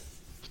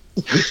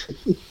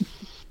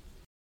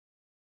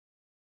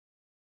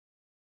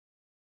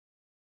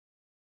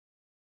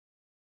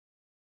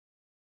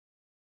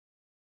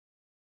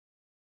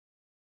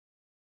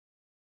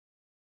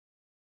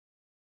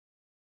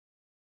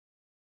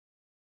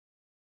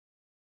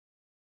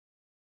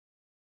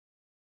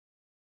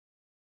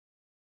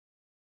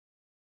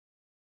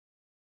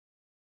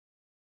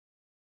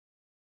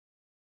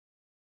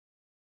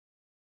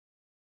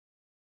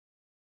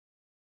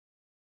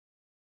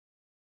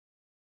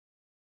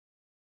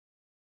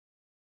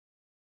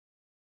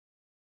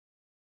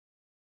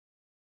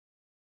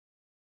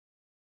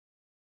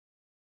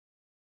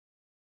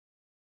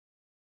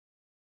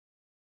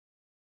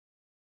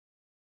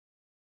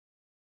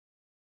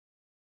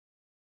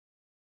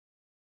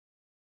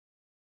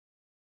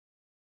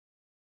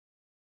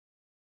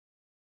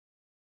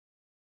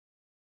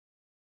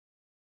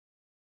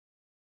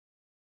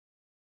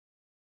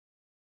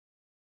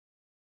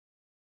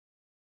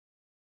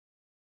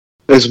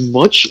 As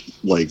much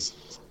like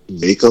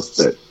makeup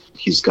that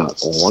he's got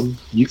on,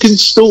 you can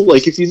still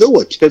like if you know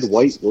what Ted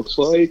White looks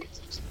like,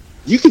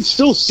 you can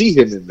still see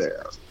him in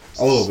there.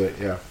 A little bit,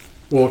 yeah.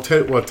 Well,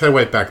 Ted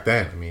White back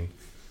then. I mean,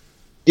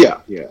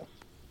 yeah.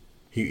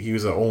 He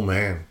was an old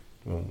man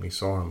when we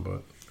saw him,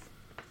 but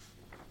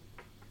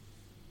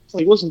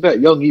he wasn't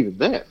that young even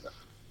then.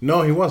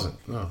 No, he wasn't.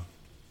 No.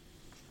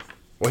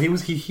 Well, he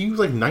was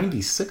like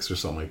 96 or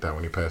something like that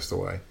when he passed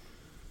away.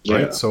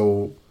 Right? Yeah.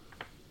 So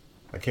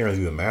I can't really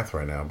do the math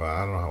right now, but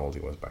I don't know how old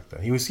he was back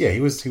then. He was a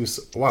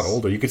lot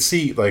older. You could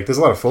see like there's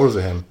a lot of photos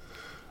of him,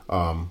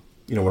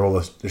 with all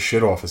the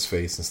shit off his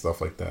face and stuff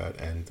like that.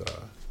 And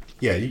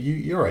yeah,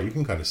 you're right. You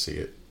can kind of see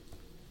it.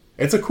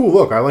 It's a cool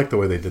look. I like the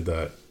way they did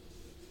that.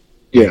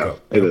 Yeah,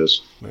 it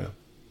is. Yeah.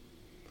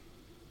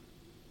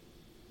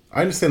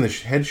 I understand the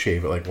head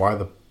shave, but like, why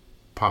the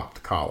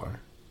popped collar?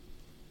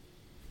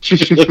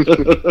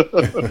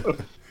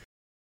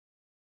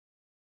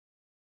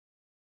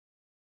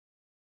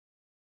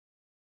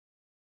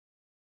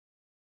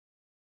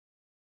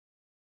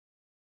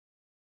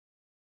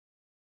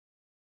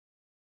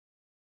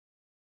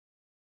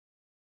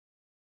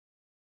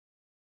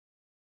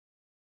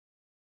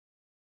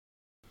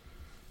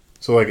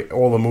 So, like,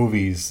 all the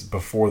movies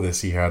before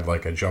this, he had,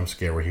 like, a jump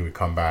scare where he would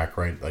come back,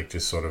 right? Like,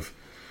 just sort of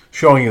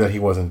showing you that he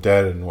wasn't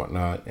dead and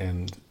whatnot.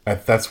 And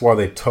that's why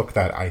they took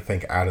that, I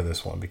think, out of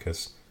this one,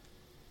 because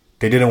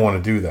they didn't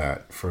want to do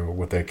that for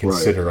what they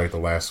consider, like, the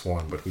last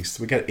one. But we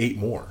got 8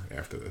 more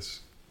after this.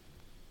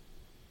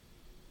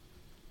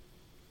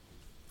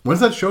 When's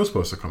that show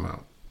supposed to come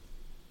out?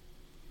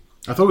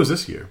 I thought it was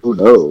this year. Who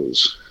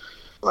knows?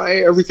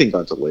 Everything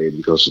got delayed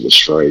because of the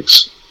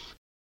strikes.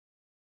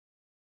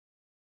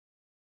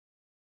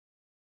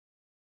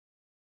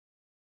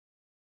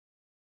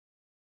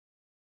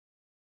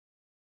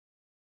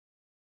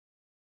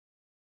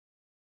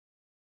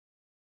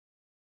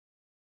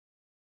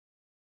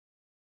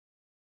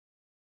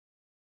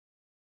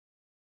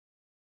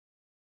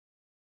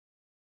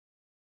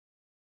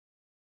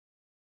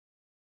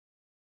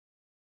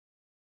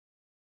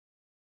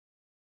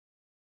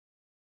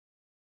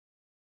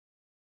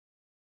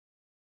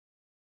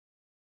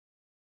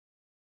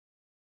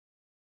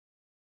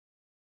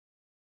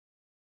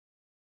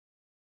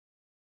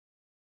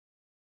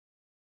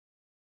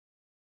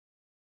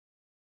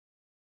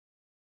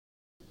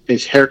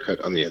 His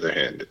haircut, on the other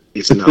hand,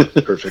 is not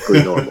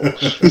perfectly normal.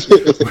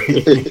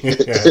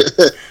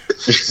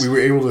 We were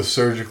able to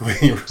surgically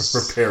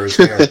repair his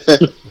hair.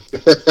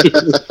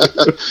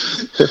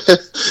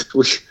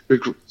 We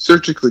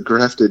surgically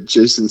grafted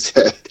Jason's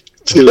head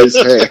to his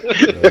hair.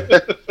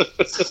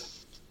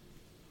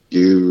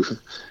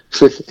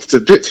 It's a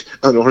bit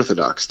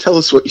unorthodox. Tell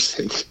us what you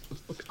think.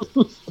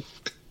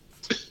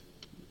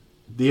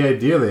 The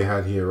idea they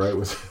had here, right,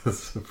 was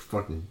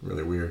fucking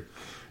really weird.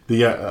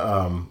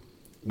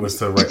 Was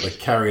to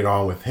carry it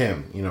on with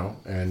him, you know,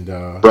 and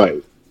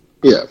right,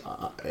 yeah.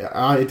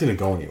 It didn't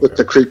go anywhere. With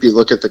the creepy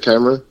look at the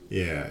camera.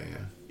 Yeah.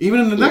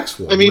 Even in the next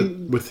one, I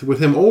mean, with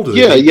him older.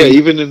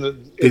 Even in the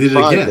they did it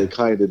again. They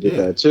kind of did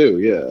that too.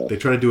 Yeah, they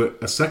tried to do it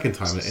a second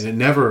time, and it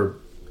never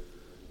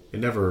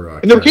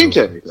came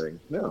to anything.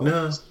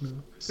 No.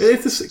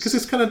 It's because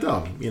it's kind of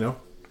dumb, you know.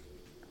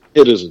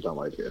 It is a dumb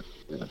idea.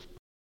 Yeah.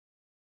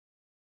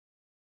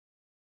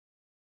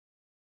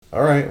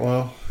 All right,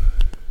 well.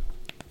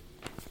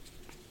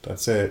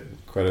 That's it.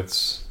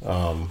 Credits.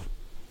 While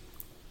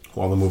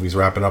the movie's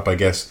wrapping up, I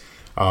guess.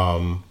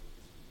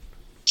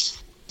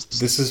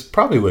 This is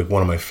probably like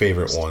one of my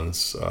favorite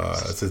ones.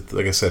 It's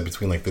like I said,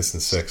 between like this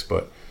and 6.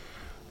 But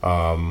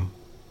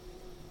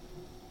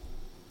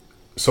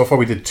so far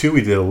we did 2.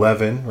 We did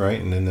 11,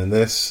 right? And then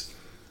this.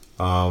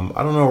 I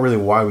don't know really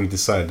why we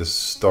decided to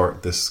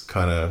start this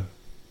kind of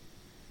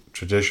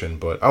tradition,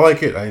 but I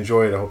like it. I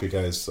enjoy it. I hope you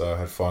guys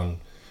had fun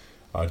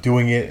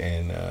doing it,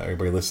 and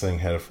everybody listening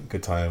had a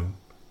good time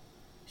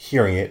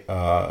hearing it.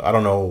 I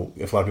don't know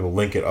if a lot of people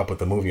link it up with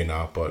the movie or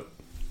not, but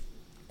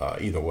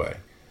either way,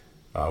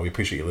 we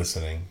appreciate you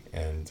listening,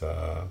 and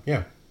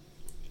yeah.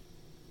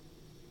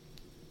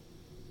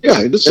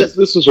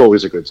 This is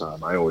always a good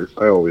time. I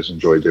always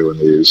enjoy doing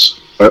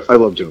these. I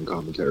love doing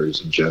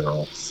commentaries in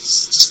general,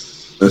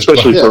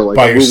 especially for like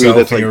a movie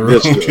that's like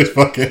this good. Just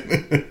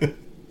fucking.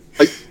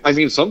 I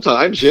mean,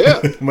 sometimes,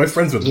 yeah. My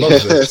friends would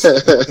love this.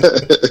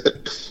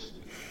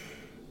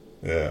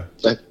 Yeah.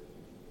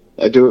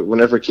 I do it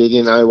whenever Katie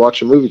and I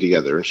watch a movie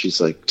together, and she's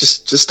like,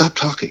 just stop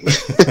talking.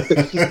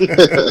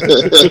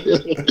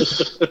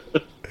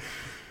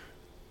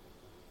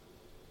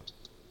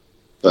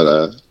 But,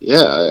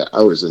 I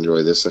always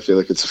enjoy this. I feel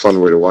like it's a fun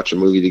way to watch a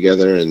movie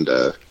together, and,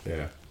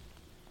 yeah.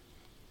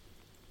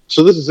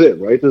 So this is it,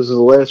 right? This is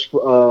the last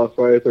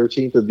Friday the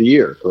 13th of the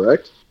year,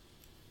 correct?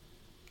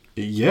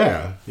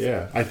 Yeah.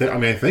 I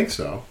think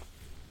so.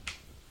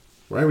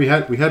 Right? We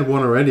had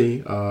one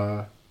already,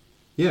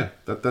 yeah,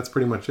 that's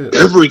pretty much it.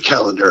 Every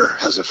calendar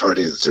has a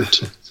Friday the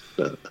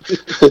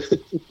 13th.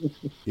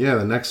 Yeah,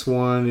 the next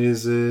one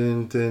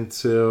isn't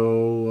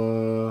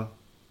until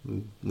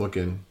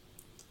looking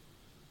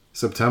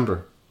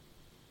September.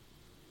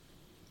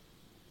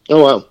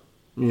 Oh wow.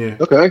 Yeah.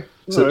 Okay.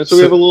 All right, so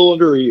we have a little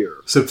under a year.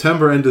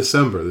 September and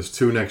December. There's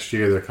 2 next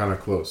year. They're kind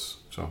of close.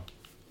 So.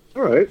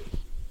 All right.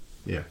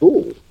 Yeah.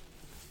 Cool.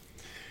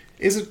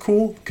 Is it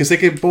cool? Because they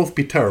could both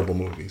be terrible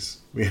movies.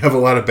 We have a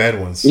lot of bad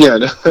ones. Yeah,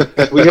 no.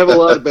 We have a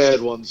lot of bad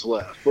ones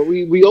left, but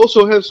we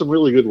also have some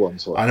really good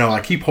ones left. I know.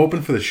 I keep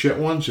hoping for the shit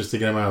ones just to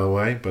get them out of the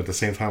way, but at the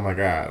same time, like,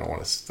 I don't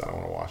want to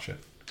watch it.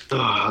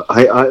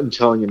 I'm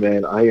telling you,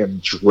 man, I am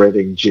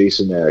dreading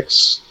Jason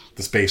X.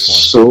 The space one.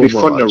 So it'd be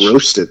fun to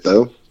roast it,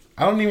 though.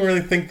 I don't even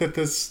really think that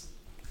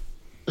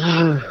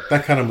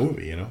that kind of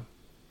movie, you know,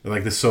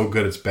 like this so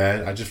good it's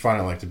bad. I just find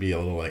it like to be a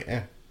little like,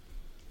 eh.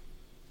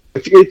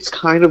 It's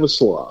kind of a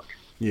slog.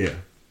 Yeah.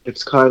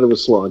 It's kind of a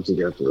slog to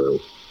get through.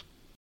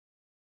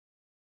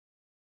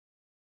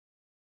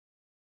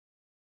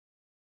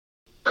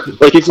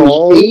 Like if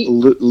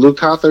Luke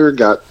Hathor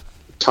got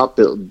top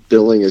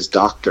billing as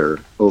Doctor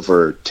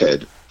over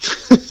Ted.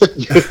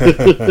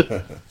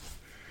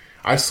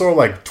 I saw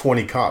like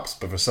 20 Cops,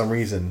 but for some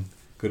reason,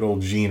 good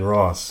old Gene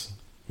Ross,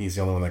 he's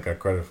the only one that got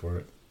credit for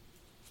it.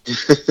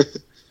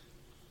 It's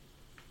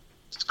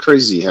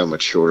crazy how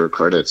much shorter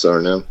credits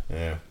are now.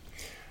 Yeah.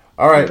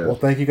 All right. Well,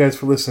 thank you guys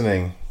for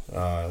listening.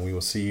 We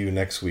will see you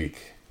next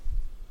week.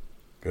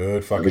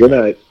 Good fucking Good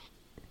night.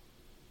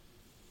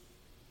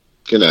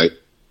 Good night.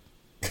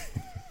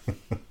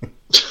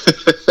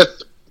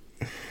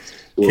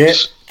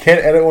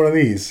 Can't edit one of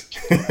these.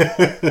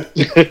 I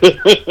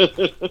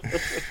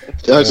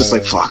was just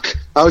like, fuck.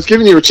 I was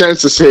giving you a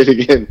chance to say it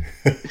again.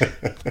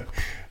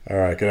 All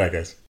right, good night,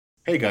 guys.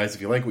 Hey, guys,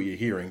 if you like what you're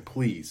hearing,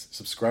 please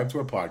subscribe to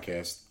our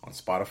podcast on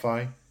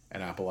Spotify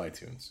and Apple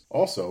iTunes.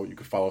 Also, you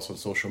can follow us on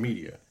social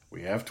media.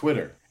 We have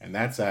Twitter, and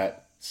that's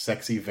at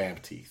Sexy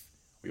Vamp Teeth.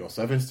 We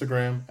also have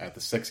Instagram at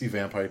the Sexy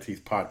Vampire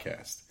Teeth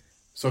Podcast.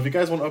 So if you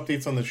guys want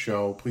updates on the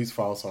show, please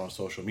follow us on our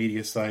social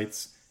media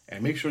sites,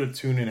 and make sure to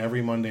tune in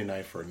every Monday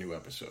night for a new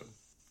episode.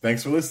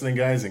 Thanks for listening,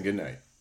 guys, and good night.